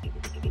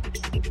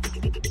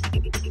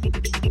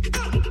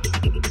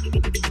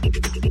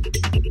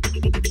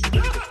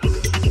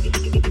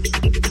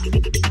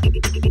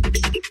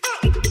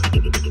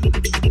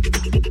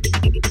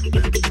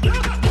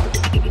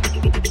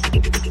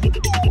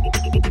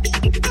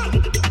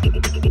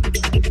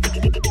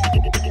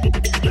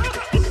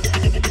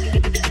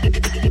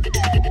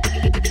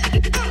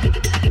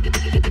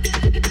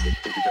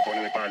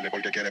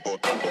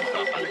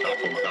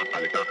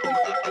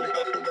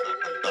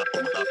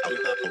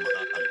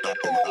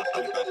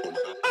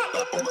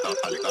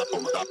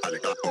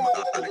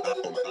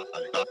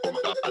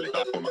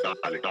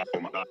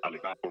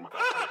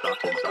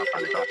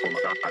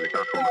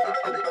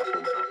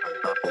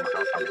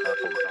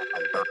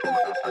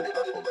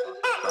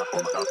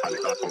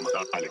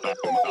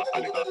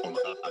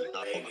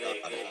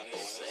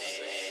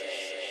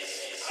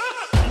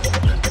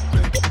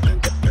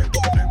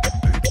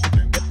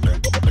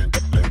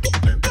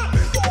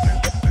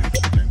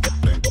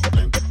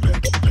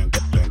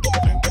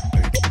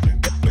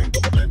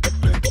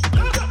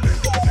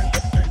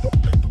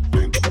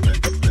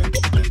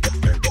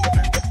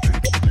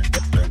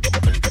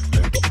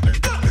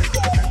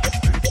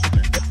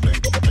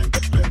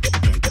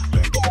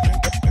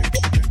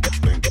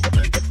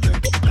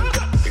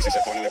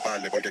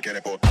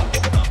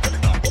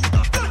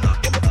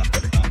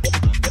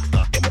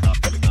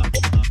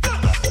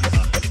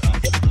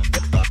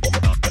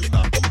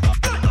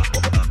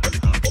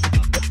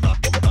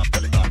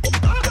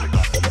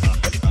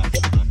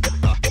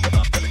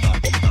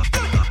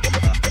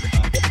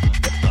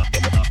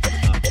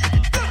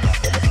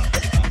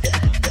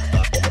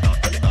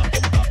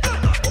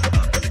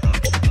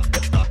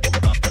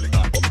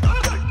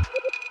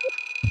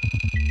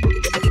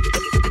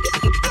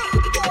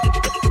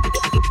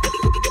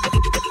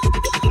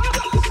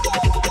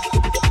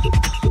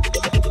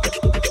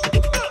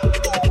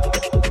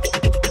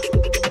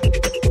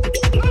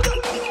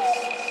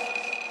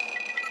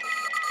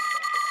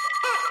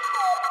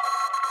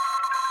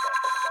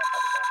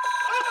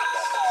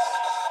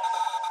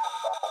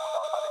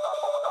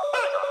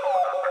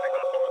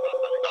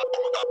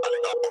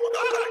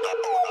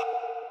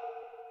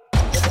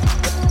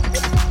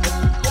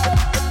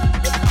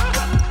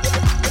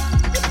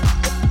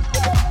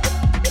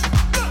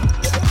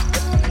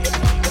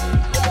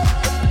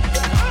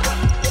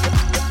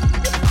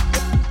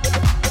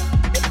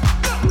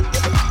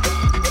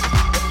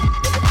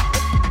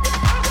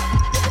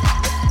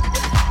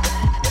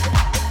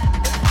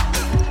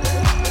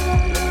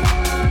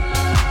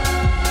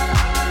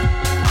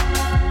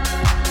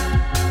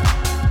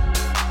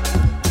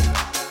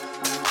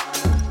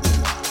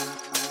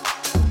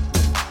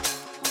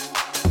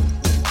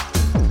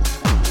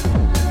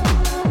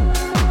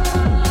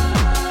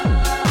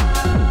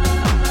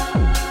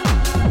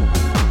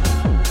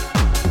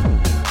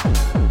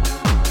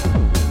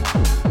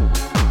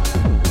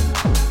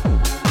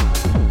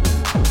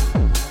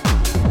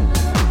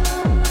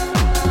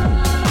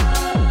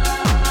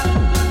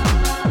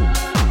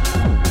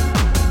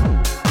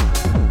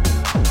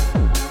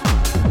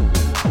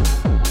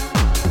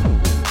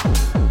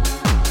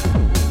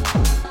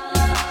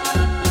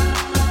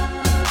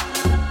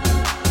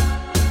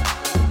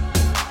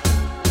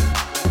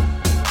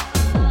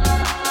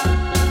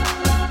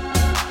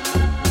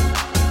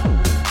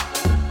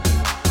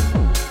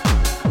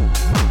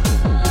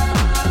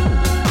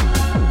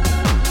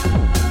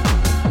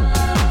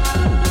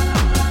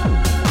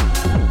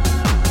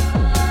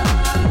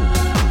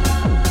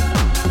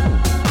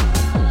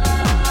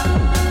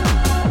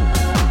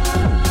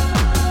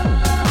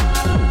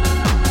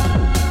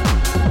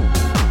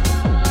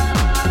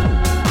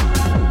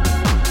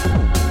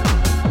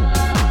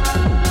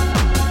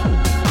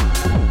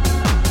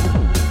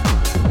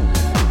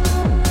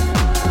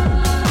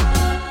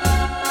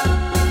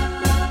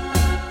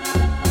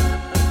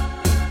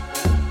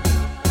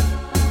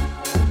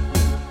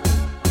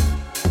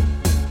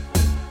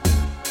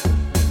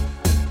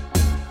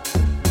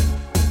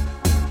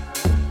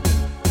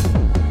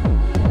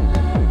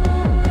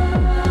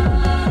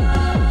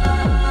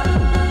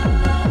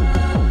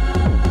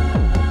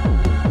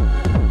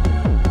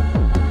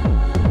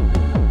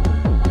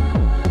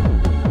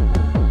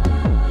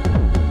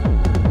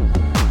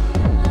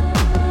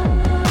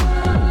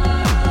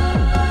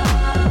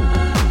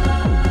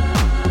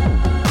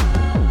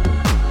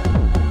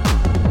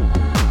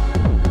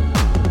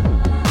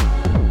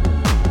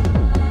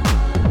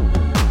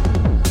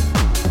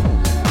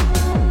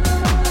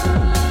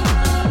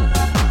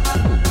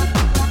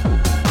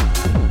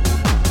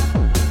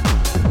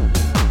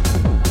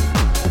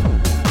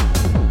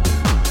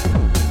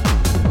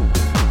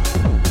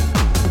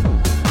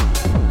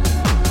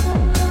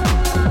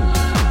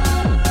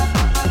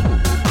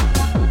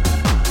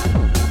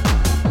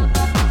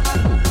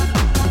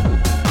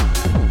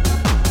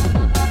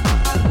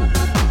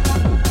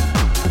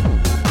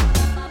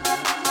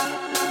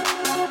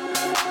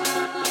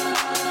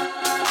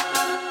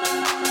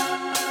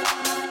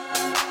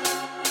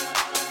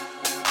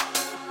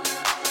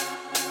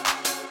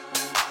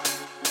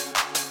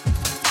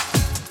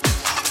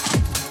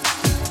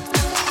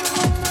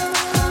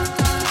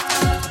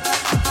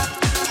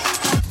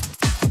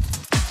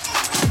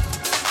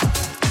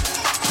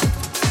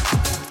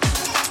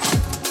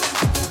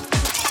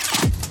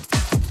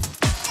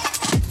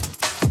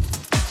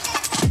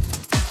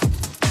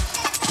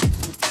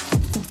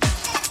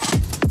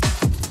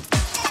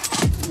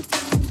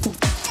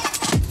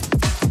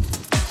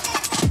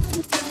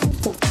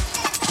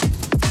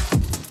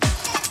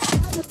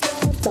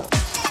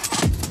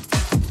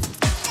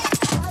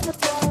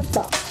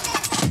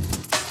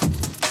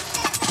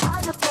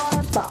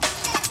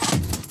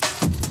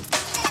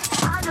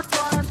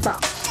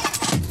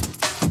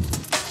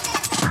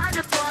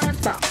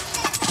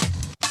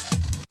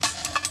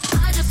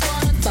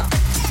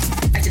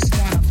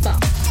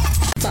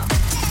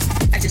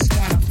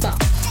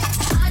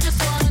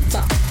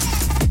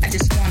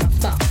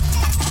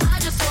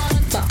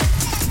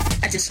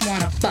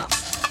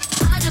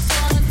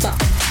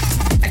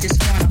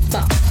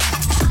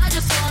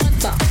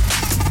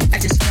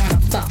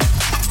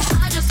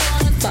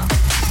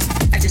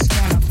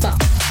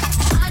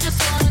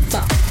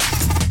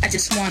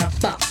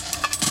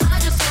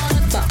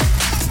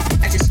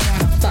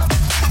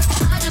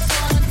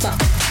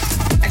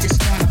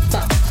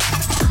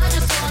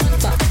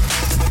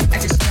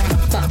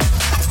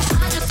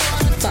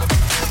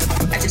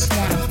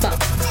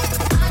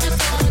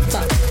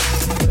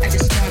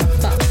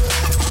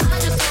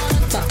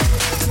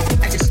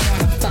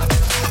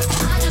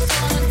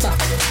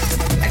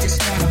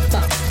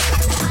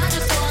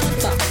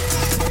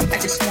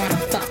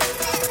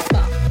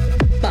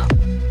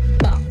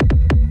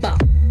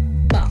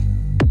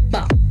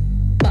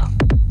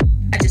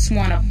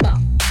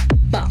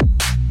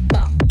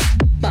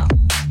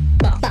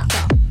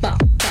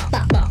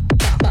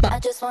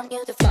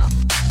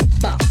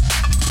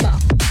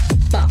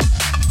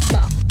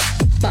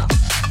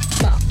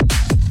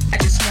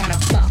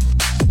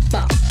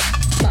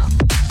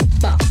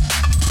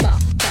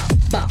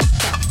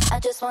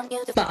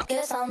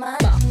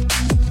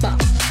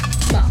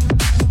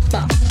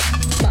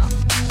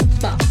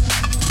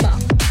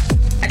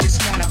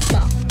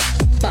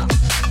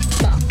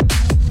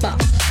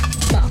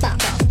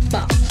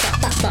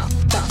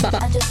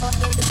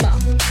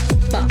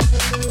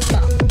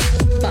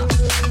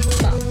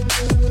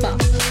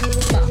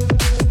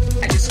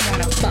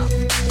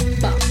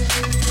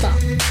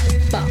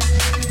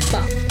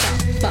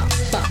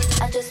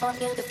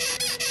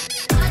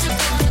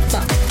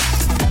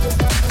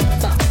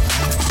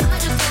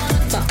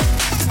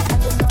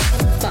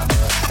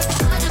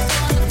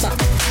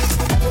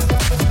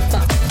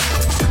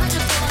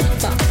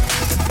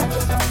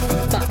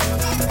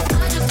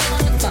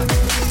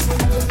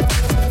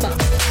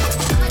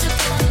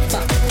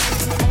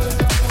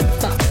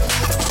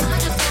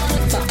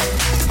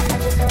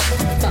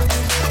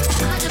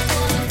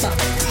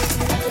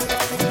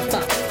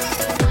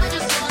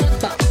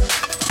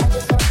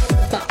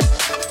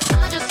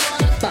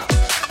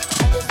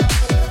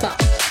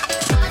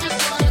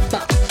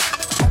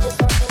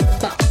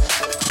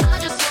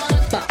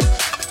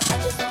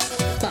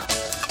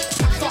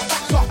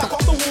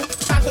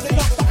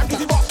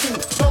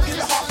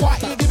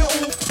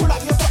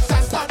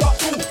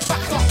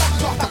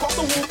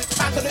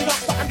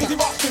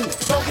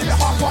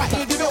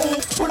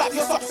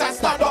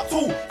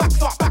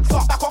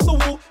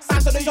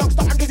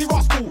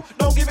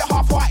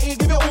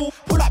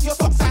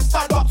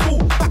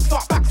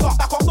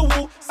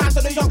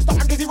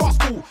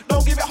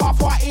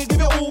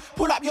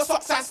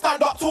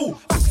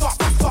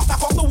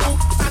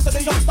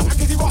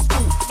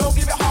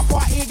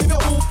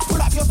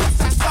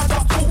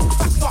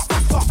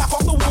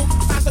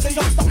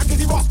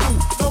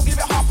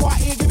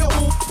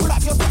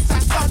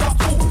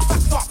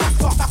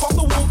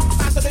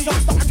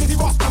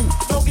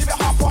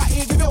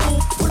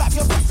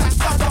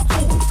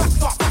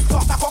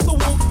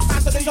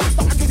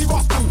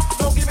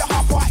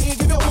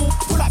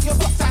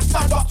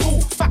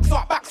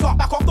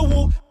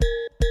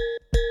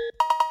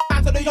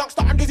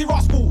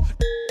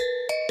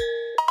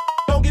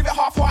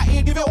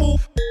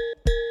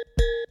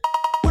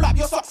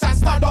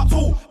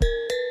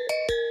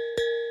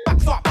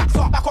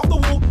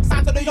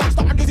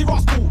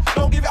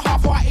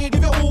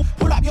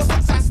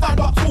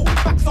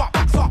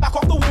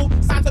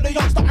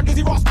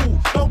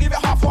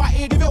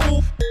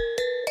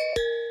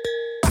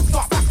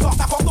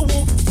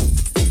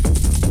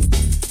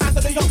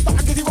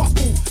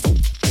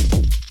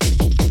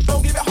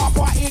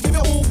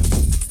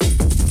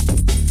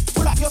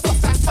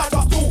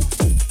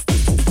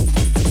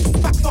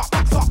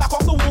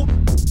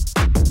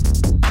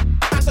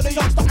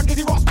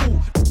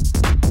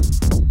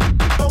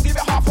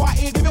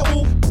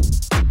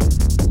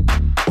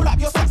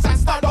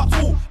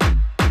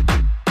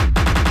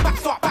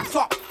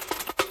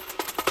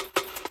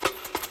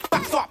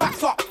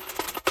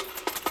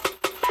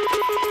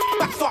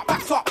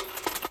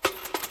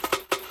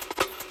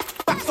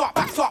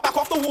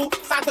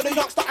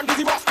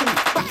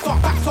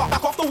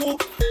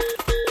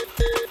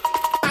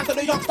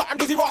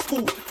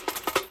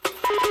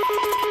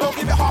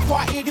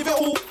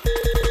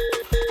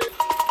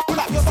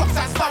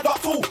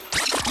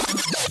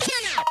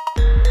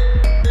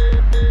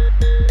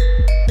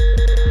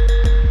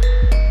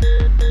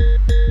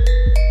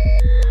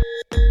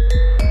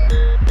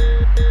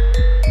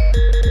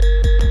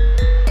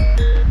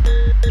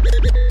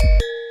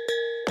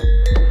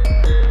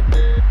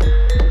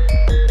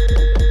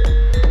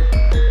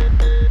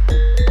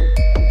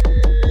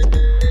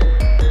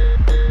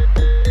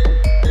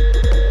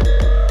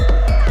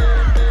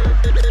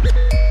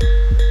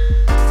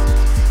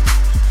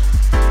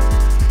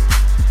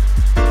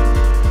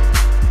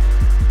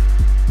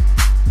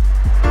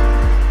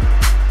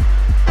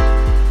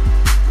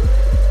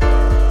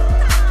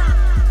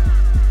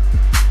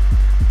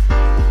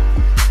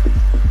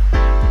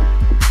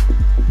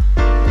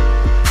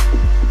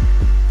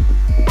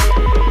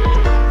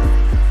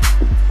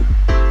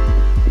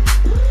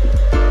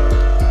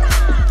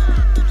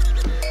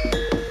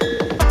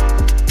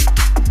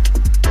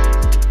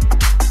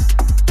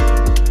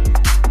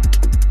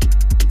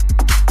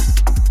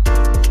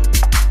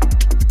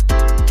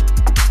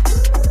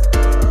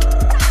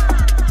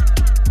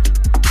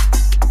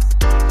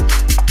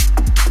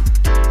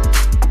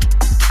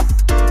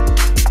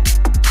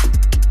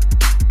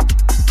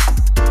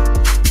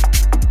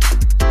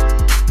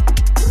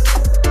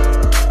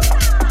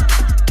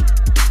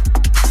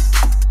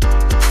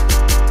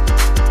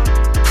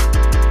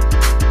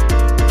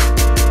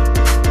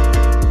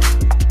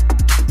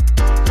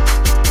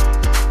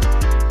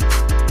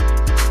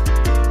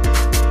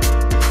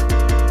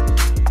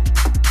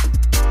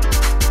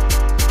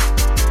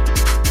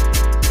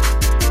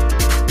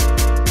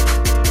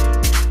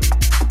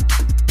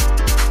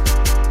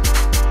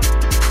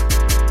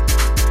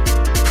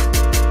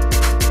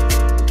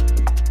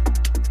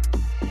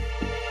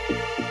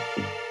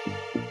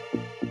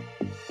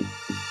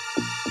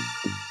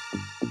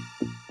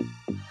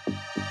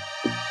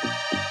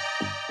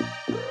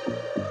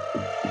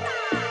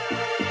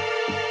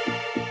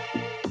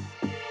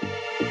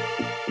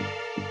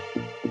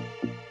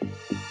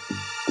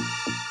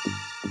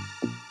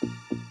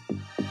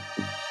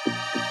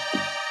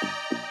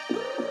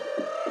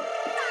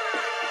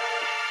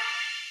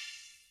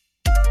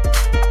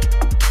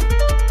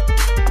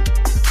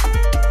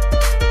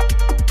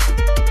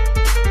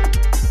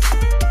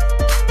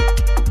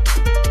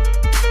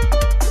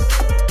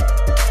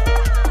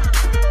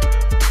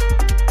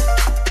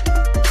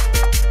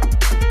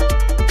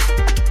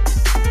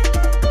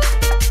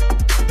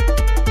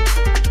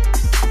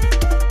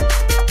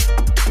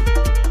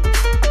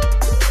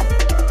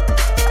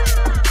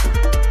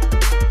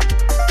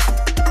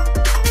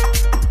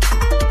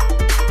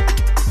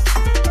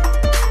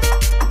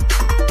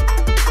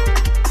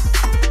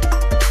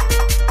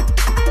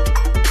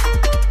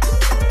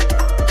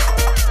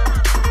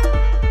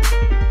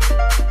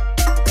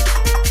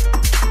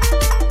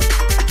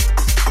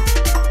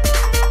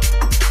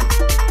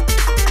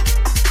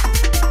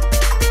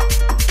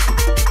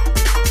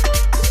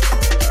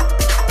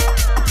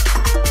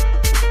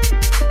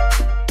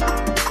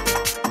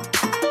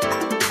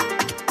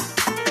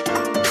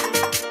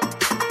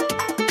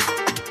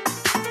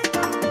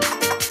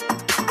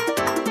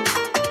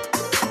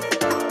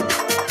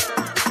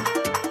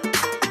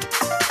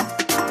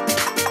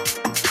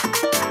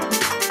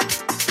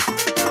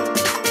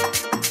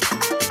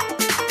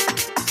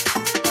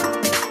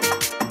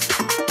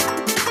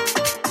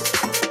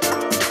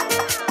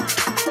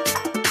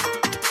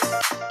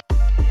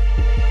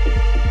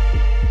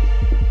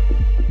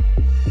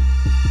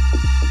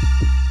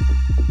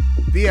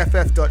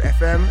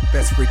 BFF.FM,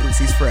 best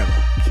frequencies forever.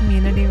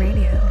 Community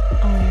radio.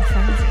 All your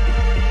friends are doing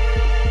it.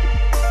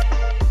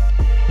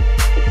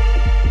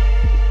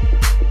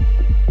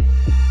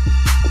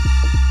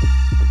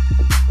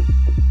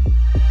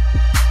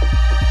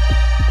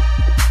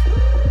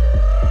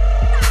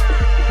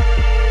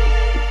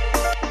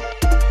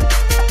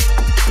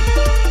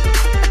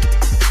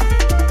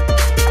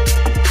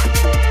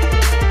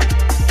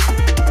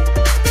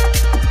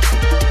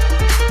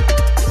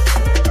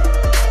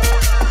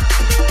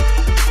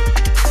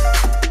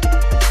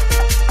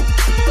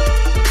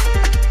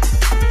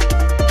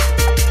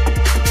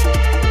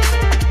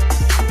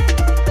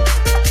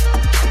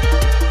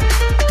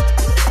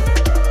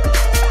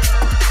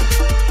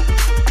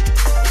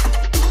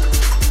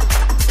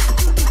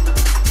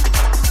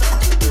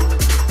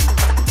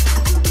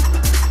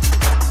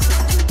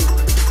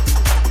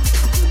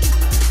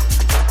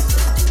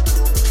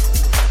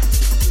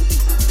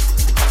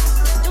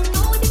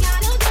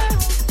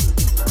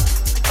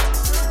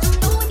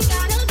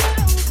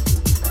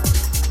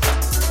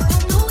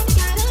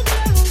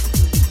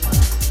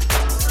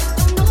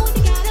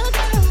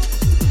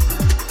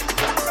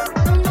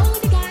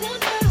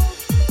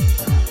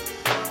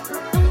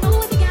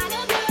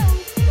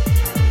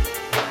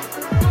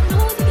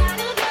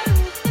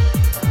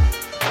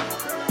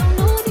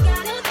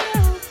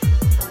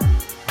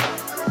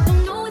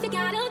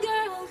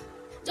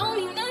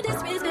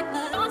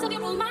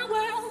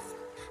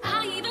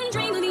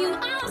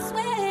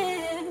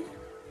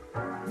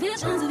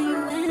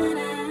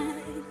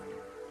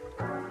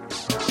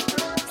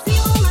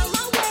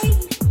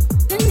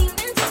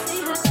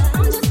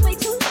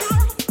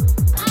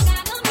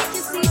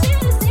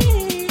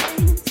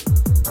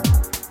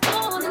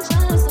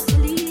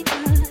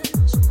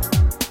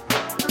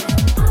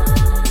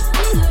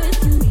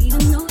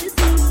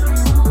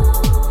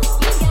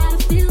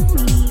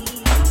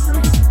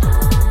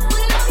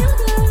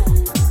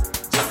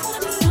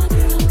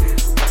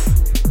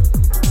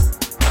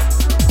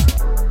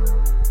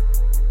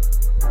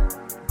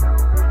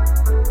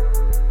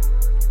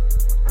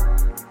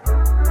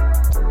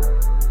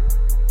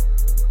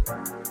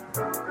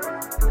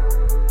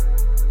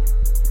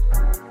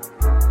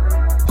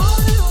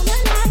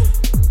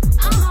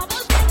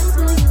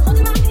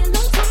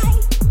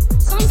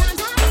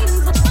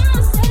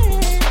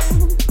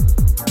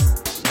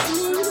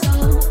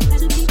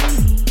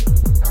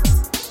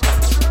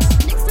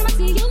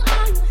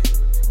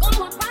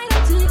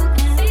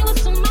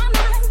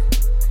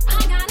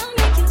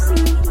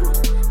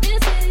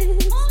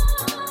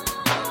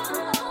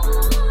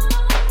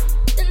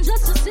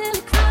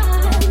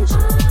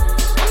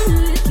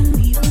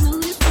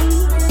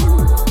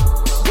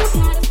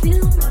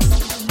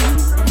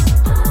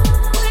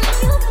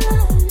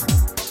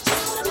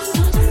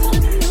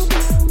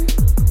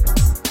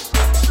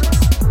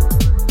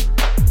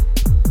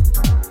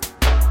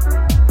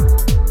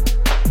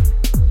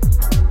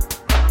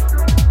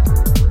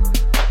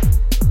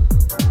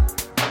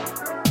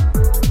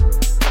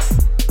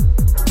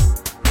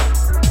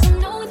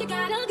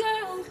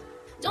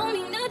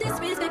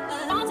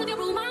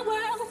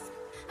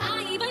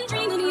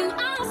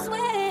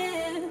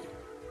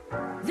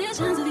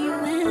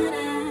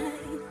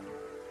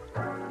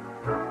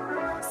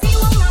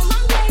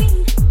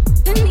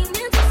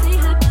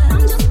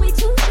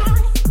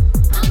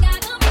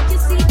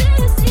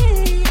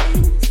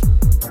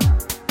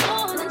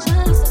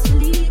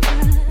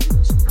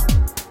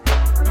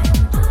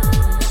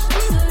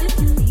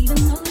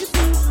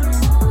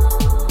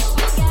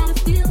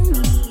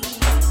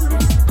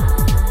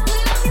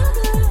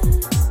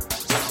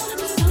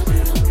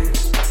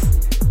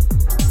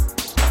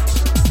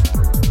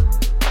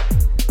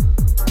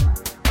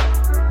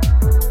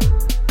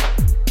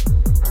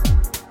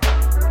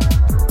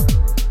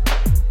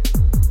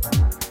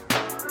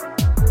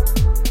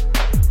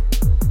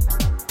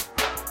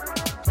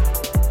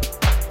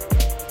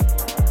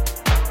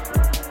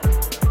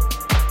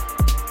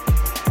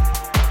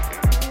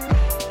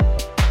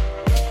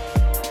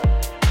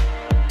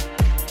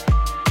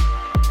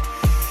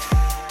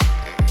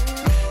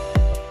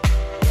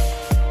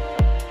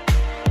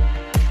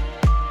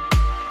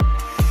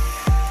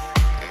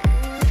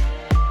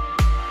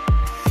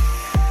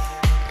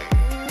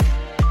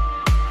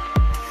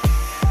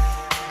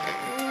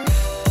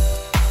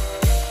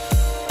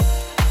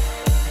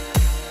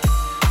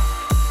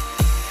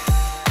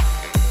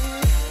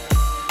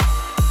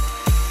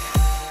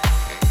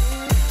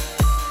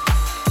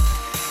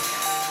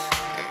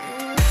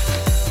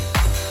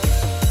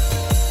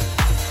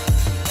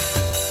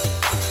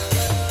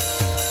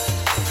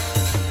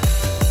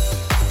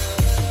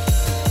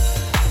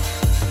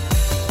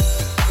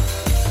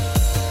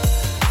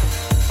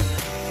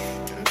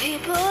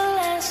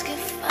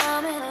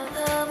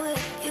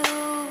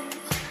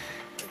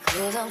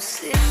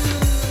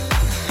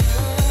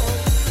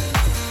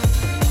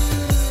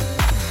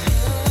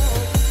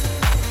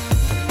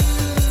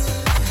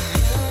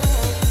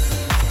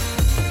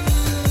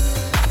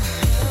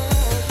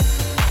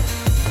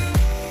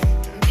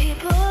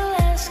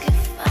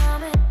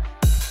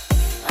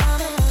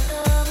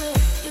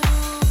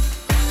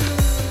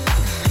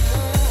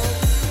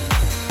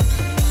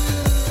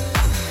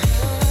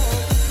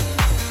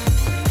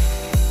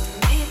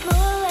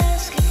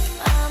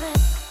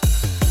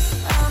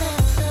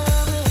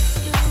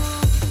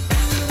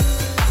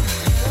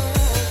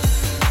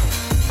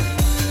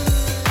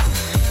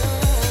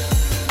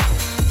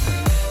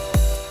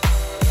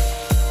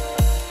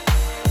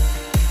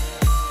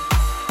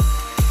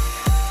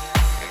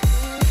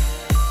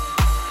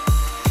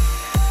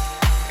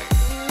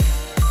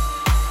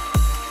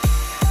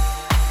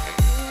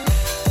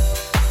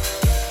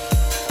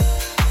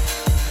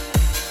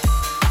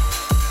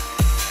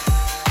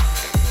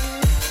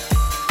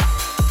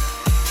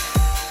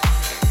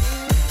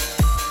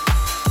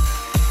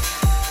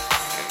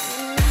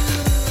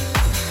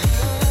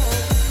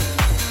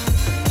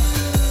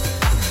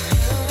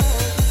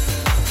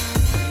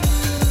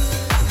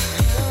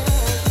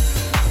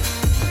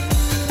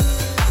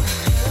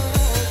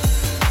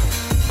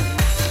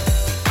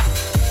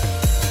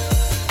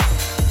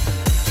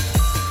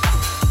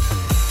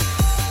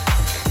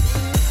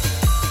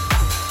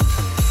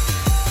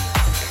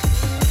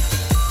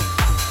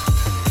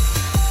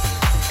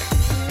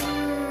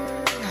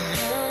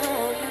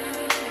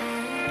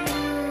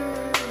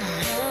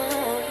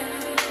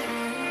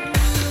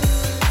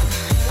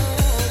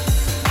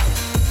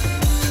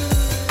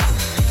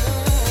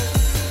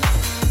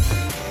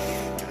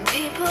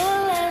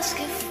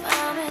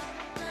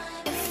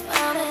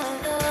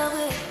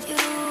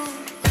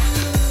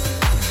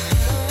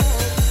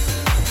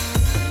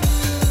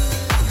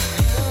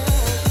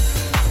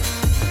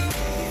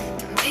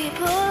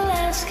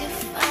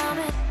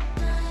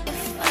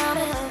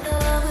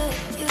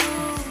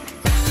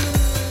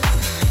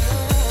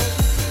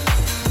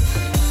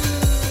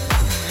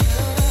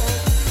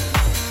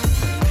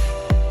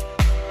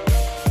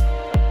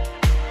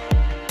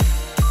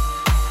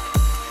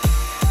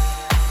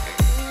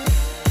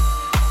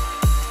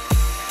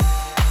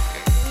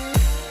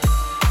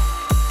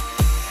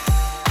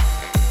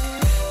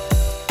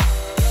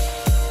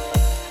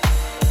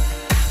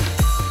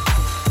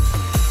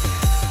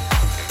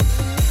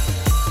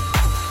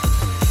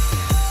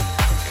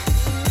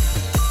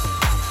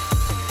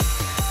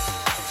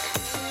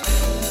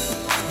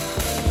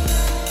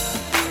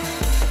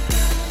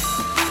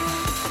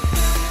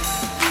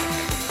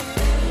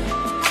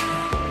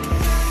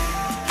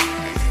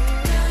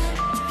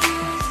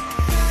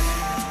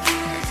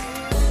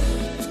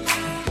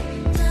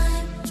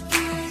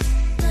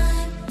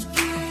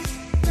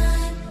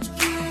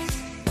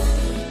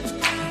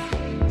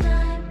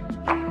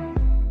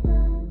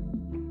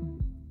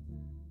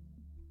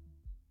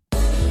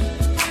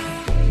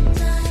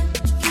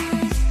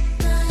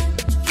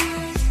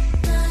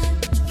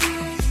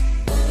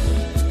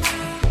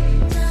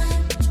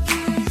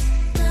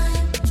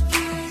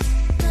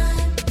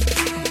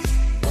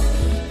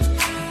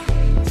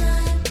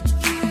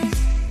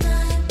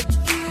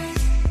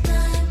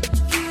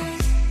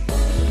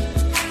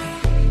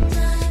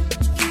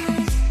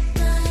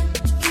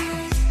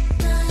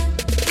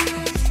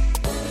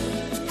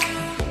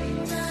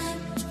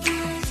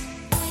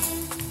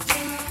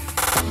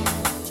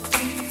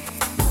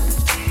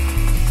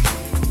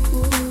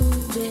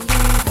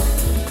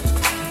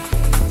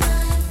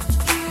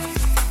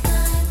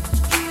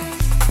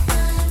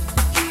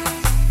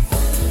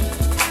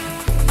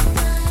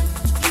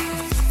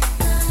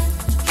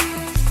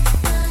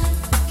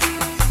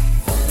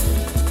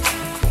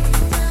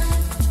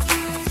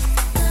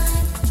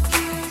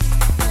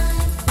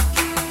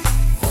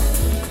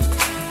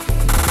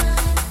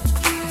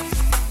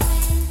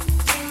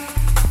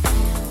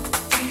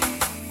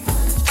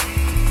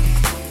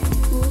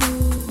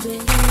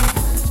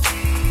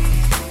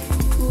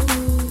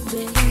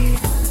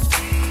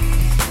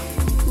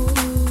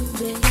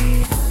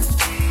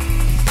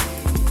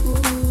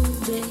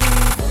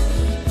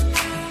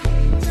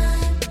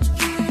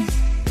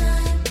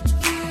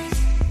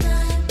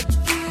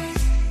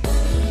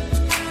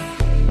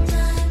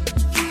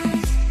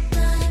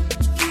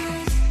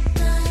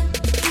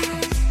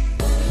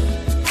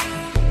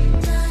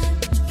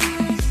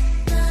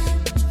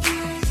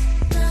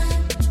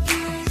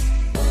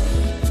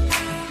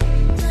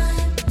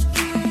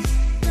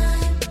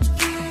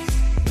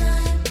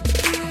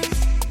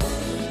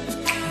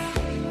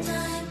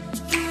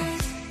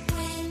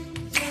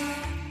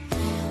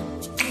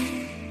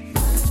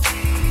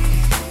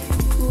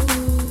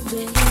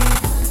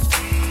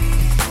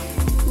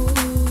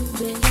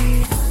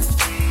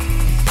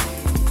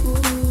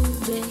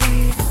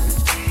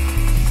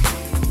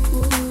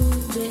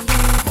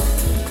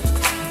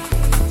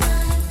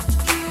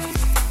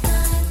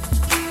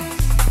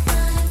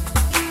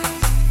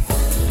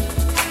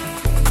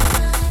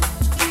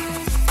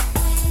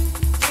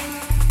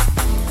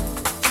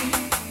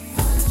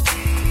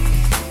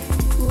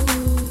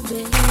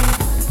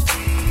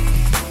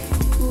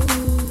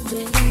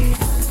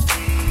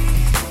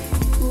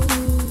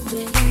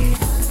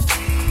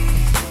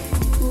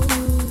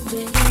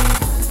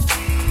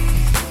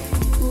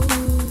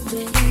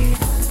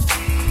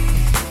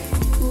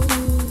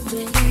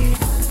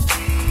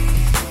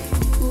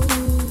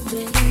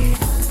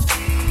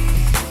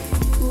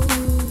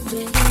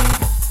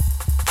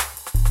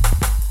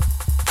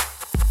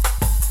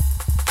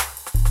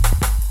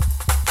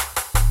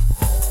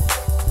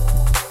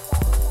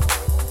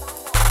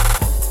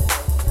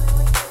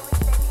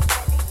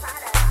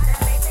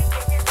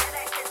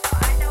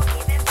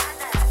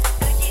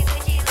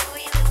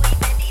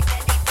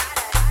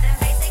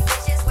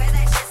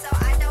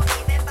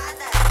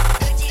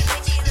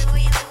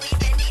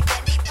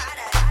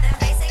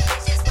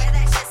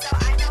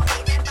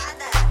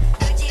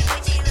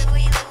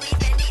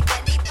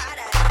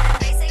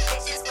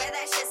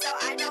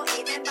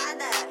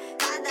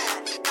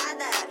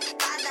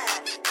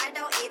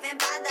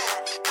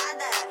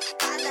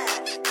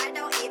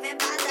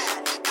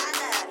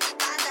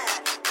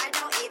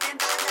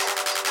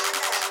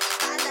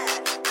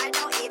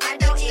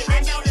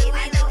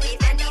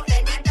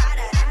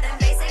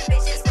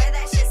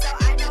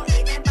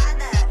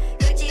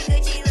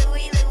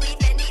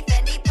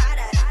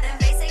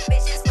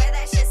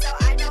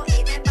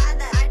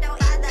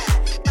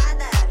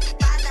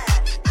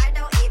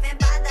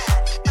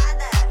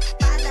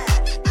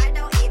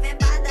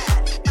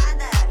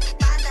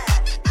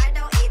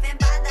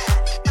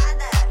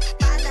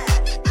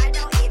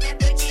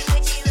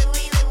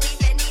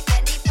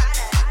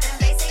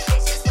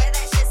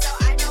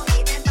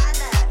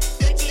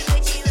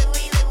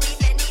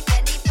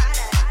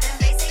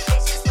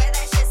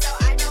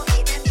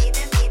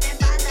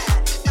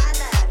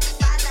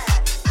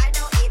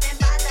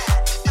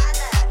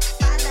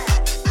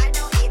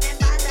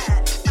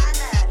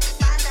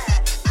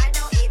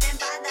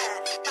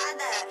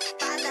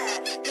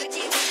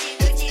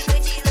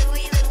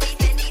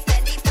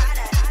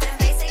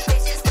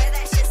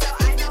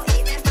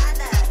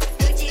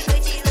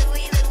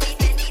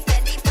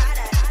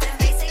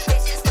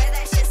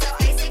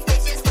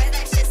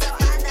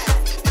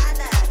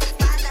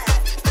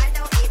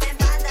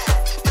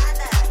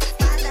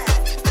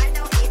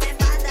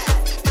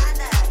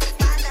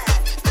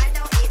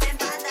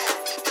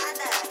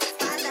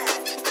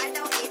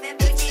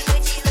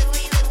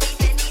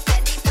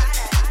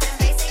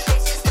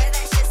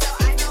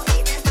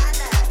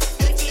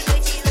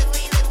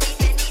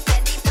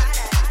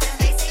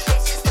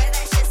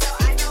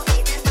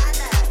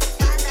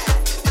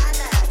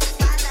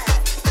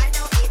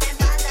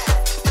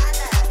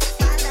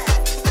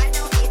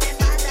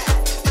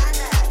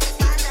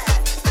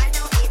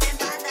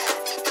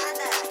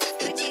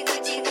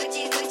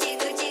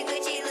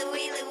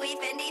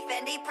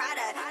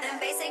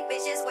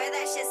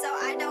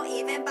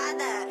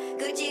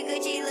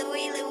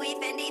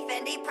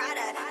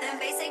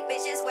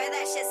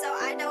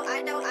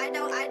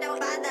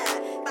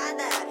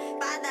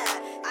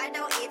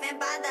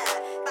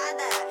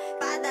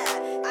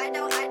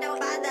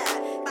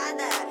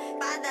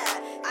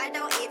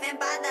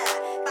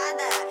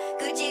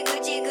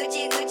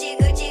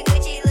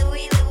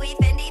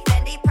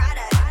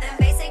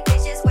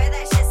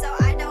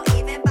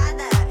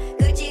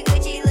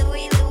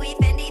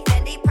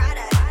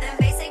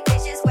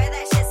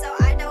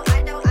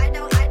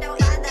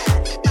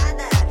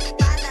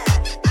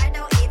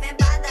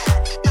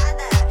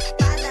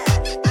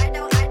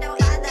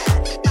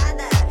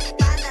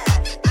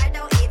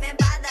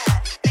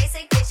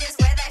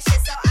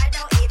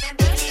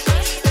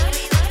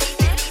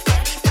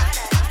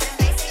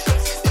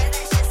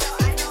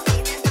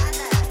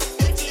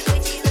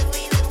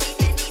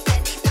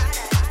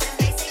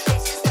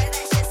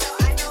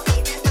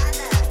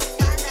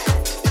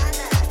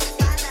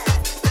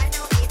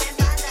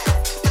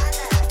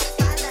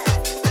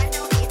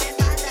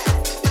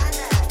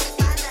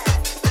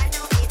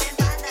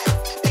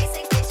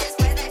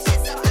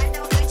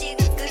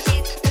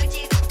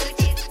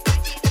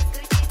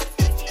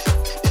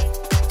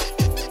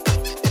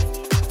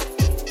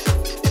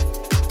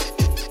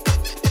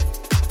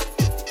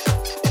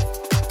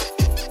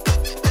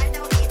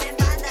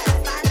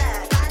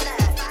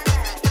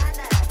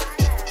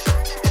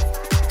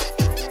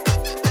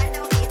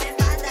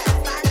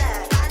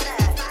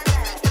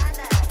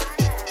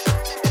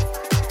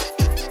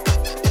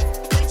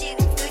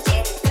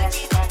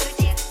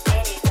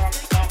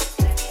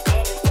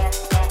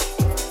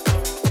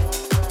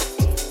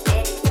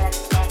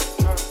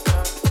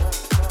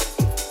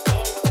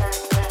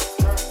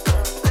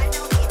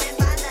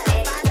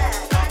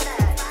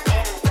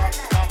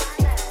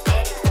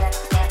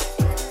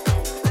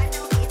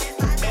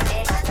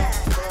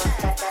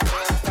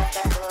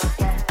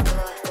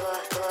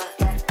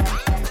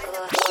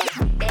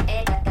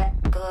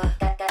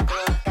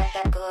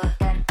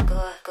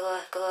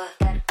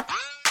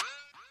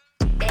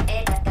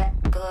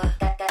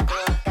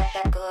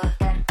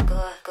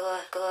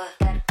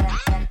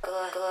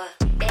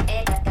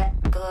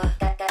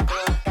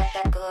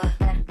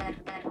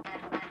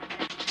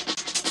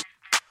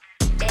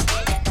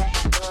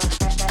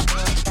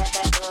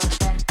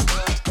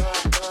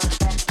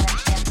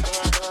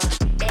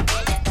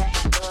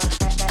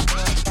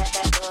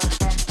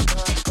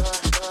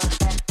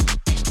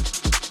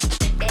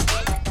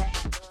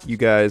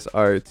 guys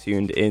are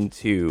tuned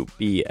into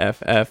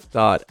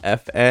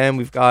BFF.FM.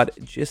 We've got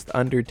just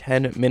under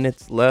 10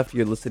 minutes left.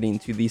 You're listening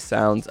to the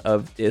sounds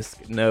of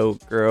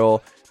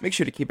Discnogirl. Make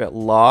sure to keep it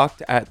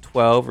locked at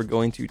 12. We're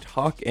going to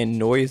Talk and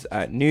Noise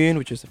at noon,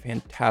 which is a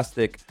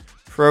fantastic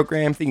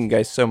program. Thank you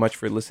guys so much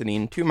for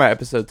listening to my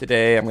episode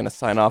today. I'm going to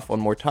sign off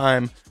one more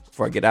time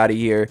before I get out of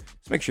here.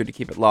 So make sure to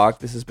keep it locked.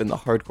 This has been the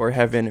Hardcore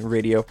Heaven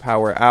Radio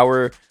Power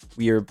Hour.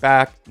 We are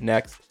back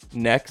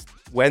next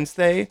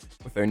Wednesday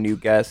with our new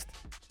guest,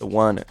 the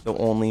one, the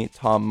only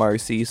Tom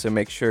Marcy. So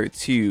make sure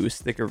to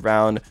stick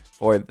around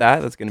for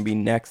that. That's going to be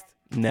next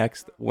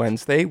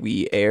Wednesday.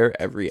 We air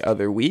every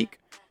other week.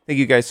 Thank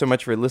you guys so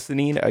much for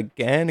listening.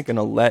 Again,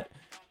 gonna let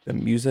the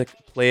music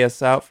play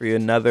us out for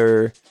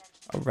another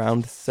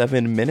around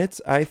 7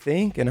 minutes, I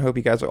think. And I hope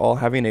you guys are all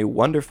having a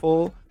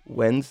wonderful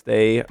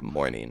Wednesday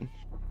morning.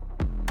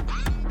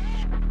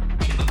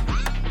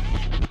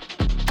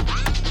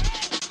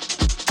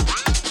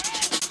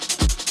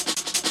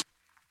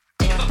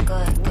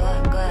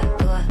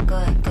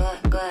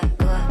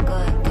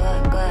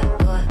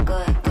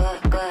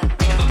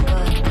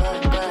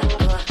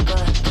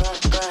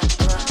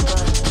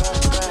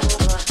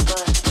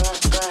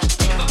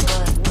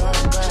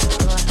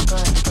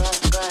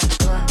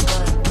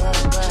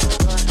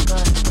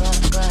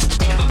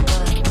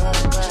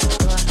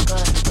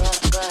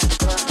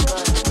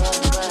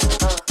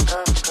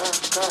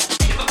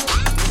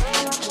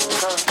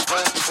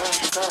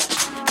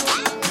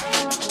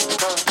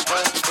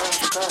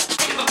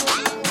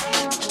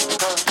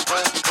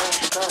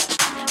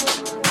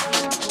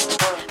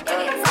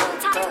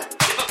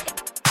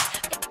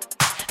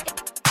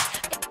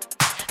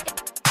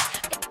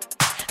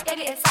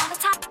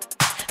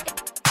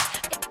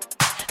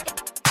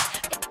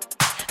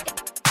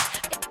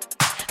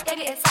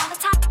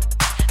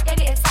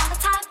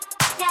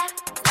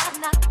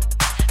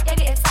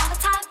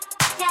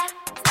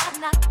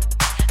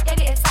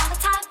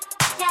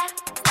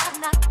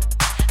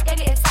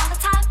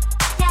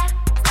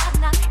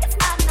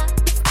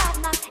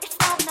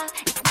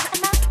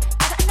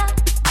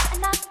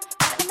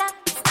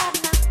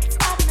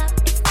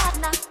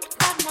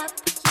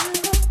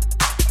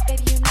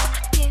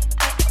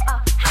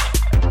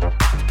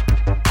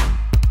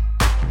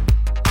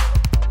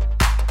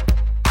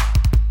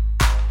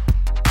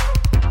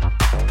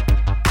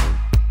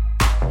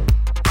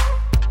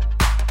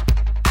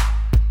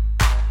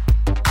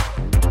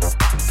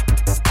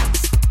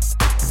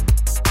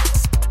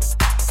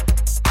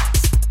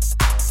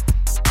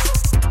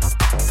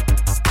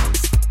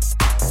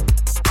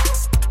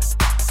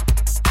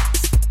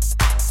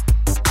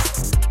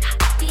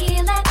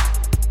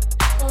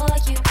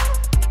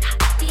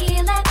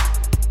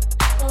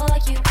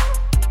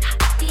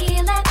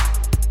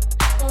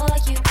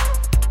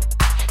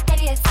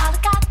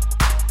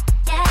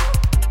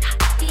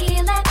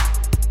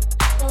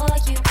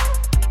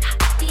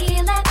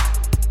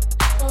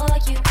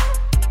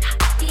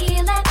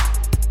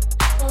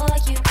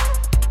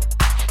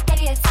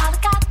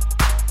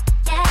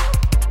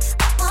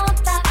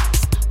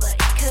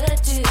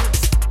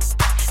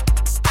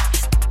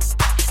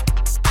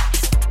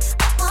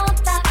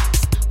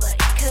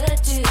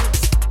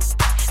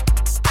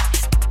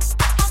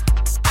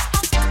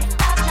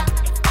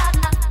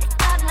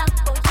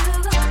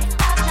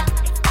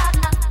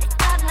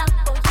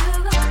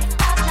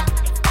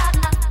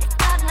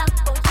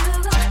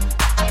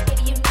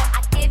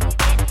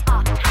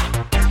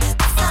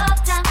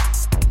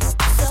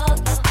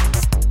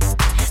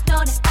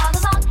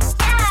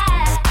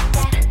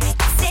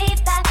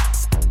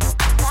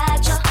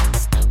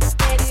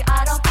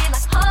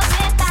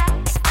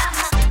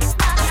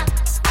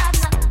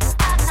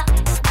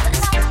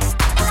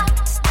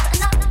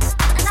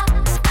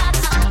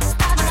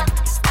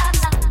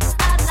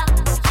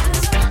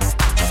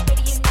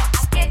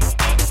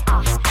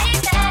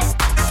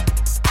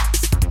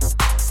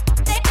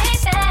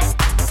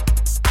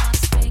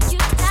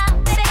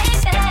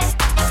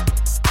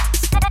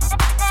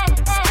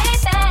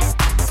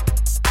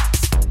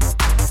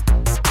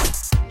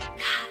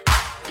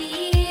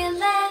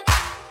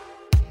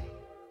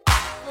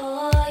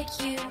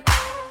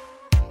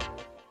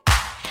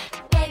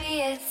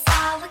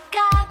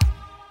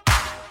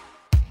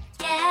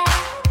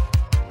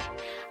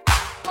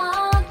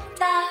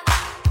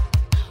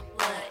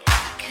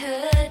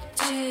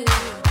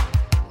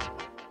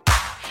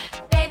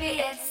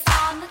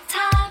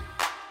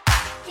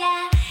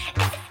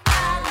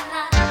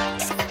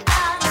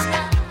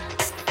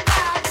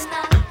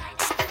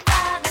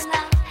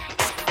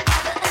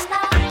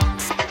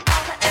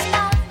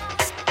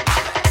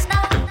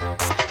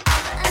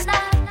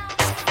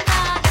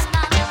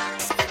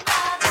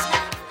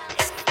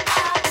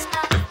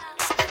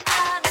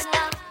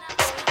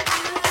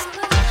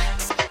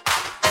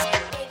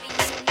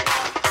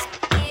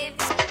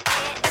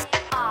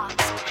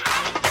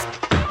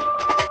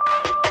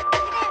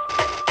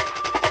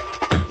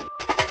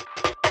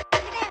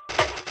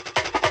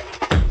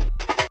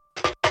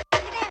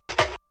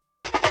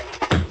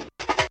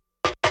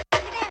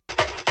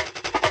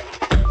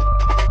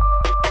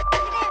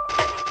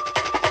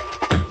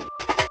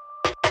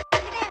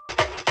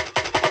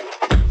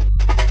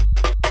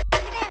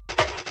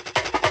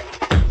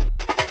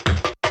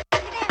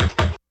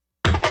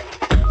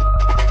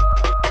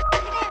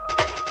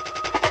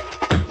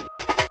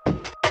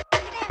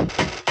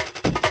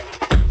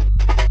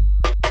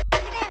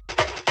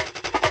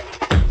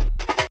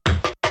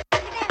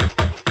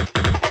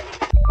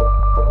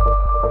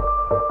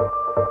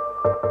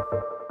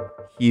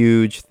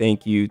 huge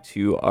thank you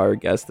to our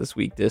guest this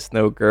week,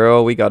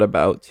 Discnogirl. We got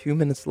about 2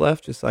 minutes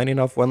left, just signing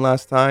off one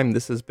last time.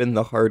 This has been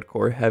the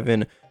Hardcore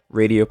Heaven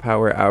Radio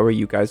Power Hour.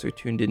 You guys are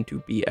tuned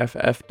into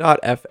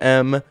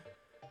BFF.FM.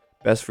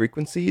 Best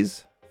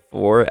frequencies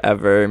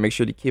forever. Make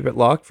sure to keep it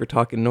locked for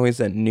Talking Noise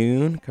at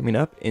noon, coming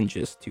up in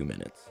just 2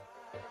 minutes.